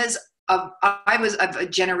 because I was of a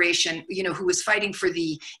generation, you know, who was fighting for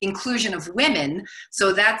the inclusion of women.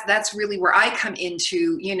 So that's really where I come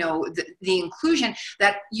into, you know, the inclusion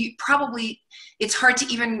that you probably, it's hard to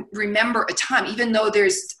even remember a time, even though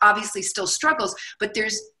there's obviously still struggles, but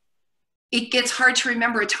it gets hard to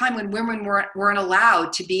remember a time when women weren't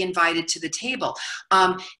allowed to be invited to the table.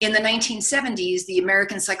 In the 1970s, the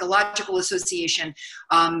American Psychological Association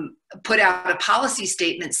put out a policy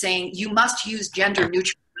statement saying you must use gender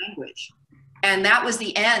neutral language. And that was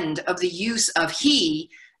the end of the use of he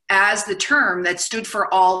as the term that stood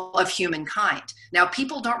for all of humankind. Now,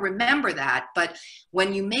 people don't remember that, but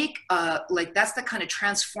when you make, like, that's the kind of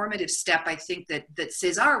transformative step I think that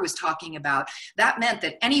Cesar was talking about. That meant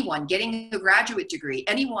that anyone getting a graduate degree,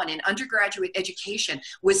 anyone in undergraduate education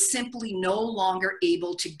was simply no longer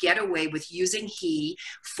able to get away with using he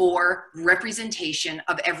for representation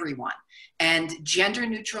of everyone. And gender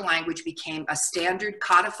neutral language became a standard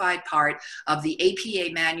codified part of the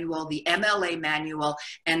APA manual, the MLA manual,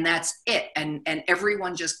 and that's it. And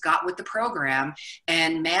everyone just got with the program,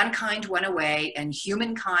 and mankind went away and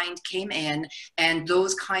humankind came in, and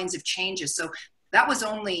those kinds of changes. So that was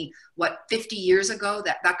only, what, 50 years ago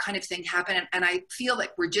that kind of thing happened. And I feel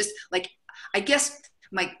like we're just like, I guess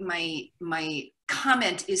my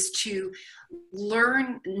comment is to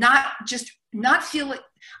learn, not feel like,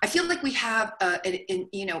 I feel like we have an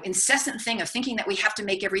you know, incessant thing of thinking that we have to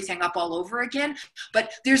make everything up all over again,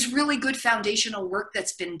 but there's really good foundational work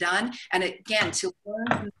that's been done. And again, to learn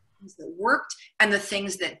from the things that worked and the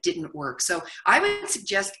things that didn't work. So I would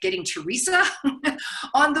suggest getting Teresa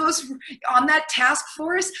on that task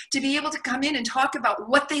force to be able to come in and talk about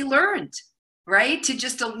what they learned, right? To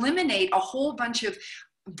just eliminate a whole bunch of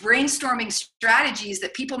brainstorming strategies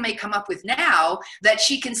that people may come up with now that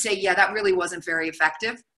she can say, yeah, that really wasn't very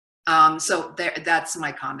effective. So that's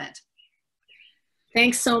my comment.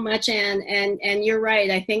 Thanks so much, Anne. And you're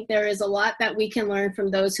right. I think there is a lot that we can learn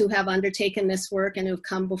from those who have undertaken this work and who've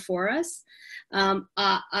come before us.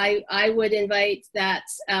 I would invite that,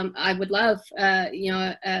 I would love, you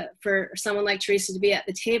know, for someone like Teresa to be at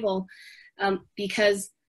the table,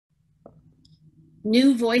 because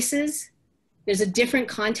new voices, there's a different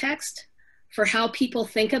context for how people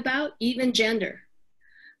think about even gender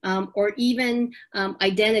or even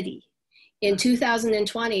identity in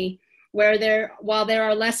 2020, where while there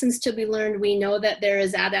are lessons to be learned, we know that there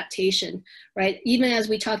is adaptation, right? Even as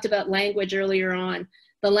we talked about language earlier on,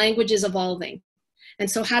 the language is evolving. And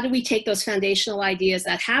so how do we take those foundational ideas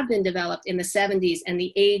that have been developed in the 70s and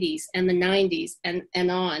the 80s and the 90s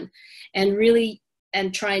and on, and really,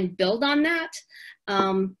 and try and build on that,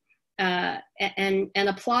 and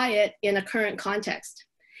apply it in a current context,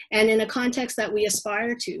 and in a context that we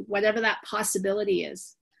aspire to, whatever that possibility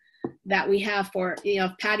is that we have for, you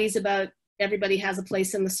know, Patty's about everybody has a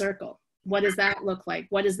place in the circle. What does that look like?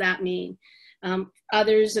 What does that mean?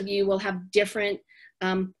 Others of you will have different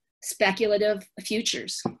speculative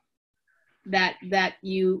futures that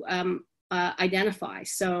you identify.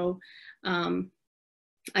 So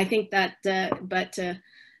I think that, but to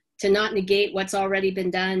not negate what's already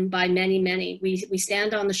been done by many, we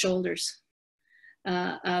stand on the shoulders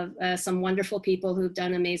of some wonderful people who've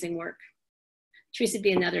done amazing work. Teresa would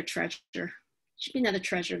be another treasure. She'd be another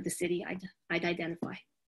treasure of the city I'd identify.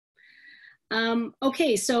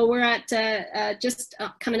 Okay, so we're at just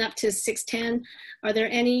coming up to 6:10. Are there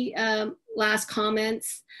any last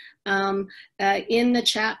comments? In the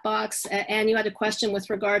chat box, Anne, you had a question with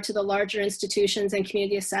regard to the larger institutions and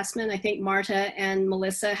community assessment. I think Marta and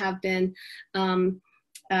Melissa have been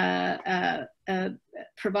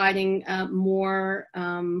providing more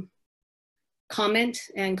comment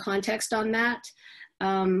and context on that.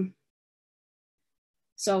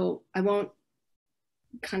 So I won't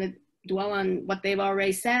kind of dwell on what they've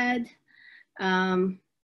already said.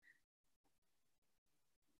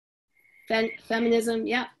 Feminism,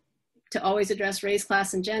 yeah, to always address race,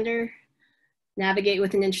 class, and gender, navigate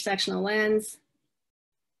with an intersectional lens.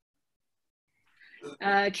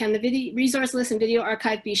 Can the resource list and video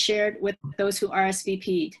archive be shared with those who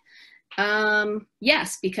RSVP'd?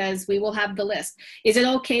 Yes, because we will have the list. Is it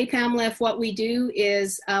okay, Pamela, if what we do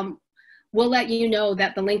is we'll let you know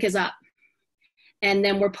that the link is up, and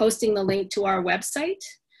then we're posting the link to our website.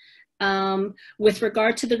 With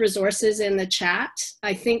regard to the resources in the chat,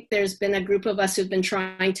 I think there's been a group of us who've been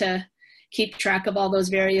trying to keep track of all those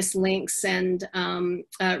various links and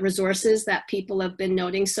resources that people have been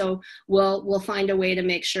noting. So we'll find a way to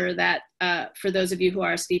make sure that for those of you who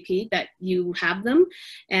RSVP, that you have them.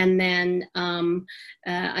 And then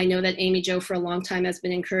I know that Amy Jo for a long time has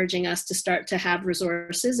been encouraging us to start to have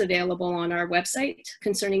resources available on our website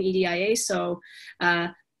concerning EDIA. So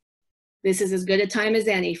this is as good a time as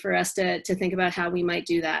any for us to think about how we might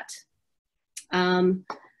do that.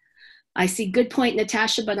 I see good point,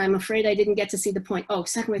 Natasha, but I'm afraid I didn't get to see the point. Oh,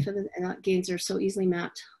 second wave for the gains are so easily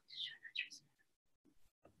mapped.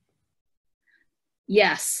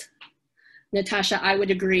 Yes, Natasha, I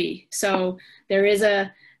would agree. So there is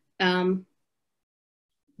a,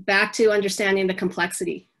 back to understanding the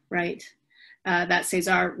complexity, right? That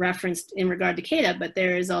Cesar referenced in regard to CADA, but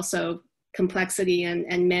there is also complexity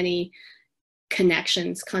and many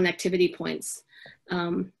connections, connectivity points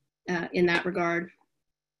in that regard.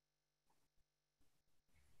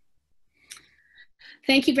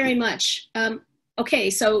 Thank you very much. Okay,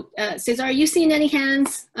 so Cesar, are you seeing any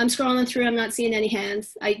hands? I'm scrolling through, I'm not seeing any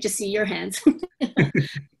hands. I just see your hands.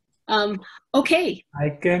 Okay. I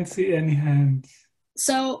can't see any hands.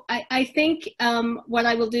 So I think what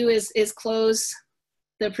I will do is close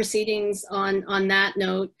the proceedings on that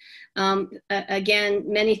note. Again,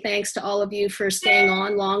 many thanks to all of you for staying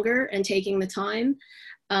on longer and taking the time.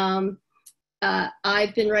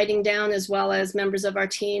 I've been writing down, as well as members of our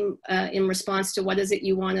team, in response to what is it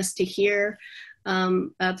you want us to hear.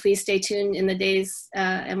 Please stay tuned in the days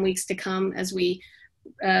and weeks to come as we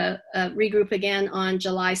regroup again on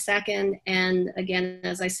July 2nd. And again,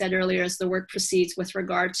 as I said earlier, as the work proceeds with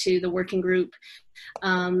regard to the working group.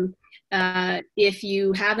 If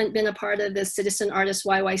you haven't been a part of the Citizen Artist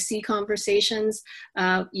YYC conversations,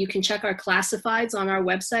 you can check our classifieds on our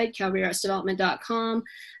website, calgaryartsdevelopment.com.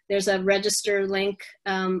 There's a register link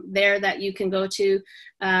there that you can go to.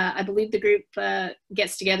 I believe the group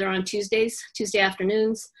gets together on Tuesday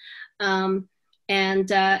afternoons, and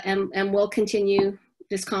we'll continue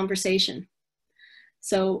this conversation.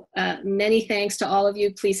 So many thanks to all of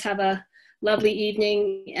you. Please have a lovely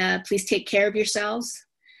evening. Please take care of yourselves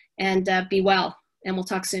and be well, and we'll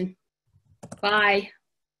talk soon. Bye.